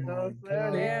 You know what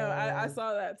I'm saying? Yeah, I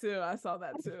saw that too.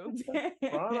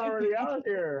 Braun already out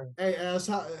here. Hey Ash,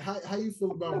 how you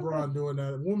feel about Braun doing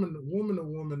that? Woman to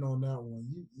woman on that one.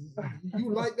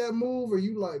 You like that move, or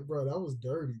you like, bro, that was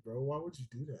dirty, bro. Why would you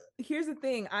do that? Here's the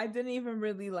thing. I didn't even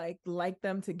really like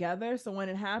them together. So when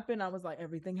it happened, I was like,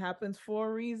 everything happens for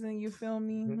a reason. You feel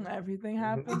me? Everything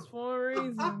happens for a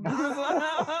reason.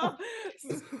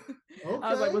 Okay.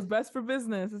 I was like, what's best for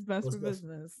business? It's best for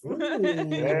business.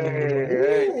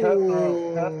 Hey,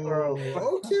 cutthroat.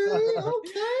 Okay.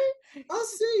 I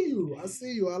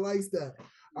see you. I like that.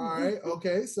 All right.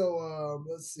 Okay. So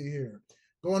let's see here.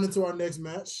 Going into our next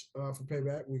match for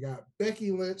Payback, we got Becky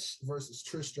Lynch versus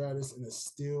Trish Stratus in a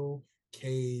steel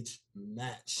cage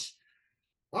match.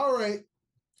 All right,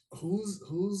 who's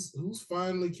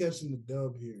finally catching the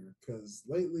dub here? Because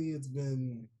lately it's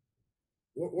been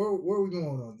where are we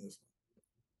going on this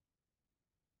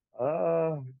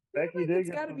one? Becky did.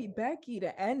 It's got to be Becky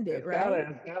to end it,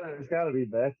 right? It's gotta be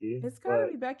Becky. It's got to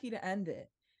be Becky to end it.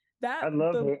 I'd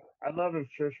love if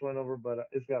Trish went over, but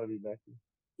it's got to be Becky.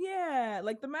 Yeah,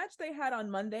 like the match they had on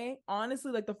Monday,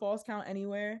 honestly, like the Falls Count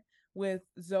Anywhere with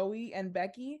Zoe and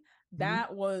Becky,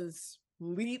 that was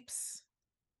leaps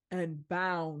and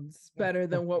bounds better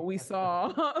than what we saw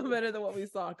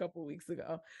a couple weeks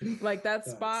ago. Like that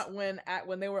spot when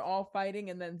they were all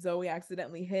fighting and then Zoe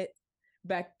accidentally hit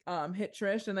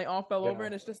Trish and they all fell over,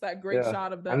 and it's just that great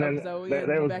shot of Zoe and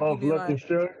they was Becky both being looking like,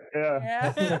 shook.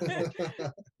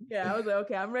 Yeah, I was like,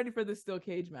 okay, I'm ready for the steel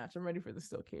cage match.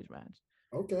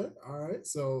 Okay, all right.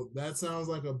 So that sounds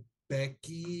like a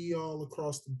Becky all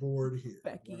across the board here.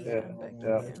 Becky, right?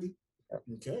 Becky.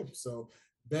 Okay, so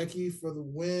Becky for the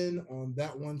win on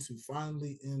that one to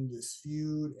finally end this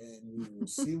feud, and we will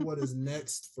see what is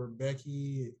next for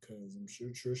Becky, because I'm sure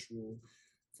Trish will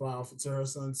fly off into her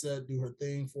sunset, do her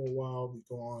thing for a while, be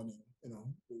gone, and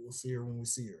we'll see her when we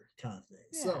see her, kind of thing.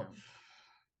 Yeah. So.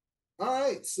 All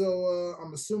right, so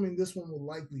I'm assuming this one will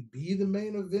likely be the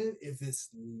main event if it's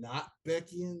not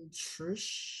Becky and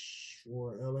Trish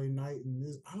or LA Knight and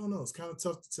this. I don't know. It's kind of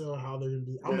tough to tell how they're going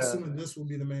to do. I'm assuming this will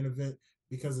be the main event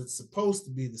because it's supposed to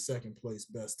be the second place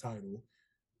best title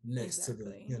next to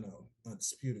the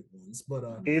undisputed ones. But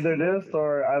either this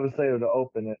or I would say to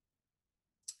open it.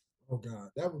 Oh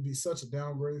God, that would be such a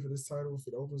downgrade for this title if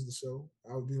it opens the show.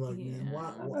 I would be like, man,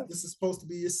 why? This is supposed to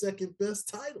be your second best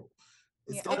title.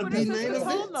 It's got to be main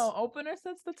event. Opener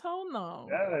sets the tone, though.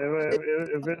 Yeah,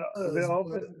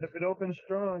 if it opens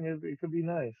strong, it could be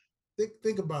nice.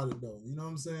 Think about it though. You know what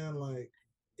I'm saying? Like,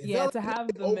 to have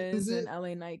the Miz and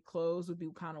LA Knight close would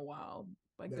be kind of wild.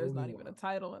 Like, there's not even a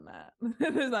title in that.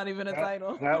 There's not even a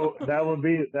title. That would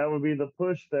be the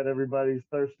push that everybody's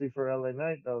thirsty for LA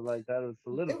Knight though. Like that would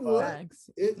solidify.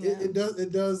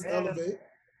 It does elevate.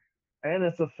 And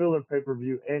it's a filler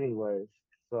pay-per-view anyways.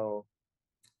 So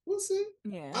we'll see.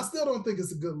 Yeah. I still don't think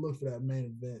it's a good look for that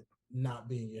main event not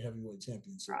being your heavyweight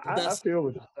championship. I feel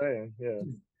what you're saying. Yeah.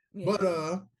 But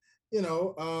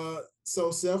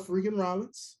so Seth freaking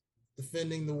Rollins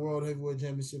defending the World Heavyweight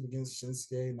Championship against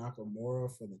Shinsuke Nakamura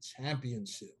for the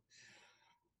championship.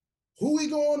 Who we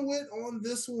going with on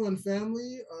this one,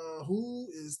 family? Who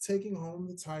is taking home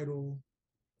the title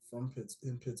from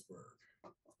in Pittsburgh?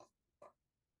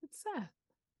 It's Seth.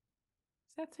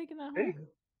 Seth taking that home.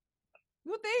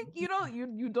 You think? You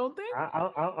don't think?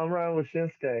 I'm riding with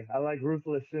Shinsuke. I like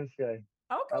ruthless Shinsuke.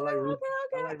 Okay.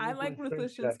 I like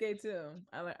ruthless Shinsuke too.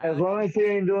 As long as he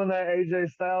ain't doing that AJ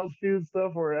Styles feud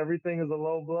stuff where everything is a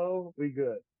low blow, we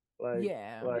good. Please.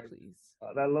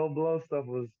 That low blow stuff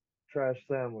was trash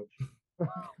sandwich.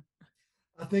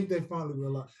 I think they finally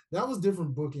realized that was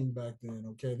different booking back then.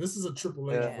 Okay, this is a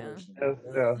Triple H version.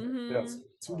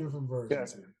 Two different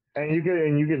versions here. And you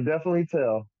can definitely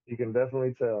tell. You can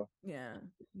definitely tell. Yeah,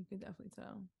 you can definitely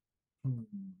tell.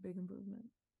 Big improvement.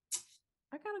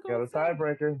 I gotta go.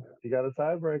 You got a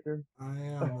tiebreaker. I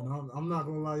am, and I'm not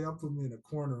gonna lie. Y'all put me in a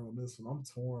corner on this one. I'm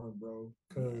torn, bro.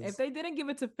 Because if they didn't give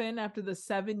it to Finn after the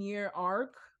 7-year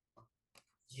arc,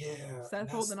 Seth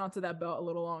holding on to that belt a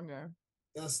little longer.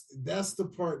 That's the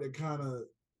part that kind of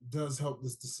does help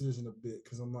this decision a bit,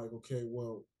 because I'm like, okay,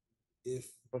 well, if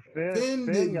Finn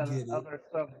didn't get it.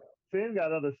 Finn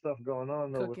got other stuff going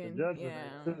on though Cookin, with the judgment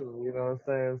too. You know what I'm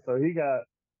saying? So he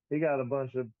got a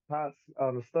bunch of pots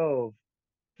on the stove.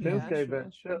 Shinsuke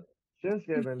been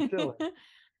chilling.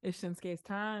 It's Shinsuke's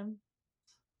time.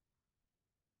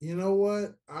 You know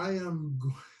what? I am.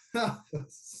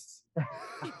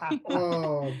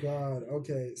 Oh God.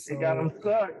 Okay. So we got him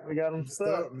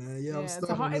stuck. Man. Yeah, I'm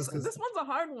stuck. This one's a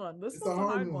hard one. It's a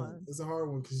hard one. It's a hard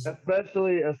one,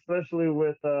 especially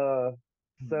with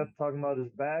Seth talking about his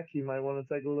back. He might want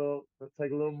to take a little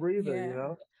breather. You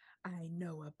know. I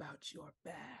know about your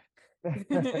back.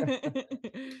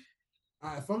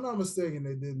 If I'm not mistaken,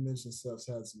 they did mention Seth's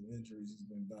had some injuries he's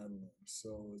been battling,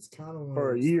 so it's kind of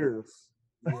for years.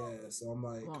 Yeah, so I'm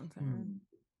like, long time.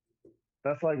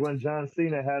 That's like when John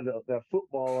Cena had that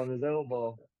football on his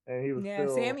elbow, and he was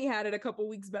still... Sammy had it a couple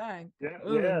weeks back. Yeah.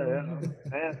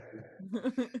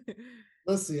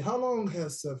 Let's see, how long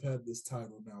has Seth had this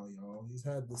title now, y'all? He's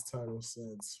had this title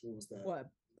since, what was that? What?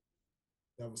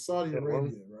 That was Saudi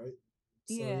Arabia, right?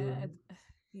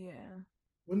 Yeah.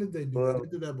 When did they do that? They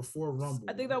did that before Rumble.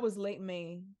 I think that was late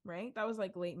May, right? That was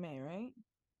like late May, right?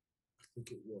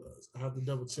 think it was. I have to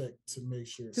double check to make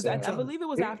sure. Because I believe it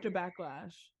was after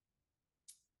Backlash.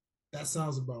 That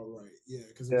sounds about right. Yeah,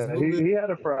 because he had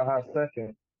it for a hot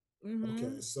second.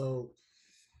 Okay, so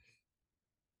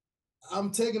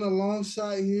I'm taking a long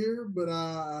shot here, but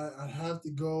I have to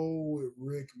go with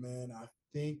Rick, man. I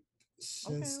think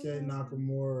Shinsuke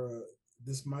Nakamura.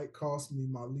 This might cost me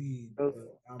my lead.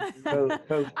 I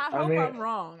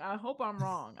hope I'm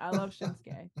wrong. I love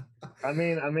Shinsuke. I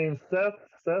mean,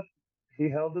 Seth, he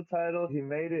held the title. He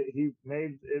made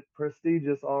it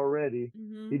prestigious already.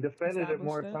 He defended it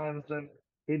more times than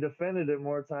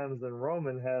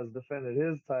Roman has defended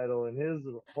his title in his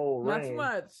whole reign.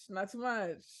 Not too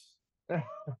much.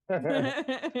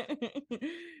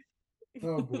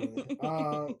 Oh boy.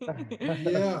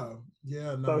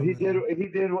 Yeah. No, so he did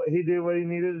what he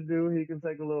needed to do. He can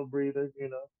take a little breather, you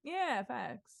know. Yeah,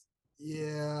 facts.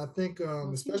 Yeah, I think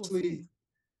especially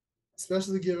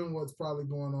given what's probably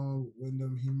going on with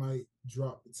Wyndham, he might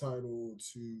drop the title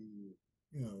to,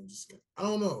 just I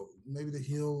don't know, maybe to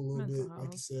heal a little bit,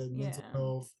 like you said, mental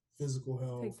health, physical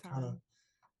health, kind of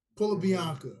pull a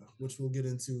Bianca, which we'll get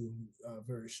into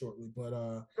very shortly. But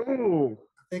I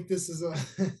think this is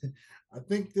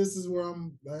where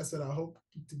I'm. Like I said, I hope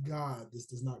to God this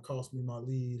does not cost me my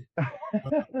lead.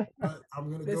 But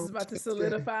I'm gonna this go. This is about to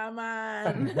solidify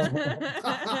mine.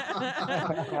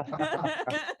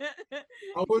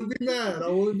 I wouldn't be mad.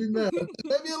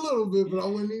 Maybe a little bit, but I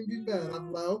wouldn't even be mad.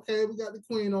 I'm like, okay, we got the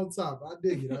queen on top. I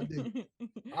dig it.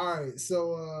 All right,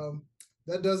 so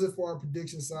that does it for our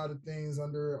prediction side of things.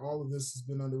 Under all of this has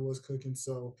been under What's Cooking.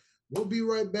 So we'll be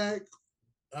right back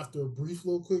after a brief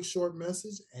little quick short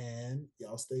message, and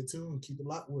y'all stay tuned and keep it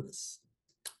locked with us.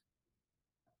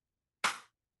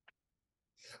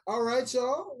 All right,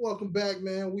 y'all. Welcome back,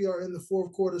 man. We are in the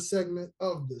fourth quarter segment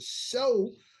of the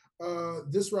show.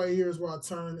 This right here is where I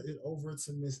turn it over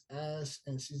to Miss Ash,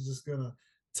 and she's just gonna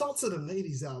talk to the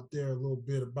ladies out there a little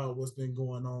bit about what's been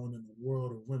going on in the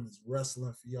world of women's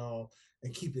wrestling for y'all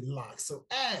and keep it locked. So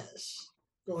Ash,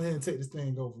 go ahead and take this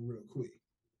thing over real quick.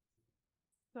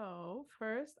 So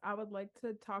first, I would like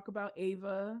to talk about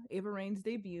Ava Rain's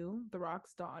debut, The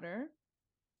Rock's daughter.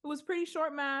 It was a pretty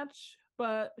short match,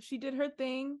 but she did her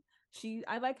thing.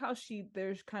 I like how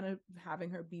there's kind of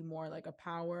having her be more like a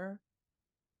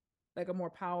more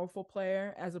powerful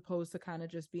player as opposed to kind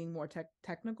of just being more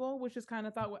technical, which is kind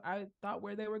of I thought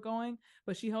where they were going.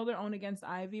 But she held her own against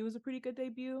Ivy. It was a pretty good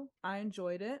debut. I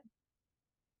enjoyed it.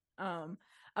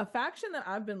 A faction that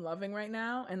I've been loving right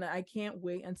now and that I can't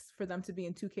wait for them to be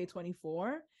in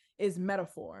 2K24 is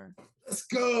Metaphor. Let's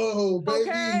go, baby.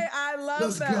 Okay, I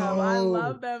love them. I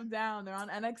love them down. They're on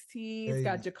NXT. It's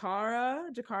got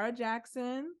Jakara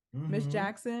Jackson, Miss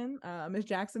Jackson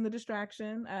the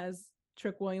Distraction, as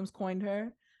Trick Williams coined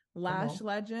her, Lash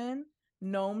Legend,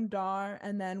 Noam Dar,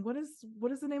 and then what is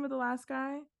the name of the last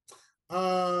guy?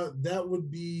 That would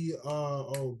be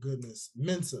oh goodness,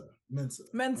 Mensa.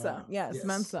 Yes,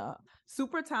 Mensa.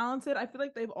 Super talented. I feel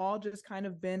like they've all just kind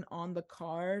of been on the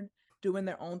card, doing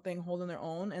their own thing, holding their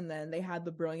own, and then they had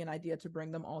the brilliant idea to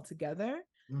bring them all together.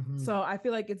 So I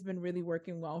feel like it's been really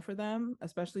working well for them,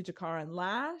 especially Jakara and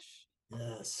Lash.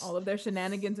 Yes. All of their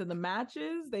shenanigans in the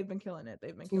matches, they've been killing it.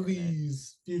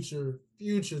 Please, future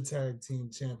tag team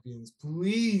champions,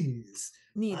 please.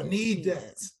 I need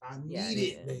that. I need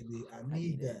it, baby. I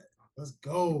need that. Let's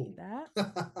go.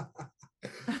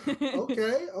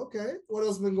 Okay. What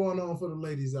else been going on for the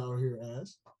ladies out here, Ash?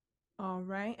 All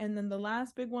right. And then the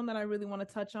last big one that I really want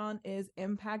to touch on is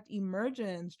Impact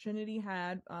Emergence. Trinity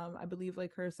had, I believe,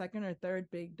 like her second or third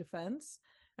big defense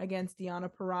against Deonna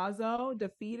Purrazzo,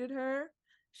 defeated her.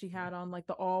 She had on like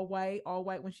the all white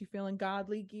when she feeling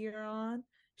godly gear on.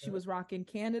 She was rocking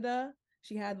Canada.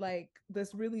 She had like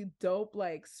this really dope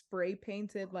like spray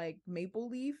painted like maple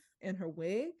leaf in her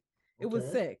wig. It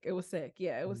was sick.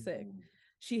 Yeah, it was sick.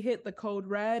 She hit the code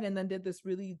red and then did this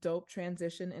really dope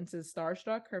transition into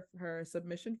Starstruck, her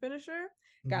submission finisher.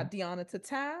 Got Deonna to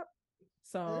tap.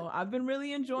 So I've been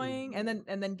really enjoying. And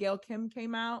then Gail Kim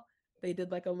came out. They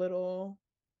did like a little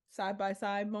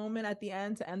side-by-side moment at the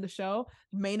end to end the show.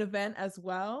 Main event as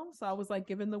well. So I was like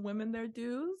giving the women their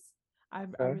dues. I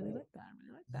really like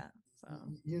that. So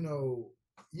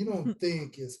you don't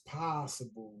think it's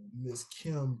possible Miss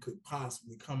Kim could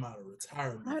possibly come out of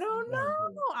retirement? I don't know.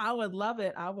 I would love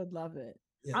it.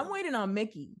 Yeah. I'm waiting on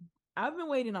Mickey. I've been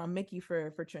waiting on Mickey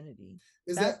for Trinity.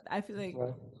 I feel like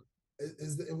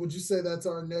would you say that's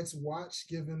our next watch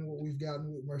given what we've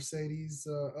gotten with Mercedes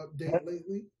update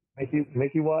lately?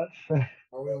 Mickey watch.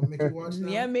 Are Are we on Mickey Watch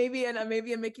now? Yeah, maybe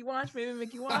a Mickey Watch,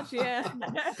 yeah.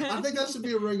 I think that should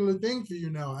be a regular thing for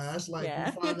you now, Ash. Like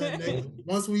Yeah. we find that next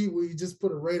once we just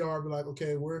put a radar, be like,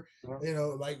 okay, we're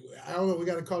like I don't know, we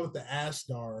got to call it the Ash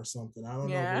Star or something. I don't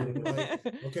know.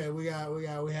 Like, okay, we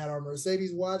had our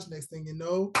Mercedes watch. Next thing you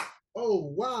know,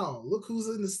 oh wow, look who's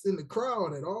in the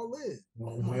crowd at All In.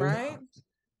 Oh my right. God.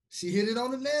 She hit it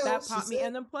on the nail. That popped me,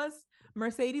 and then plus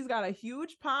Mercedes got a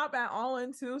huge pop at All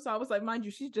In too. So I was like, mind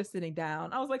you, she's just sitting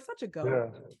down. I was like, such a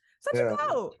goat. Such a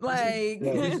goat. Like,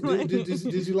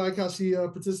 did you like how she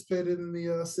participated in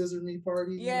the scissor me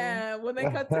party? Yeah, when they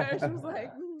cut to her, she was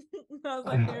like, I was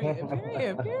like,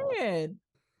 period.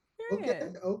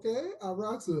 Okay, I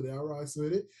rocks with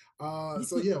it.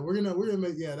 So yeah, we're gonna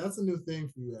make that's a new thing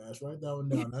for you, Ash. Write that one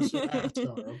down. That's your Ash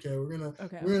Star. Okay, we're gonna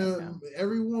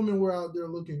every woman we're out there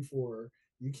looking for.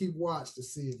 You keep watch to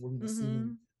see if we're gonna see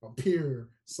them appear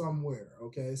somewhere.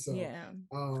 Okay, so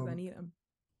I need them.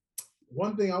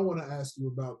 One thing I want to ask you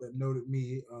about that noted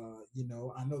me,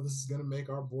 I know this is gonna make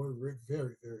our boy Rick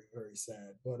very, very, very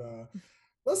sad, but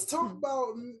let's talk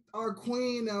about our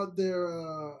queen out there,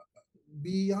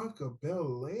 Bianca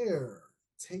Belair,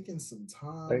 taking some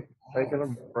time, taking a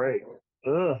break.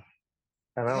 Ugh.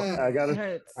 And I got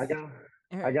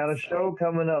a show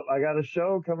coming up.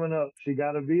 She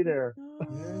got to be there.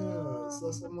 Yeah,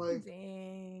 so I'm like,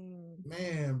 dang,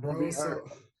 man, bro.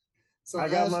 So I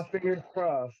got my fingers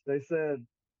crossed. They said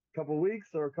a couple weeks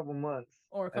or a couple months.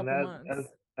 Or a couple months.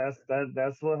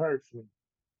 That's what hurts me.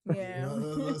 Yeah.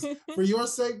 For your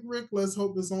sake, Rick, let's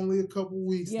hope it's only a couple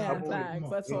weeks. Yeah, facts.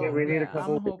 Let's hope. We need a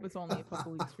couple. I'm hope it's only a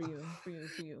couple weeks for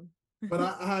you. But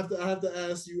I have to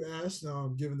ask you, Ash.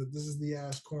 Given that this is the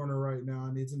Ash Corner right now,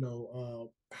 I need to know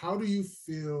how do you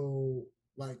feel?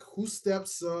 Like, who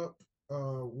steps up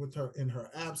with her in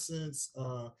her absence?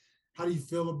 How do you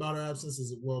feel about her absence?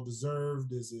 Is it well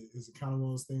deserved? Is it kind of one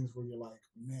of those things where you're like,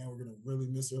 man, we're gonna really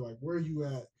miss her? Like, where are you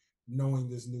at knowing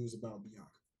this news about Bianca?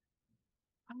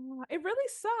 It really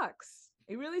sucks.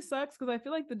 It really sucks because I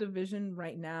feel like the division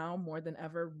right now more than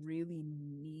ever really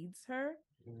needs her.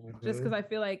 Just because I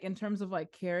feel like in terms of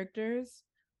like characters,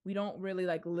 we don't really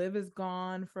like Liv is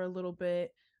gone for a little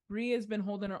bit. Rhea's been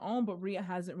holding her own, but Rhea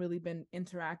hasn't really been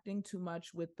interacting too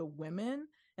much with the women.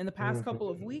 In the past couple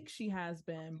of weeks, she has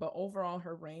been, but overall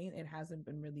her reign, it hasn't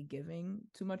been really giving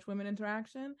too much women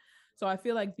interaction. So I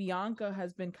feel like Bianca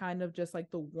has been kind of just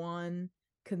like the one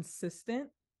consistent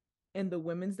in the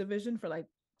women's division for like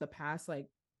the past like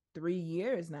 3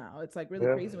 years now. It's like really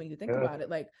crazy when you think about it.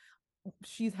 Like,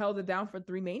 she's held it down for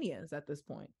 3 manias at this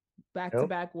point,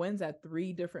 back-to-back wins at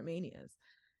 3 different manias.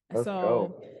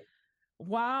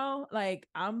 While like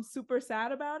I'm super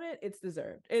sad about it, it's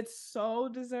deserved. It's so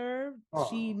deserved.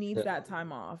 She needs that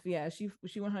time off. Yeah, she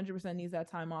 100% needs that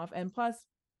time off. And plus,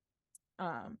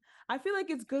 I feel like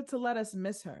it's good to let us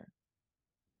miss her.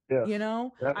 Yes,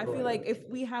 I feel like if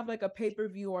we have like a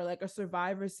pay-per-view or like a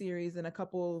Survivor series in a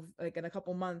couple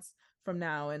months from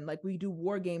now, and like we do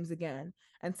War Games again,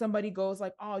 and somebody goes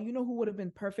like, oh, you know who would have been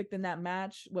perfect in that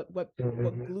match? What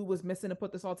glue was missing to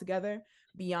put this all together?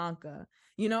 Bianca.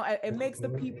 It makes the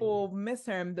people miss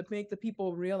her and make the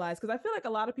people realize, because I feel like a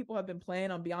lot of people have been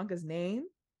playing on Bianca's name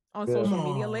on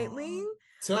social media lately.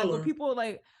 When people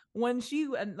when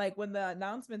the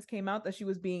announcements came out that she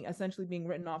was essentially being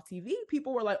written off TV,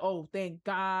 people were like, oh, thank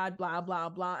God, blah, blah,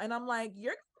 blah. And I'm like,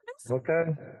 you're gonna miss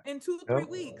her in 2-3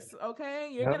 weeks. Okay.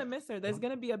 You're gonna miss her. There's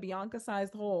gonna be a Bianca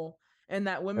sized hole in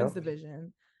that women's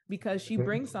division, because she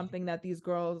brings something that these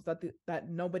girls that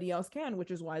nobody else can,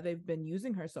 which is why they've been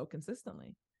using her so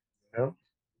consistently.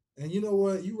 And you know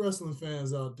what, you wrestling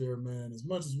fans out there, man, as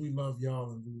much as we love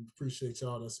y'all and we appreciate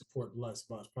y'all that support the Life's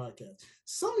Botch podcast,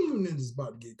 some of you ninjas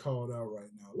about to get called out right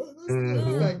now. Let's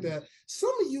the fact that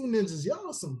some of you ninjas,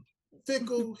 y'all some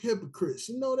fickle hypocrites.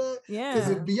 You know that? Yeah.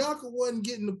 Because if Bianca wasn't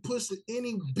getting the push of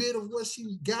any bit of what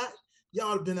she got,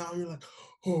 y'all have been out here like,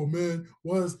 oh man,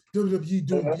 why is WWE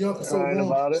doing Bianca so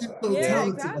wrong? She's so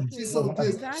talented. Exactly. She's so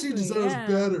this. Exactly. She deserves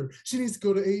better. She needs to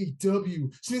go to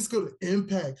AEW. She needs to go to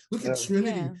Impact. Look at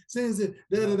Trinity. Saying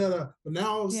that But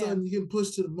now all of a sudden you get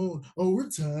pushed to the moon. Oh, we're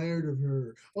tired of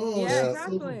her. Oh,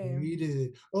 she's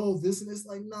overrated. Oh, this and it's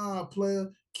like, nah, player,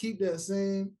 keep that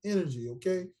same energy,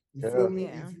 okay? You feel me?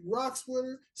 If you rocks with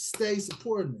her, stay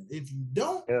supporting her. If you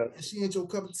don't, and she ain't your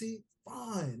cup of tea,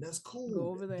 fine, that's cool. Go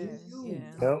over there. Do you?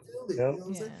 I feel it. You know what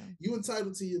I'm saying? You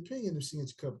entitled to your opinion if she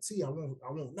ain't your cup of tea. I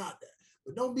won't knock that.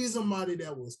 But don't be somebody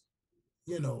that was,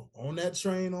 on that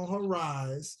train on her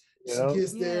rise You She know?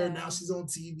 gets there. Now Yeah. she's on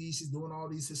TV. She's doing all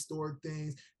these historic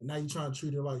things. And now you're trying to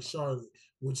treat her like Charlotte,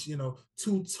 which,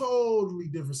 two totally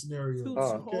different scenarios. Two Oh,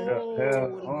 Okay. totally yeah.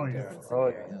 different Oh,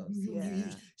 yeah. scenarios.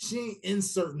 Yeah. She ain't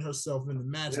inserting herself in the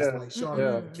matches Yeah. like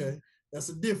Charlotte. Yeah. Okay. That's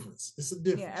a difference. It's a Yeah,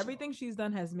 difference. everything she's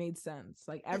done has made sense.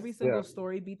 Like every Yeah. single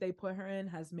story beat they put her in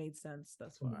has made sense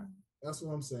thus far. That's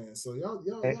what I'm saying. So y'all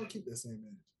And, keep that same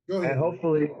energy. Go ahead. and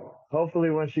hopefully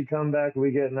when she come back,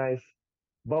 we get nice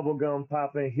bubblegum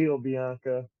popping heel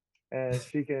Bianca, and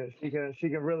she can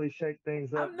really shake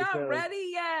things up I'm not because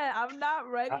ready yet. I'm not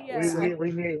ready yet.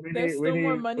 we There's still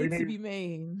more need money we to need be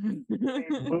made.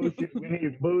 we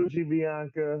need bougie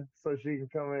Bianca so she can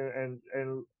come in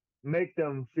and make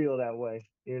them feel that way,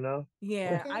 you know?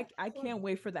 Yeah, Okay. I can't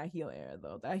wait for that heel era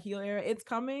though. That heel era, it's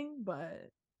coming,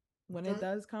 but when it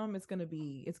does come, it's gonna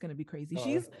be crazy.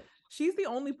 She's the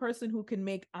only person who can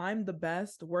make I'm the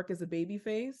best work as a baby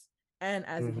face and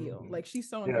as a heel. Like she's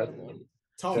so incredible.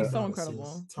 Talk She's so about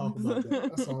incredible. Talk about that.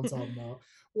 That's what I'm talking about.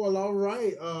 Well, all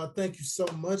right. Thank you so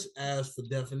much, Ash, for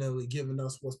definitely giving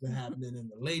us what's been happening in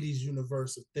the ladies'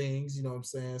 universe of things. You know what I'm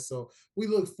saying? So we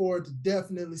look forward to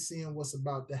definitely seeing what's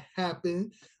about to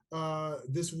happen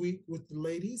this week with the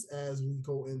ladies as we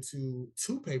go into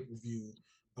two pay-per-views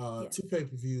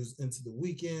into the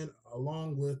weekend,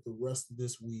 along with the rest of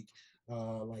this week,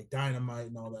 like Dynamite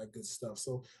and all that good stuff.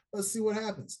 So let's see what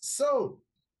happens. So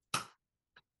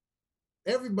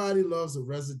everybody loves a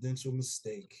residential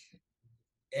mistake.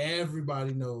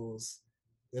 Everybody knows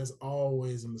there's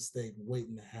always a mistake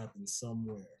waiting to happen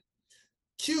somewhere.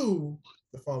 Cue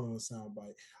the following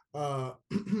soundbite.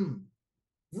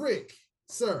 Rick,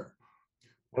 sir,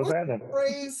 What's that?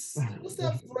 what's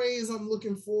that phrase I'm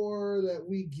looking for that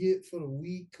we get for the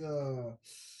week?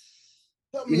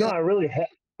 Help me out. I really hate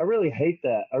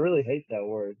that. I really hate that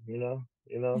word, you know?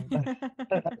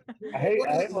 I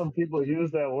hate when people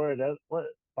use that word. That's what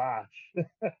botch.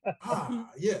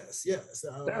 Yes. There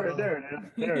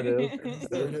it is.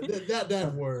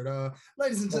 That word.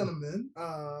 Ladies and gentlemen,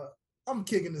 I'm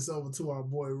kicking this over to our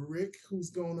boy Rick, who's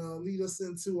gonna lead us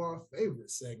into our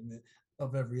favorite segment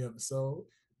of every episode.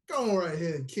 Go on right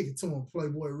ahead and kick it to him,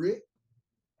 Playboy Rick.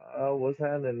 What's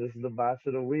happening? This is the botch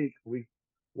of the week. We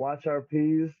watch our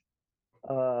P's, you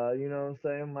know what I'm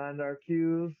saying? Mind our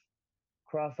Q's,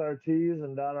 cross our T's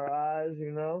and dot our I's,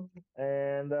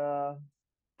 And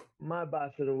my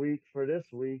botch of the week for this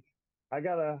week, I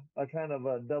got a kind of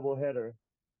a double header,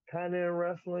 kind of in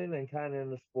wrestling and kind of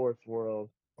in the sports world.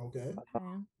 Okay.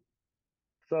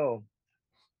 So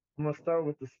I'm gonna start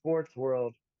with the sports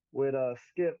world with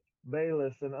Skip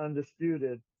Bayless and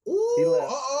Undisputed.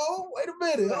 Ooh, wait a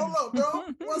minute. Hold up,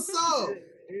 bro. What's up?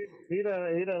 He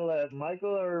done let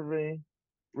Michael Irving,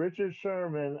 Richard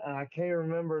Sherman, and I can't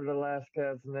remember the last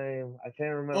cat's name. I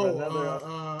can't remember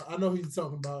I know who you're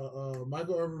talking about.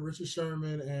 Michael Irvin, Richard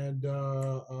Sherman, and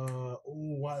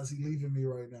why is he leaving me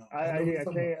right now?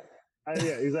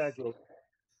 Yeah, exactly.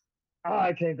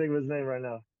 I can't think of his name right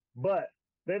now. But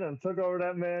they done took over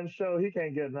that man's show. He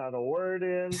can't get not a word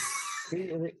in.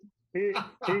 He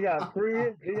got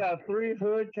three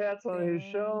hood cats on his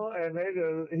show, and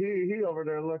he over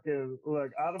there look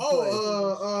out of place.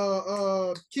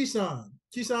 Keyshawn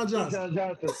Johnson.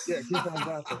 Yeah, Keyshawn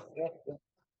Johnson. Yeah.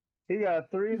 He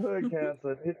got three hood cats,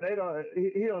 and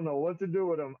he don't know what to do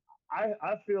with them.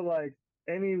 I feel like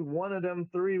any one of them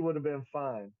three would have been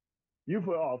fine. You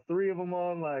put all three of them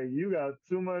on, like you got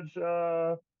too much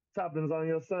toppings on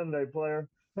your Sunday, player.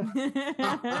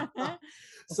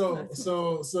 So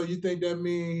you think that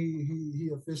mean he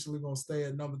officially gonna stay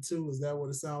at number 2? Is that what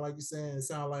it sounds like you're saying? It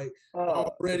sounds like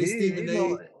already Stephen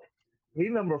A. He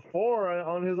number 4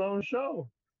 on his own show.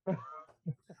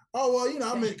 Oh well,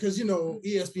 I mean, because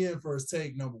ESPN First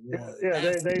Take number 1. Yeah,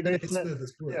 they Smith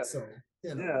is quick, yeah. so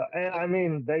Yeah, and I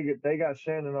mean they got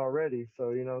Shannon already,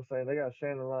 so you know what I'm saying, they got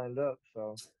Shannon lined up.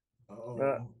 So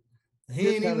he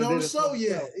ain't even on the show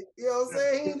yet. You know what I'm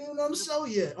saying? He ain't even on the show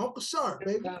yet. Uncle Sharp,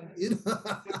 baby. He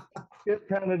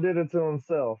kind of did it to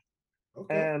himself.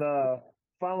 Okay. And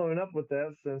following up with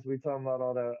that, since we talking about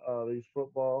all that these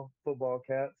football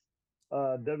cats,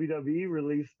 WWE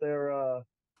released their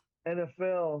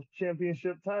NFL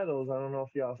championship titles. I don't know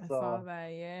if y'all saw. I saw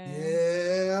that, yeah.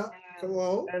 Yeah. Come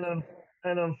on.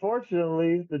 And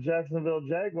unfortunately, the Jacksonville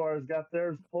Jaguars got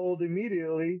theirs pulled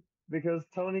immediately because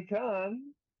Tony Khan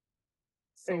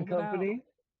and company.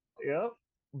 Yep.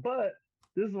 But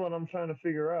this is what I'm trying to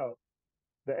figure out.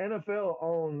 The NFL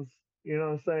owns, you know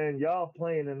what I'm saying, y'all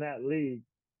playing in that league.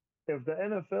 If the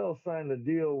NFL signed a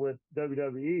deal with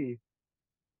WWE,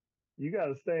 you got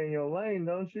to stay in your lane,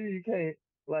 don't you? You can't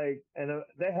and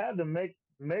they had to make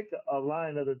a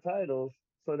line of the titles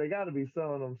so they got to be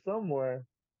selling them somewhere.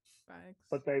 Facts.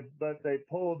 But they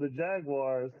pulled the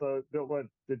Jaguars. So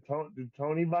did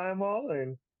Tony buy them all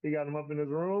and he got them up in his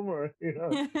room, or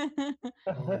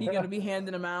You're gonna be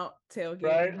handing them out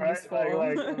tailgating right. this fall.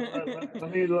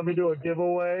 Let me do a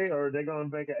giveaway, or they're gonna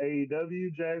make an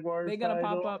AEW Jaguars. They're gonna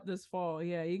title. pop up this fall.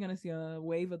 Yeah, you're gonna see a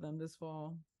wave of them this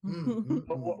fall.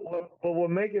 But what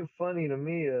make it funny to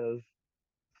me is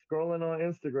scrolling on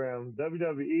Instagram,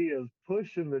 WWE is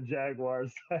pushing the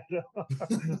Jaguars title.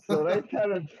 So they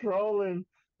kind of trolling.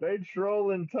 They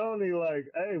trolling Tony like,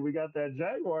 "Hey, we got that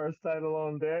Jaguars title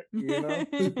on deck,"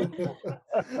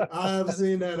 I have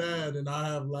seen that ad and I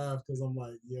have laughed because I'm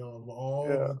like, yo, of all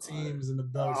the teams in the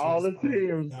belt, all the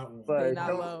teams, they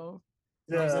not low.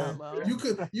 Yeah,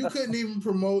 you couldn't even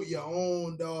promote your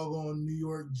own doggone New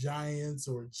York Giants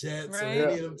or Jets or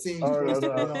any of them teams.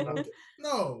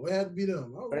 No, it had to be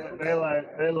them. They like,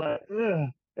 yeah.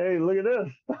 Hey, look at this.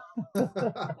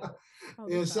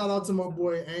 And shout out to my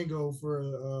boy Ango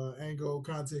for Ango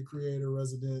content creator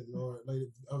resident or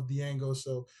of the Ango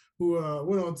show, who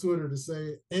went on Twitter to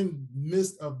say in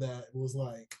midst of that was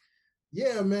like,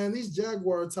 yeah, man, these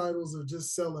Jaguar titles are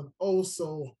just selling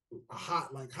so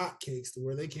hot, like hotcakes, to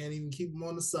where they can't even keep them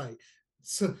on the site.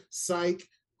 Psych,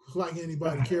 like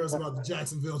anybody cares about the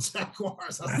Jacksonville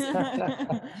Jaguars. I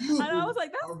was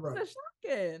like, that's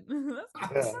shocking.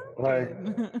 That's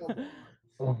shocking.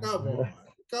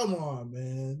 Come on,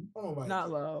 man. Oh my not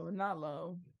God. Not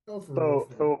low.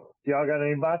 So y'all got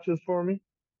any botches for me?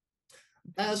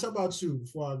 Ash, how about you?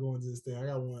 Before I go into this thing, I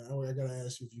got one. I gotta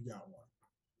ask you if you got one.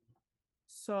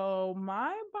 So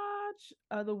my botch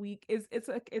of the week is it's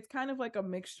kind of like a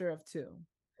mixture of two.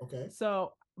 Okay.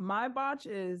 So my botch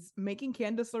is making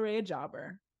Candice LeRae a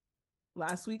jobber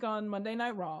last week on Monday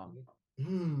Night Raw.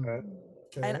 Okay.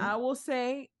 And I will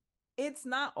say it's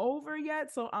not over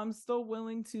yet, so I'm still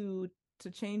willing to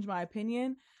change my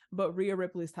opinion, but Rhea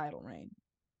Ripley's title reign.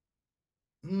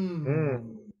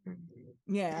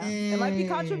 Yeah, it might be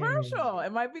controversial. I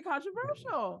like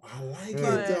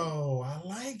it though. I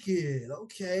like it.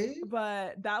 Okay.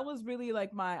 But that was really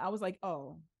like I was like,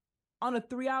 oh, on a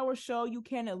 3-hour show, you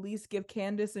can at least give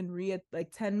Candice and Rhea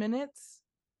like 10 minutes.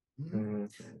 And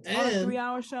on a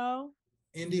 3-hour show.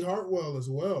 Indy Hartwell as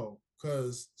well,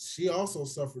 because she also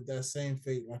suffered that same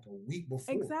fate like a week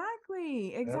before.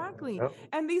 Exactly. Yep.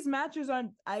 And these matches are,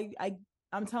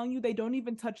 I'm telling you, they don't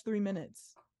even touch 3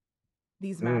 minutes.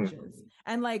 These matches.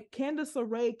 And like Candice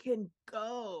LeRae can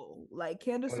go. Like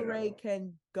Candice LeRae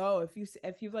can go.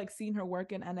 If you've like seen her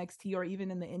work in NXT or even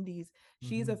in the indies,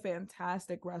 she's a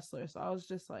fantastic wrestler. So I was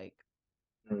just like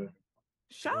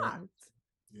shocked.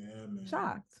 Yeah, man.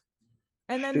 Shocked.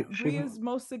 And then Rhea's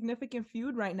most significant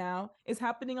feud right now is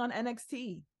happening on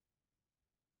NXT.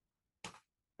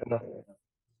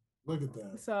 Look at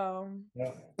that. So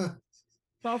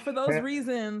well, for those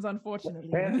reasons,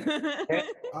 unfortunately.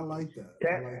 I like that.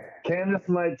 Candice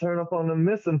might turn up on the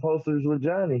missing posters with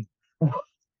Johnny.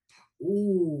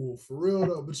 Ooh, for real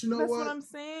though. But you know that's what I'm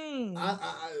saying. I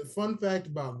fun fact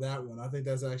about that one, I think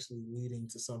that's actually leading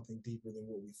to something deeper than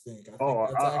what we think.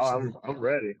 I'm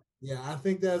ready. Yeah, I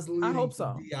think that's leading I hope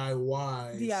so. to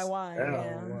DIY.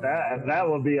 That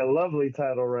would be a lovely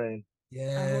title reign.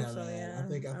 Yeah, I hope so, yeah. I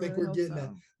think we're getting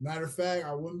that. Matter of fact,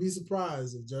 I wouldn't be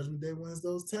surprised if Judgment Day wins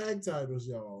those tag titles,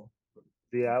 y'all.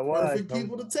 DIY. Perfect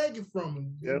people to take it from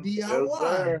them. Yep.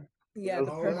 DIY. Yeah,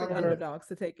 the perfect underdogs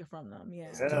to take it from them.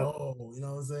 Yeah. Oh, you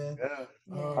know what I'm saying? Yeah.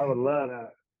 I would love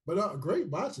that. But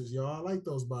great botches, y'all. I like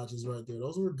those botches right there.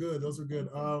 Those were good.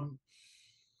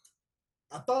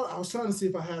 I thought I was trying to see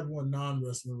if I had one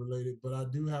non-wrestling related, but I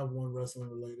do have one wrestling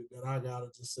related that I gotta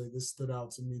just say this stood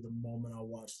out to me the moment I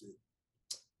watched it.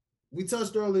 We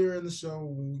touched earlier in the show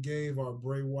when we gave our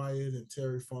Bray Wyatt and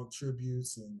Terry Funk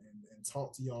tributes and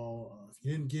talked to y'all. If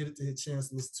you didn't get a chance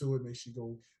to listen to it, make sure you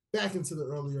go back into the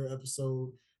earlier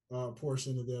episode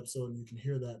portion of the episode and you can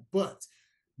hear that. But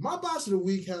my botch of the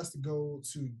week has to go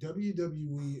to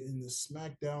WWE in the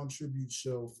SmackDown tribute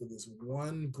show for this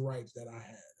one gripe that I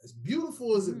had. As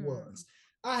beautiful as it was,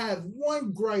 I have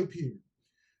one gripe here.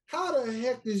 How the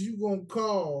heck is you gonna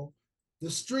call the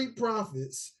Street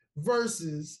Profits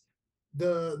versus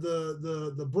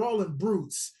the Brawling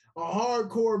Brutes a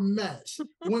hardcore match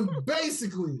when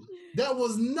basically that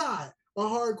was not a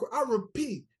hardcore? I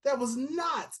repeat, that was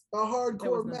not a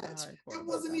hardcore match. It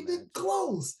wasn't even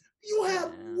close. You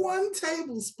had one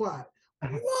table spot.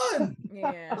 One.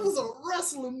 Yeah. It was a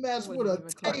wrestling match with a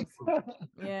table.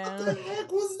 Yeah. What the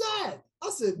heck was that? I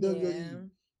said, WWE,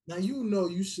 Now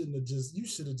you shouldn't have just you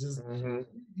should have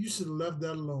left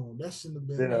that alone. That shouldn't have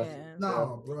been Yeah.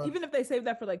 nah, bro. Even if they save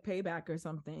that for like payback or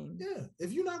something. Yeah,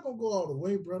 if you're not gonna go all the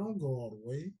way, bro, don't go all the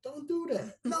way. Don't do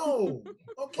that. No.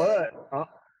 Okay. But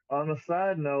on a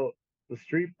side note, the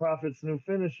Street Profits' new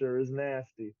finisher is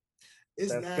nasty.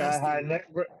 It's That nasty. sky high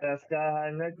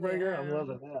neck breaker. I'm Yeah.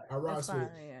 loving that. I That's rocks with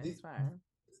fire. it. Yeah, it's fire.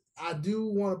 I do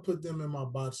want to put them in my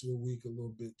botch of the week a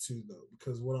little bit too, though,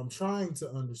 because what I'm trying to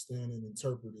understand and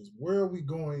interpret is where are we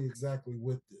going exactly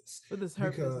with this? With this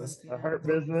hurt Because business. Yeah. Hurt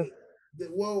business.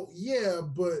 well, yeah,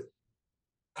 but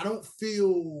I don't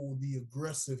feel the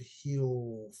aggressive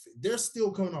heel. They're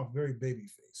still coming off very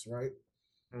babyface, right?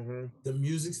 Mm-hmm. The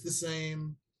music's the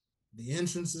same, the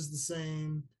entrance is the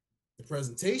same, the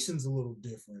presentation's a little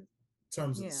different in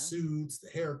terms of the suits, the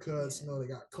haircuts. You know, they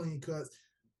got clean cuts,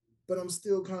 but I'm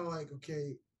still kind of like,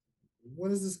 okay,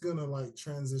 when is this gonna like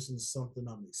transition to something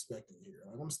I'm expecting here?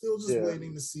 Like, I'm still just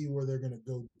waiting to see where they're gonna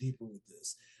go deeper with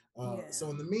this. So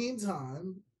in the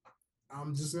meantime,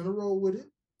 I'm just gonna roll with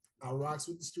it. I rocks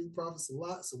with the Street Profits a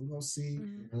lot, so we're gonna see.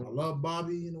 I love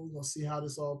Bobby. You know, we're gonna see how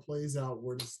this all plays out,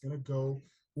 where this is gonna go.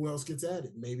 Who else gets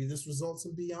added? Maybe this results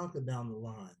in Bianca down the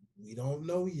line. We don't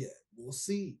know yet. We'll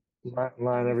see.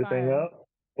 Line everything up.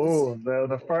 Oh,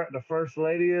 the first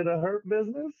lady of the Hurt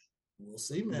business. We'll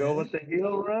see, man. Go with the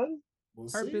heel run. We'll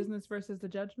Hurt see. business versus the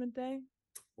Judgment Day.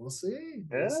 We'll see.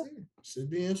 Yeah. We'll see. Should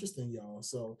be interesting, y'all.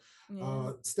 So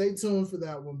stay tuned for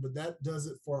that one. But that does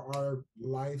it for our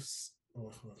life's,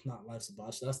 not life's a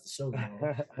botch. That's the show,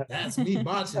 y'all. That's me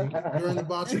botching during the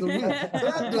botch of the week. So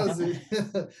that does it.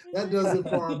 That does it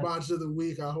for our botch of the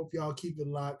week. I hope y'all keep it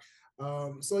locked.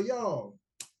 So y'all,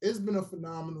 it's been a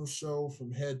phenomenal show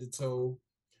from head to toe.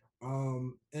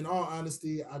 In all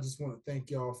honesty, I just want to thank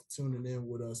y'all for tuning in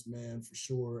with us, man, for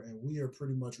sure. And we are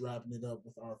pretty much wrapping it up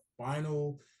with our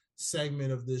final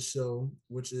segment of this show,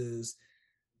 which is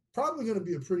probably going to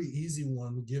be a pretty easy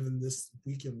one given this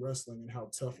week in wrestling and how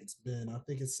tough it's been. I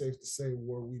think it's safe to say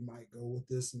where we might go with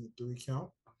this in the 3 count.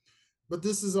 But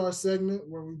this is our segment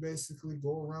where we basically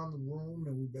go around the room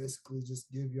and we basically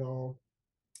just give y'all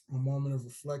a moment of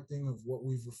reflecting of what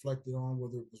we've reflected on,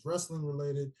 whether it was wrestling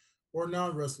related or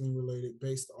non-wrestling related,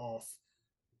 based off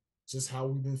just how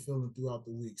we've been feeling throughout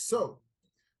the week. So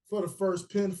for the first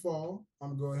pinfall,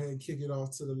 I'm going to go ahead and kick it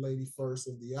off to the lady first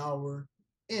of the hour,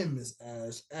 and Miss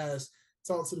Ash. Ash,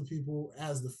 talk to the people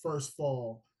as the first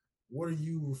fall. What are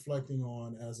you reflecting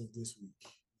on as of this week?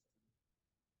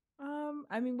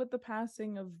 I mean, with the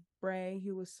passing of Bray,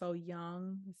 he was so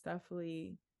young. It's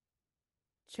definitely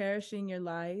cherishing your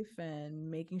life and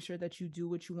making sure that you do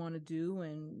what you want to do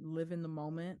and live in the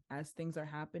moment as things are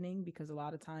happening, because a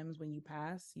lot of times when you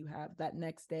pass, you have that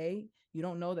next day, you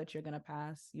don't know that you're going to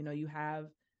pass. You know, you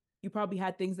probably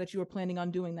had things that you were planning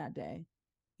on doing that day,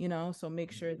 you know, so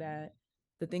make sure that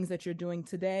the things that you're doing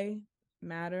today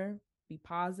matter, be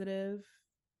positive,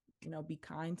 you know, be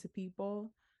kind to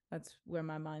people. That's where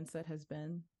my mindset has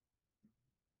been.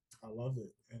 I love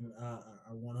it. And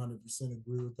I 100%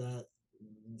 agree with that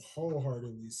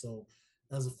wholeheartedly. So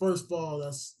as a first fall,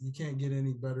 that's, you can't get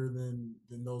any better than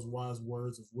those wise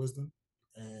words of wisdom.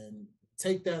 And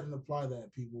take that and apply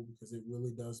that, people, because it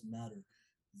really does matter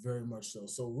very much so.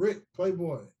 So Rick,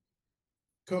 Playboy,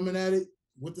 coming at it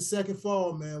with the second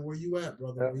fall, man. Where you at,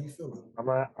 brother? Where you feeling? I'm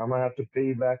gonna have to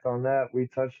piggyback on that. We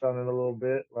touched on it a little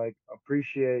bit. Like,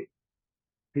 appreciate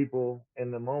people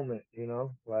in the moment, you know,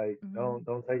 like don't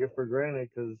take it for granted,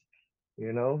 because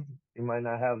you know, you might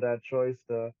not have that choice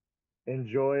to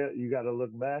enjoy it. You got to look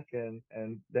back and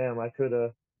damn, I could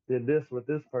have did this with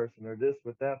this person or this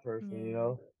with that person, you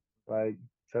know, like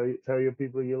tell your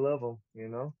people you love them, you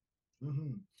know.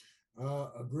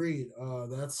 Agreed.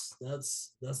 That's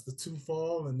the 2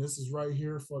 fall, and this is right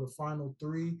here for the final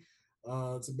 3,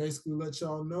 to basically let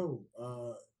y'all know,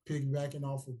 piggybacking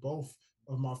off of both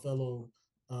of my fellow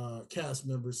cast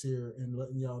members here and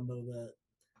letting y'all know that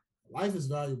life is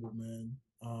valuable, man.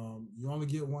 You only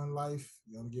get one life.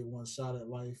 You only get one shot at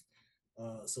life.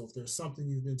 So if there's something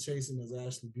you've been chasing, as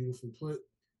Ashley beautifully put,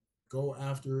 go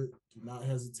after it. Do not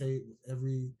hesitate. With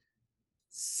every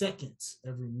second,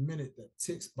 every minute that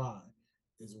ticks by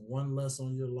is one less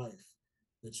on your life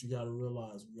that you got to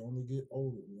realize. We only get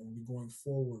older. We're only going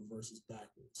forward versus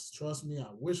backwards. Trust me, I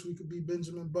wish we could be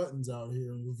Benjamin Buttons out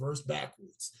here and reverse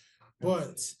backwards.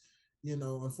 But, you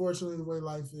know, unfortunately, the way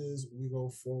life is, we go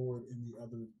forward in the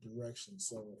other direction.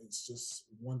 So it's just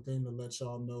one thing to let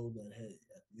y'all know that, hey,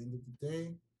 at the end of the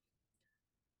day,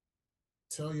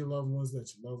 tell your loved ones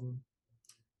that you love them.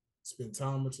 Spend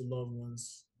time with your loved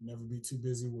ones. Never be too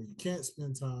busy where you can't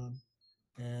spend time.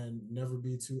 And never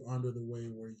be too under the way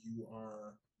where you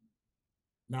are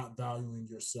not valuing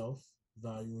yourself,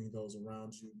 valuing those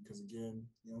around you, because again,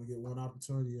 you only get one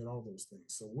opportunity at all those things.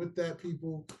 So with that,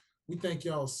 people, we thank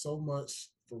y'all so much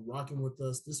for rocking with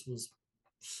us. This was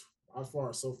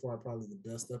so far probably the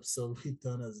best episode we've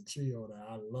done as a trio. That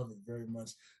I love it very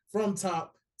much from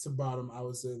top to bottom. I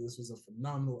would say this was a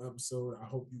phenomenal episode. I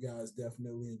hope you guys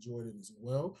definitely enjoyed it as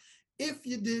well. If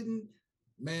you didn't,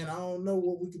 man, I don't know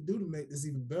what we could do to make this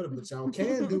even better, but y'all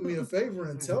can do me a favor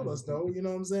and tell us though. You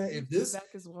know what I'm saying? If this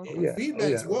feedback is welcome.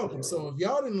 feedback's welcome. So if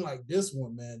y'all didn't like this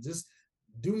one, man, just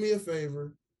do me a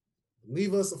favor,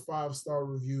 leave us a 5-star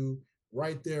review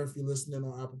right there if you're listening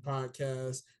on Apple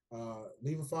Podcasts.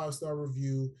 Leave a 5-star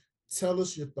review. Tell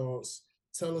us your thoughts.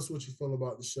 Tell us what you feel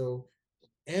about the show.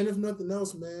 And if nothing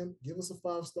else, man, give us a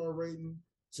 5-star rating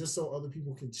just so other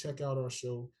people can check out our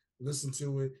show, listen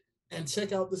to it, and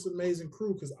check out this amazing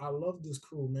crew, because I love this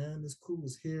crew, man. This crew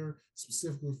is here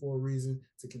specifically for a reason,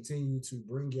 to continue to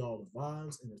bring y'all the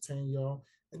vibes, entertain y'all,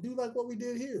 and do like what we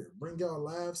did here. Bring y'all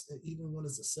laughs, and even when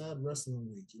it's a sad wrestling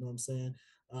week. You know what I'm saying?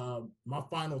 My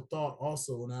final thought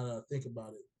also, now that I think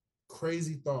about it,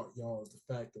 crazy thought, y'all, is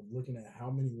the fact of looking at how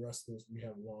many wrestlers we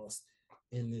have lost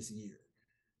in this year.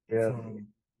 Yeah.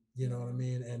 You know what I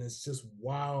mean? And it's just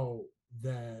wild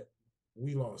that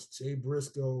we lost Jay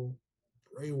Briscoe,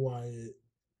 Bray Wyatt,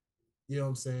 you know what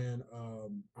I'm saying?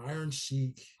 Iron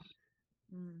Sheik,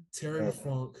 Terry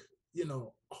Funk, you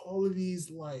know, all of these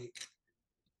like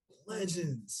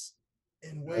legends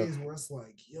in ways where it's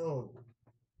like, yo,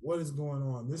 what is going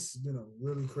on? This has been a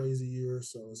really crazy year.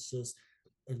 So it's just,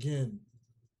 again,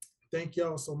 thank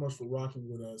y'all so much for rocking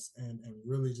with us and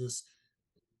really just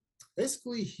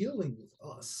basically healing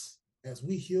with us as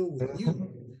we heal with you,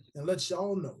 and let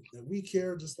y'all know that we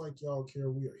care just like y'all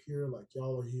care. We are here like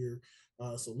y'all are here.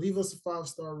 So leave us a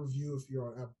 5-star review if you're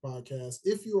on Apple Podcasts.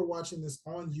 If you are watching this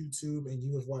on YouTube and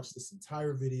you have watched this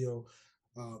entire video,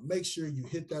 make sure you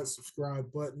hit that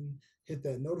subscribe button, hit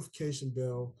that notification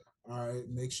bell. All right.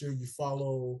 Make sure you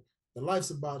follow the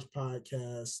Life's a Botch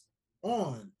podcast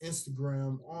on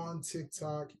Instagram, on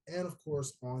TikTok, and of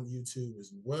course on YouTube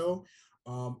as well.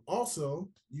 Also,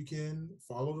 you can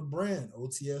follow the brand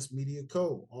OTS Media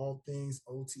Co. All things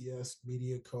OTS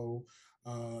Media Co.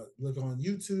 Look on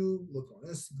YouTube, look on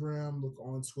Instagram, look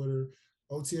on Twitter.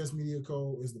 OTS Media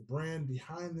Co. is the brand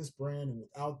behind this brand, and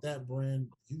without that brand,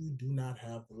 you do not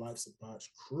have the Life's a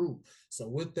Botch crew. So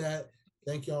with that,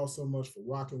 thank y'all so much for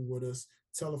rocking with us.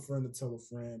 Tell a friend to tell a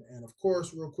friend. And of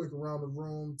course, real quick around the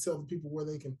room, tell the people where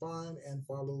they can find and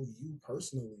follow you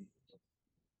personally.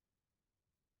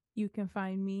 You can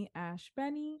find me, Ash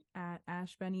Benny, at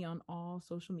Ash Benny on all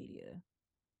social media.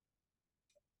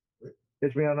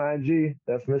 Catch me on IG.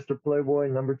 That's Mr.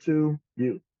 Playboy #2.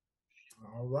 You.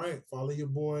 All right. Follow your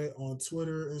boy on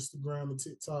Twitter, Instagram, and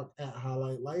TikTok at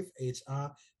Highlight Life,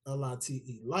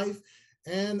 HILITE Life.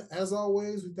 And as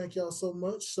always, we thank y'all so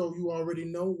much. So you already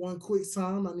know, one quick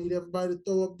time, I need everybody to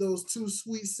throw up those 2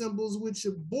 sweet symbols with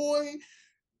your boy.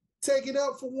 Take it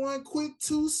up for one quick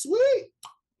 2 sweet.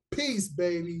 Peace,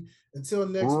 baby. Until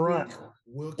next week,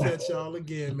 we'll catch y'all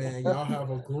again, man. Y'all have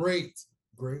a great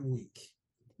week.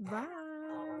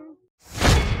 Bye.